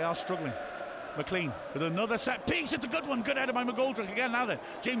moment they are struggling. McLean with another set piece. It's a good one. Good header by McGoldrick again. Now then,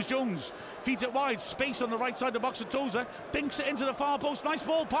 James Jones feeds it wide. Space on the right side of the box for Tozer. Binks it into the far post. Nice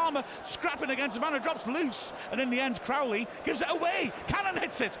ball. Palmer scrapping against the man who drops loose. And in the end, Crowley gives it away. Cannon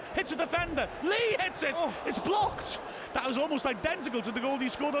hits it. Hits a defender. Lee hits it. Oh. It's blocked. That was almost identical to the goal he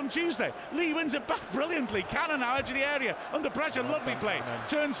scored on Tuesday. Lee wins it back brilliantly. Cannon now edge of the area. Under pressure. Lovely play.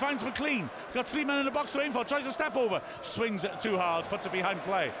 Turns, finds McLean. He's got 3 men in the box to aim for. Tries to step over. Swings it too hard. Puts it behind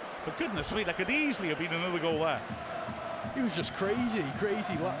play. But goodness me, that could easily have been another goal there. It was just crazy.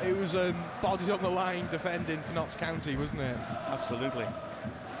 It was bodies on the line defending for Notts County, wasn't it? Absolutely.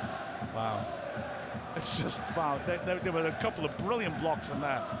 Wow. It's just, wow. There were a couple of brilliant blocks from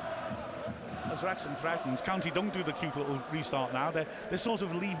there. As Wrexham threatens, County don't do the cute little restart now. They sort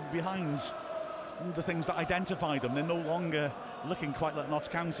of leave behind the things that identify them. They're no longer looking quite like Notts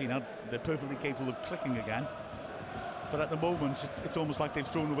County. Now, they're perfectly capable of clicking again. But at the moment, it's almost like they've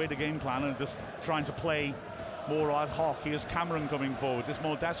thrown away the game plan and just trying to play more ad hoc. Here's Cameron coming forward. It's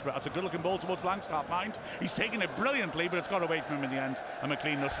more desperate. That's a good-looking ball towards Langstaff, mind. He's taken it brilliantly, but it's got away from him in the end, and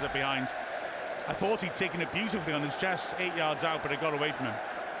McLean nusses it behind. I thought he'd taken it beautifully on his chest, 8 yards out, but it got away from him.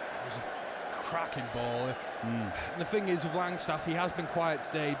 It was a cracking ball. And the thing is, with Langstaff, he has been quiet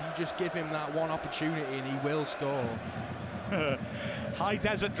today, but you just give him that one opportunity and he will score. High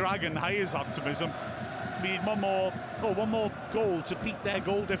Desert Dragon, high is optimism. We need one more goal to beat their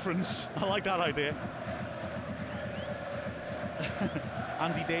goal difference. I like that idea.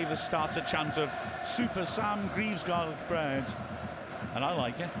 Andy Davis starts a chant of Super Sam Greaves garlic bread, and I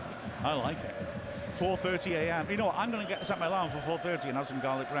like it. 4:30 a.m. You know what? I'm going to set my alarm for 4:30 and have some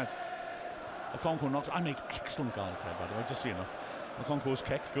garlic bread. Okonkwo knocks. I make excellent garlic bread, by the way, just so you know. Okonkwo's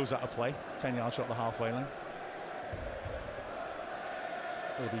kick goes out of play. 10-yard shot at the halfway line.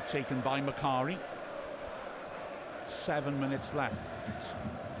 It'll be taken by Macari. 7 minutes left.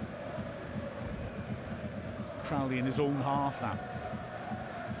 Crowley in his own half now.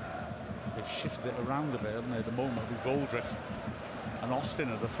 They've shifted it around a bit, haven't they, at the moment, with Goldrick and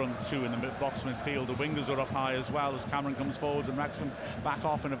Austin at the front two in the box midfield. The wingers are up high as well as Cameron comes forward and Wrexham back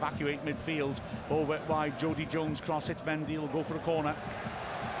off and evacuate midfield. Ball wet wide. Jody Jones cross hits Mendy. Will go for a corner.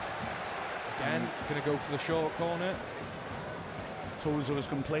 Again, going to go for the short corner. Tozer was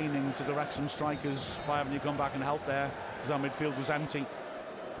complaining to the Wrexham strikers, why haven't you come back and helped there, because our midfield was empty.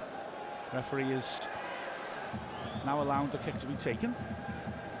 Referee is now allowed the kick to be taken.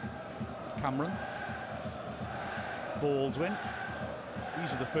 Cameron. Baldwin.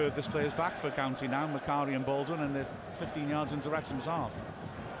 These are the furthest players back for County now, Macari and Baldwin, and they're 15 yards into Wrexham's half.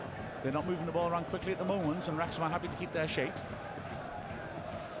 They're not moving the ball around quickly at the moment, and Wrexham are happy to keep their shape.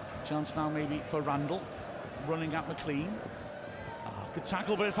 Chance now maybe for Randall, running at McLean. Good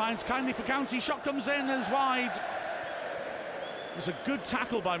tackle, but it finds kindly for County. Shot comes in and is wide. It was a good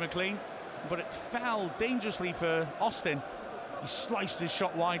tackle by McLean, but it fell dangerously for Austin. He sliced his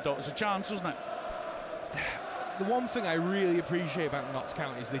shot wide though. It was a chance, wasn't it? The one thing I really appreciate about Notts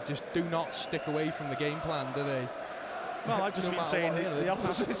County is they just do not stick away from the game plan, do they? Well, I've just been saying the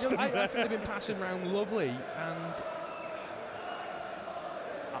opposite. I think they've been passing around lovely, and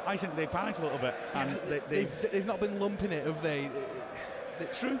I think they panicked a little bit, and they've not been lumping it, have they?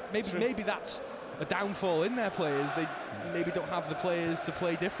 True. Maybe that's a downfall in their players. They maybe don't have the players to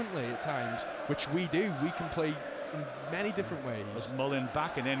play differently at times, which we do. We can play in many different ways. As Mullin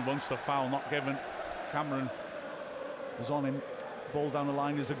backing in once the foul not given. Cameron was on him. Ball down the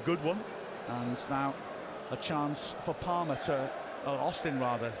line is a good one, and now a chance for Palmer to Austin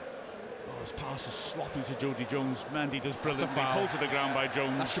rather. Oh, his pass is sloppy to Jody Jones. Mendy does brilliantly. Pulled to the ground by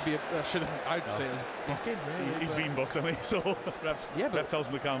Jones. That should be. I'd say it was booking. Really, he's been booked, hasn't he? So ref tells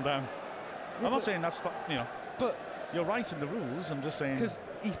him to calm down. I'm not saying that's but you're right in the rules. I'm just saying because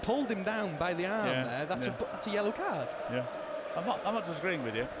he's pulled him down by the arm there. That's a yellow card. Yeah, I'm not disagreeing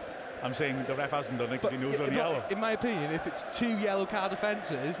with you. I'm saying the ref hasn't done it because he knows he's on yellow. In my opinion, if it's 2 yellow card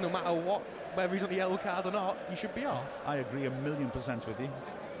offences, no matter what, whether he's on a yellow card or not, he should be off. I agree 1,000,000% with you.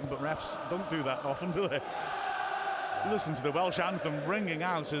 But refs don't do that often, do they? Listen to the Welsh anthem ringing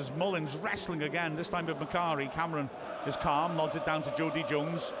out as Mullins wrestling again, this time with Macari. Cameron is calm, nods it down to Jody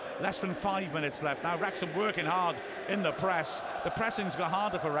Jones. Less than 5 minutes left. Now Wrexham working hard in the press. The pressing's got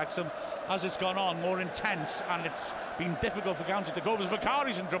harder for Wrexham as it's gone on, more intense, and it's been difficult for County to go. As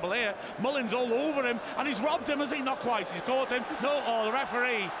Macari's in trouble here. Mullins all over him, and he's robbed him, has he? Not quite. He's caught him. No, the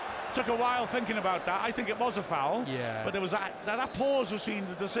referee took a while thinking about that. I think it was a foul. Yeah. But there was that pause between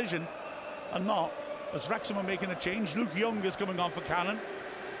the decision and not, as Wrexham are making a change. Luke Young is coming on for Cannon.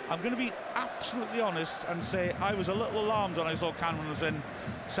 I'm going to be absolutely honest and say I was a little alarmed when I saw Cannon was in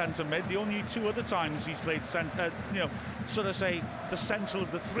centre mid. The only 2 other times he's played centre, sort of say the central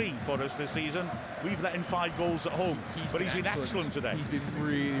of the 3 for us this season. We've let in 5 goals at home, but he's been excellent today. He's been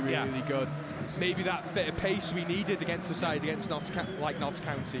really good. Maybe that bit of pace we needed against the side against Notts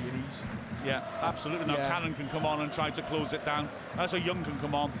County, and yeah, absolutely. Now Cannon can come on and try to close it down. So Young can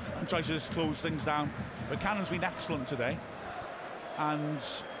come on and try to just close things down. But Cannon's been excellent today, and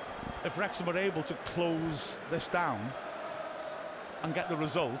if Wrexham were able to close this down and get the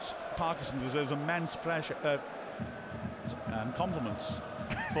results, Parkinson deserves immense compliments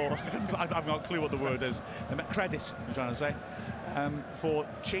for I've got a clue what the word is. Credit, I'm trying to say, for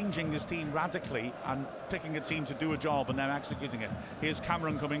changing his team radically and picking a team to do a job and then executing it. Here's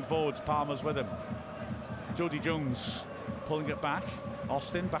Cameron coming forwards, Palmer's with him. Jody Jones pulling it back.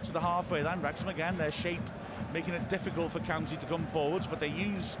 Austin back to the halfway line. Wrexham again, their shape making it difficult for County to come forwards, but they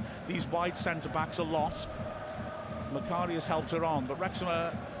use these wide centre-backs a lot. Macari has helped her on, but Wrexham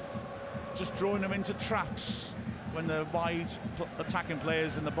are just drawing them into traps when the wide attacking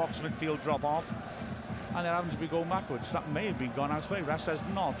players in the box midfield drop off, and they're having to be going backwards. That may have been gone out of play. Ref says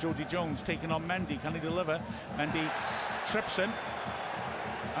not. Jody Jones taking on Mendy. Can he deliver? Mendy trips him,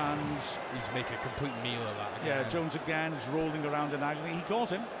 and he's making a complete meal of that again. Yeah, Jones again is rolling around in agony. He caught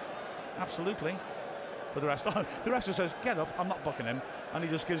him, absolutely. But the ref just says, get up, I'm not bucking him, and he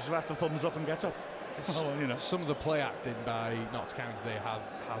just gives the ref the thumbs up and gets up. Some of the play acting by Notts County today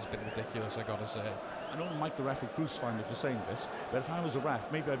has been ridiculous, I gotta say. I know Mike the ref would crucify me for saying this, but if I was a ref,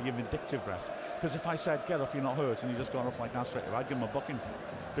 maybe I'd be a vindictive ref, because if I said, get up, you're not hurt, and he just got up like that straight away, I'd give him a bucking,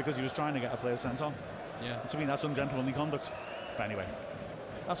 because he was trying to get a player sent off. Yeah. And to me, that's ungentlemanly conduct. But anyway,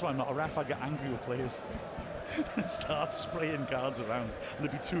 that's why I'm not a ref. I get angry with players and start spraying cards around, and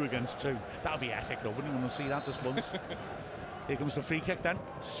there'd be 2 against 2. That'd be epic, though. Wouldn't you want to see that just once? Here comes the free kick then.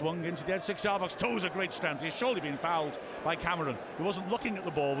 Swung into the 6-yard box. Toes of great strength. He's surely been fouled by Cameron, who wasn't looking at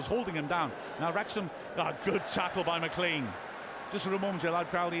the ball, was holding him down. Now Wrexham, good tackle by McLean. Just for a moment, he allowed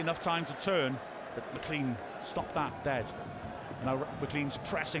Crowley enough time to turn, but McLean stopped that dead. Now McLean's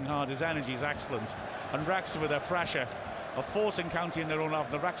pressing hard. His energy is excellent. And Wrexham, with their pressure, are forcing County in their own half.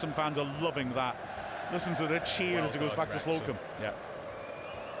 And the Wrexham fans are loving that. Listen to the cheer as he goes back to Slocum. Yeah.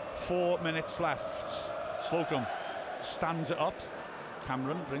 4 minutes left. Slocum stands it up.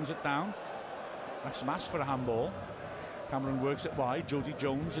 Cameron brings it down. Wrexham asks for a handball. Cameron works it wide. Jody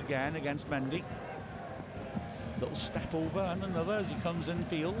Jones again against Mendy. Little step over and another as he comes in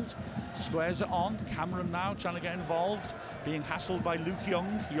field. Squares it on. Cameron now trying to get involved, being hassled by Luke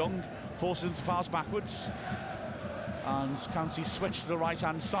Young. Young forces him to pass backwards. And County switch to the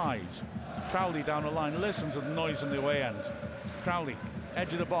right-hand side. Crowley down the line. Listen to the noise on the away end. Crowley,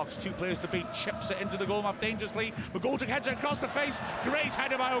 edge of the box, 2 players to beat, chips it into the goal mouth dangerously. McGoldrick heads it across the face. Great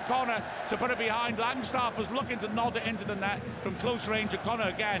header by O'Connor to put it behind. Langstaff was looking to nod it into the net from close range. O'Connor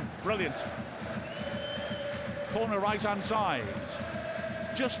again, brilliant. Corner right-hand side.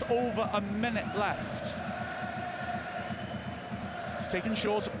 Just over a minute left. It's taken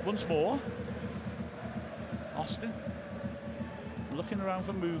short once more. Austin looking around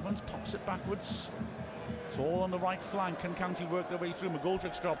for movement, pops it backwards. It's all on the right flank. Can County work their way through?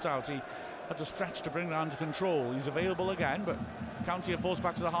 McGoldrick's dropped out. He had to stretch to bring it under control. He's available again, but County are forced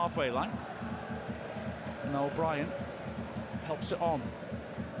back to the halfway line. And now O'Brien helps it on.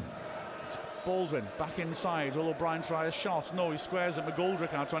 It's Baldwin back inside. Will O'Brien try a shot? No, he squares it.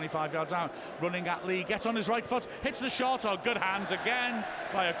 McGoldrick now 25 yards out, running at Lee, gets on his right foot, hits the shot. Oh, good hands again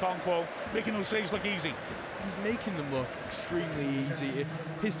by Okonkwo, making those saves look easy. He's making them look extremely easy.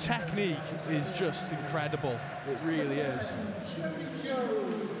 His technique is just incredible. It really is.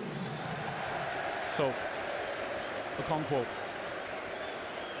 So, Okonkwo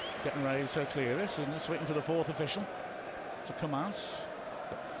getting ready to clear this, isn't it? Waiting for the 4th official to come out.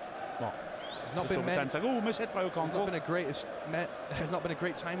 What? It's not been meant. Oh, miss hit by Okonkwo. There's not been a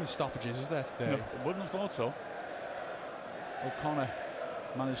great time with stoppages, is there, today? No, wouldn't have thought so. O'Connor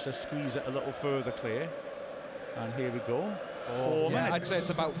managed to squeeze it a little further clear. And here we go. 4 minutes. I'd say it's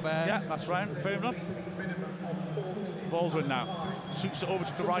about fair. Yeah, that's right. Fair enough. Baldwin now sweeps it over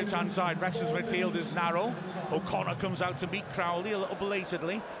to the right-hand side. Wrexham's midfield is narrow. O'Connor comes out to meet Crowley a little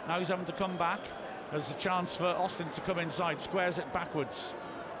belatedly. Now he's having to come back. There's a chance for Austin to come inside. Squares it backwards.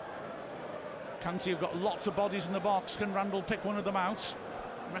 County have got lots of bodies in the box. Can Randall pick one of them out?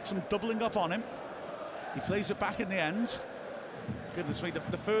 Wrexham doubling up on him. He plays it back in the end. Goodness me,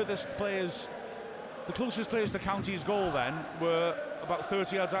 the furthest players... The closest players to County's goal then were about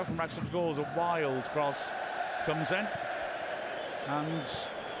 30 yards out from Wrexham's goal as a wild cross comes in. And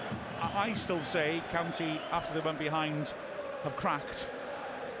I still say County, after they went behind, have cracked.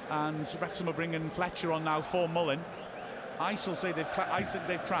 And Wrexham are bringing Fletcher on now for Mullin. I still say I think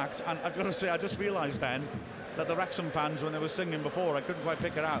they've cracked. And I've got to say, I just realised then that the Wrexham fans, when they were singing before, I couldn't quite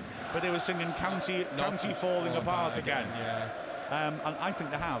pick it out, but they were singing County falling apart again. Yeah. And I think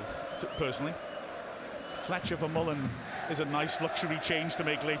they have, personally. Fletcher for Mullin is a nice luxury change to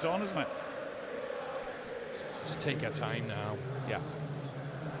make late on, isn't it? Just take our time now. Yeah.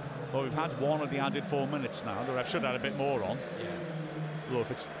 Well, we've had one of the added 4 minutes now. The ref should have had a bit more on. Yeah. Although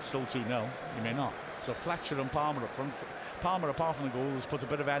if it's still 2-0, you may not. So Fletcher and Palmer up front. Palmer, apart from the goal, has put a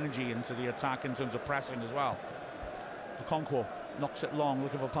bit of energy into the attack in terms of pressing as well. Okonkwo knocks it long,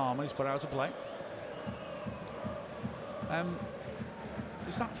 looking for Palmer. He's put out of play.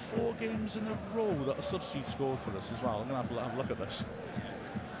 Is that 4 games in a row that a substitute scored for us as well? I'm going to have a look at this.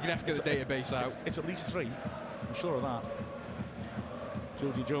 You're going to have to get the database out. It's at least 3. I'm sure of that.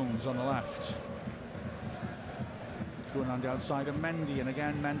 Jody Jones on the left. Going on the outside of Mendy, and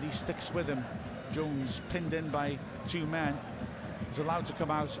again Mendy sticks with him. Jones pinned in by 2 men. He's allowed to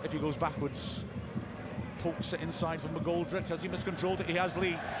come out if he goes backwards. Pokes it inside from McGoldrick. Has he miscontrolled it? He has,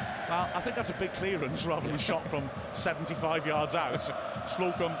 Lee. Well, I think that's a big clearance rather than a shot from 75 yards out.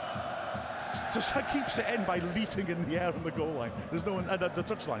 Slocum just keeps it in by leaping in the air on the goal line. There's no one at the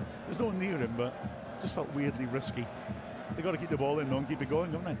touchline. There's no one near him, but it just felt weirdly risky. They've got to keep the ball in though and keep it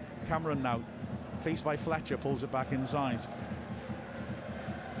going, haven't they? Cameron now, faced by Fletcher, pulls it back inside.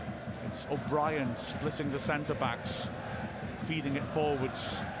 It's O'Brien splitting the centre-backs, feeding it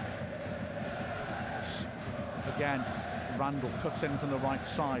forwards. Again, Randall cuts in from the right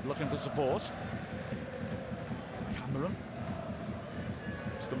side, looking for support. Cameron.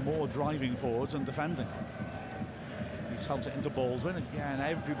 It's the more driving forwards and defending. He's helped it into Baldwin. Again,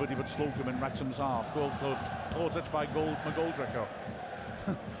 everybody but Slocum in Wrexham's half. Goal touch by McGoldrick.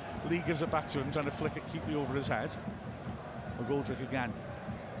 Lee gives it back to him, trying to flick it, keep it over his head. McGoldrick again.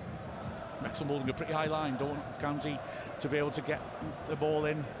 Wrexham holding a pretty high line. Don't want County to be able to get the ball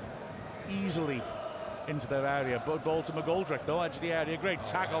in easily into their area. But ball to McGoldrick, though, edge of the area. Great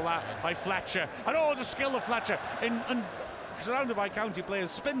tackle that by Fletcher. And oh, the skill of Fletcher. And surrounded by County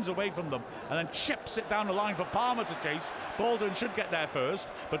players, spins away from them and then chips it down the line for Palmer to chase. Baldwin should get there first,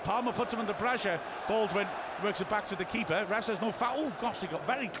 but Palmer puts him under pressure. Baldwin works it back to the keeper. Ref says no foul. Oh gosh, they got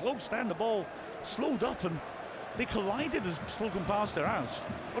very close then. The ball slowed up and they collided as Slocum passed their out.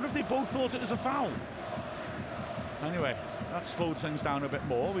 I wonder if they both thought it was a foul. Anyway, that slowed things down a bit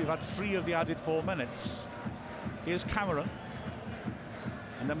more. We've had 3 of the added 4 minutes. Here's Cameron.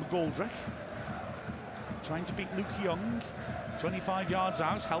 And then McGoldrick trying to beat Luke Young. 25 yards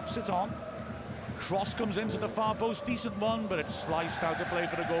out, helps it on. Cross comes into the far post, decent one, but it's sliced out of play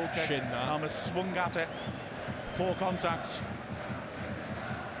for the goal kick. Palmer swung at it. Poor contact.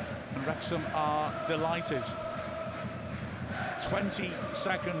 And Wrexham are delighted. 20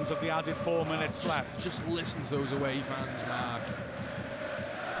 seconds of the added 4 minutes left. Just listen to those away fans, Mark.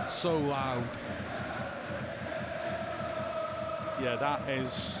 So loud. Yeah, that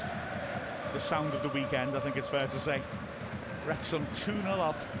is the sound of the weekend, I think it's fair to say. Wrexham 2-0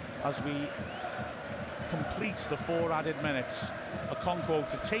 up as we complete the 4 added minutes. Okonkwo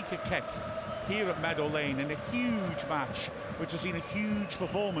to take a kick here at Meadow Lane in a huge match, which has seen a huge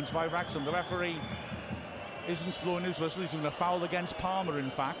performance by Wrexham. The referee isn't blowing his whistle. He's doing a foul against Palmer,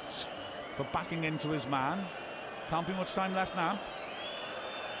 in fact, for backing into his man. Can't be much time left now.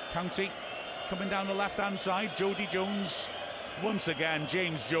 County coming down the left-hand side. Jody Jones once again.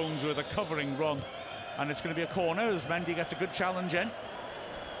 James Jones with a covering run, and it's going to be a corner as Mendy gets a good challenge in.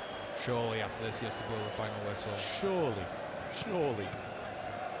 Surely after this he has to blow the final whistle. Surely.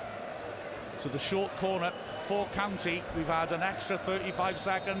 So the short corner for County. We've had an extra 35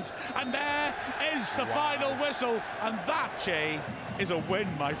 seconds, and there is the final whistle, and that, Jay, is a win,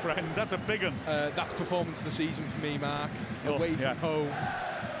 my friend. That's a big one. That's performance of the season for me, Mark. Away from home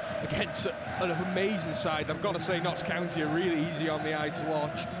against an amazing side. I've got to say, Notts County are really easy on the eye to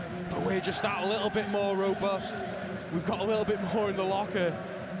watch, but we're just that little bit more robust. We've got a little bit more in the locker.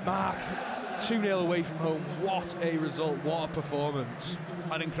 Mark, 2-0 away from home. What a result, what a performance.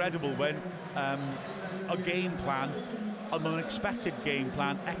 An incredible win. A game plan, an unexpected game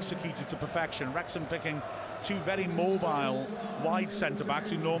plan, executed to perfection. Wrexham picking 2 very mobile wide centre-backs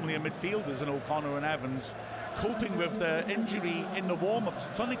who normally are midfielders in O'Connor and Evans, coping with the injury in the warm-up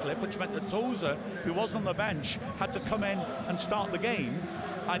to Tunnicliffe, which meant that Tozer, who wasn't on the bench, had to come in and start the game.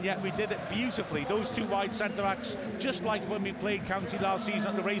 And yet we did it beautifully. Those 2 wide centre-backs, just like when we played County last season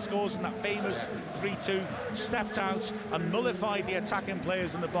at the racecourse in that famous 3-2, stepped out and nullified the attacking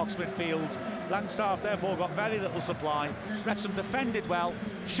players in the box midfield. Langstaff therefore got very little supply. Wrexham defended well,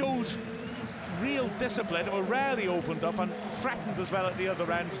 showed real discipline, and were rarely opened up and threatened as well at the other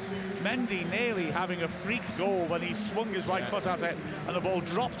end. Mendy nearly having a freak goal when he swung his right foot at it, and the ball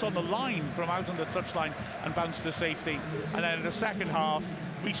dropped on the line from out on the touchline and bounced to safety. And then in the second half,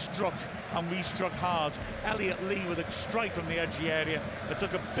 we struck, and we struck hard. Elliot Lee with a strike from the edgy area that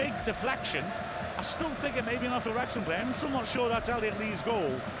took a big deflection. I still think it may be enough to Wrexham play. I'm still not sure that's Elliot Lee's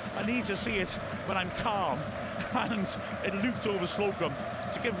goal. I need to see it when I'm calm. And it looped over Slocum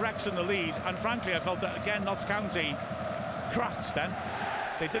to give Wrexham the lead. And frankly, I felt that again, Notts County cracked then.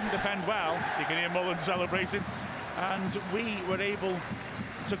 They didn't defend well. You can hear Mullen celebrating. And we were able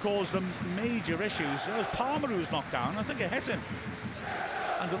to cause them major issues. It was Palmer who was knocked down. I think it hit him.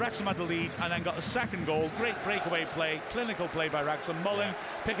 And the Wrexham had the lead and then got the second goal. Great breakaway play, clinical play by Wrexham. Mullen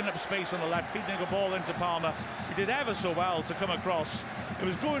picking up space on the left, feeding a ball into Palmer. He did ever so well to come across. It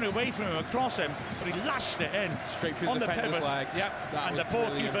was going away from him, across him, but he lashed it in. Straight through on the defender's pivot. legs. Yep. And the poor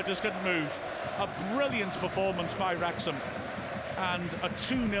keeper just couldn't move. A brilliant performance by Wrexham. And a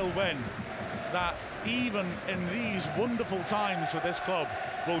 2-0 win that, even in these wonderful times for this club,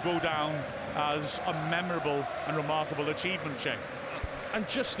 will go down as a memorable and remarkable achievement, Jay. And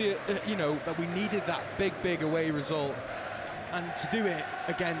just the, that we needed that big away result, and to do it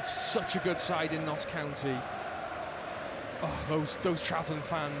against such a good side in Notts County. Oh, those travelling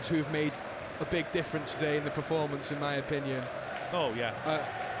fans who have made a big difference today in the performance, in my opinion. Oh yeah.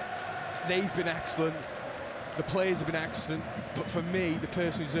 They've been excellent. The players have been excellent, but for me, the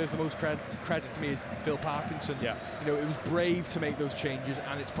person who deserves the most credit for me is Phil Parkinson. Yeah. It was brave to make those changes,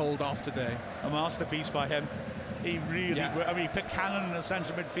 and it's pulled off today. A masterpiece by him. He really, I mean, he picked Cannon in the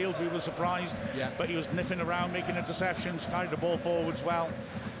centre midfield. We were surprised, but he was nipping around, making interceptions, carried the ball forwards well.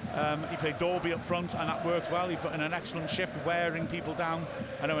 He played Dolby up front, and that worked well. He put in an excellent shift, wearing people down.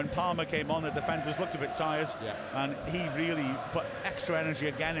 I know when Palmer came on, the defenders looked a bit tired, and he really put extra energy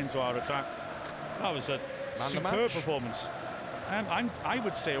again into our attack. That was a superb performance. I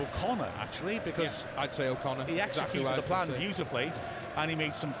would say O'Connor, actually, because I'd say O'Connor. He executed the plan beautifully, and he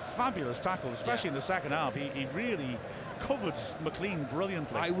made some fabulous tackles, especially in the second half. He really covered McLean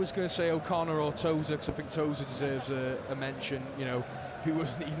brilliantly. I was going to say O'Connor or Tozer, because I think Tozer deserves a mention, who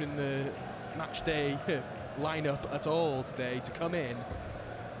wasn't even in the match day lineup at all today, to come in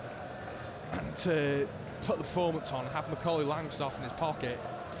and to put the performance on, have Macaulay Langstaff in his pocket.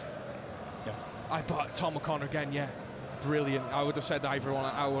 I thought Tom O'Connor again, brilliant. I would have said either one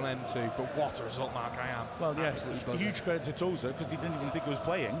at one end too, but what a result, Mark. I am. Well, huge credit to Tozer, because he didn't even think he was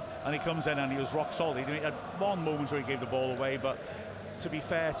playing, and he comes in and he was rock solid. He had one moment where he gave the ball away, but to be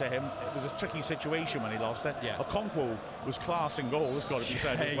fair to him, it was a tricky situation when he lost it. Yeah. Okonkwo was class in goal, has got to be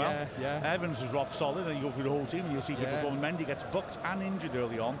said as well. Yeah. Evans was rock solid, and you go through the whole team and you'll see good performance. Mendy gets booked and injured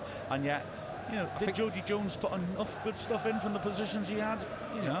early on, and yet, you know, did Jody Jones put enough good stuff in from the positions he had?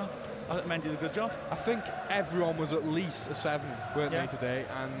 You know, I think Mendy did a good job. I think everyone was at least a 7, weren't they, today?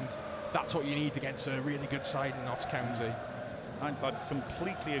 And that's what you need against a really good side in Notts County. I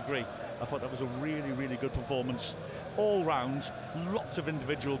completely agree. I thought that was a really, really good performance all round. Lots of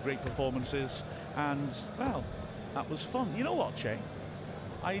individual great performances, and well, that was fun. You know what, Che?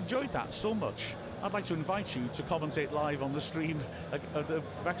 I enjoyed that so much. I'd like to invite you to commentate live on the stream of the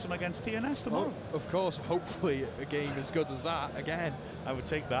Wrexham against TNS tomorrow. Oh, of course, hopefully a game as good as that again. I would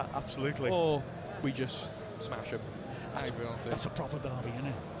take that, absolutely. Or we just smash them. That's a proper derby, isn't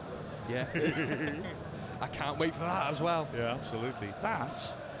it? Yeah. I can't wait for that as well. Yeah, absolutely. That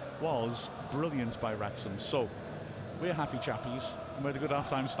was brilliant by Wrexham. So, we're happy chappies. And we had a good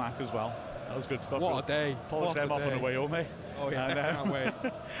half-time snack as well. That was good stuff. What a day. Polish them off on the way home, eh? Oh, yeah, I can't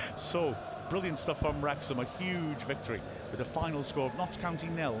wait. So, brilliant stuff from Wrexham. A huge victory with a final score of Notts County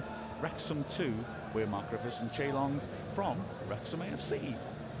 0, Wrexham 2. We're Mark Griffiths and Che Long from Wrexham AFC.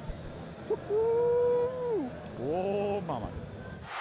 Woo-hoo! Oh, mama.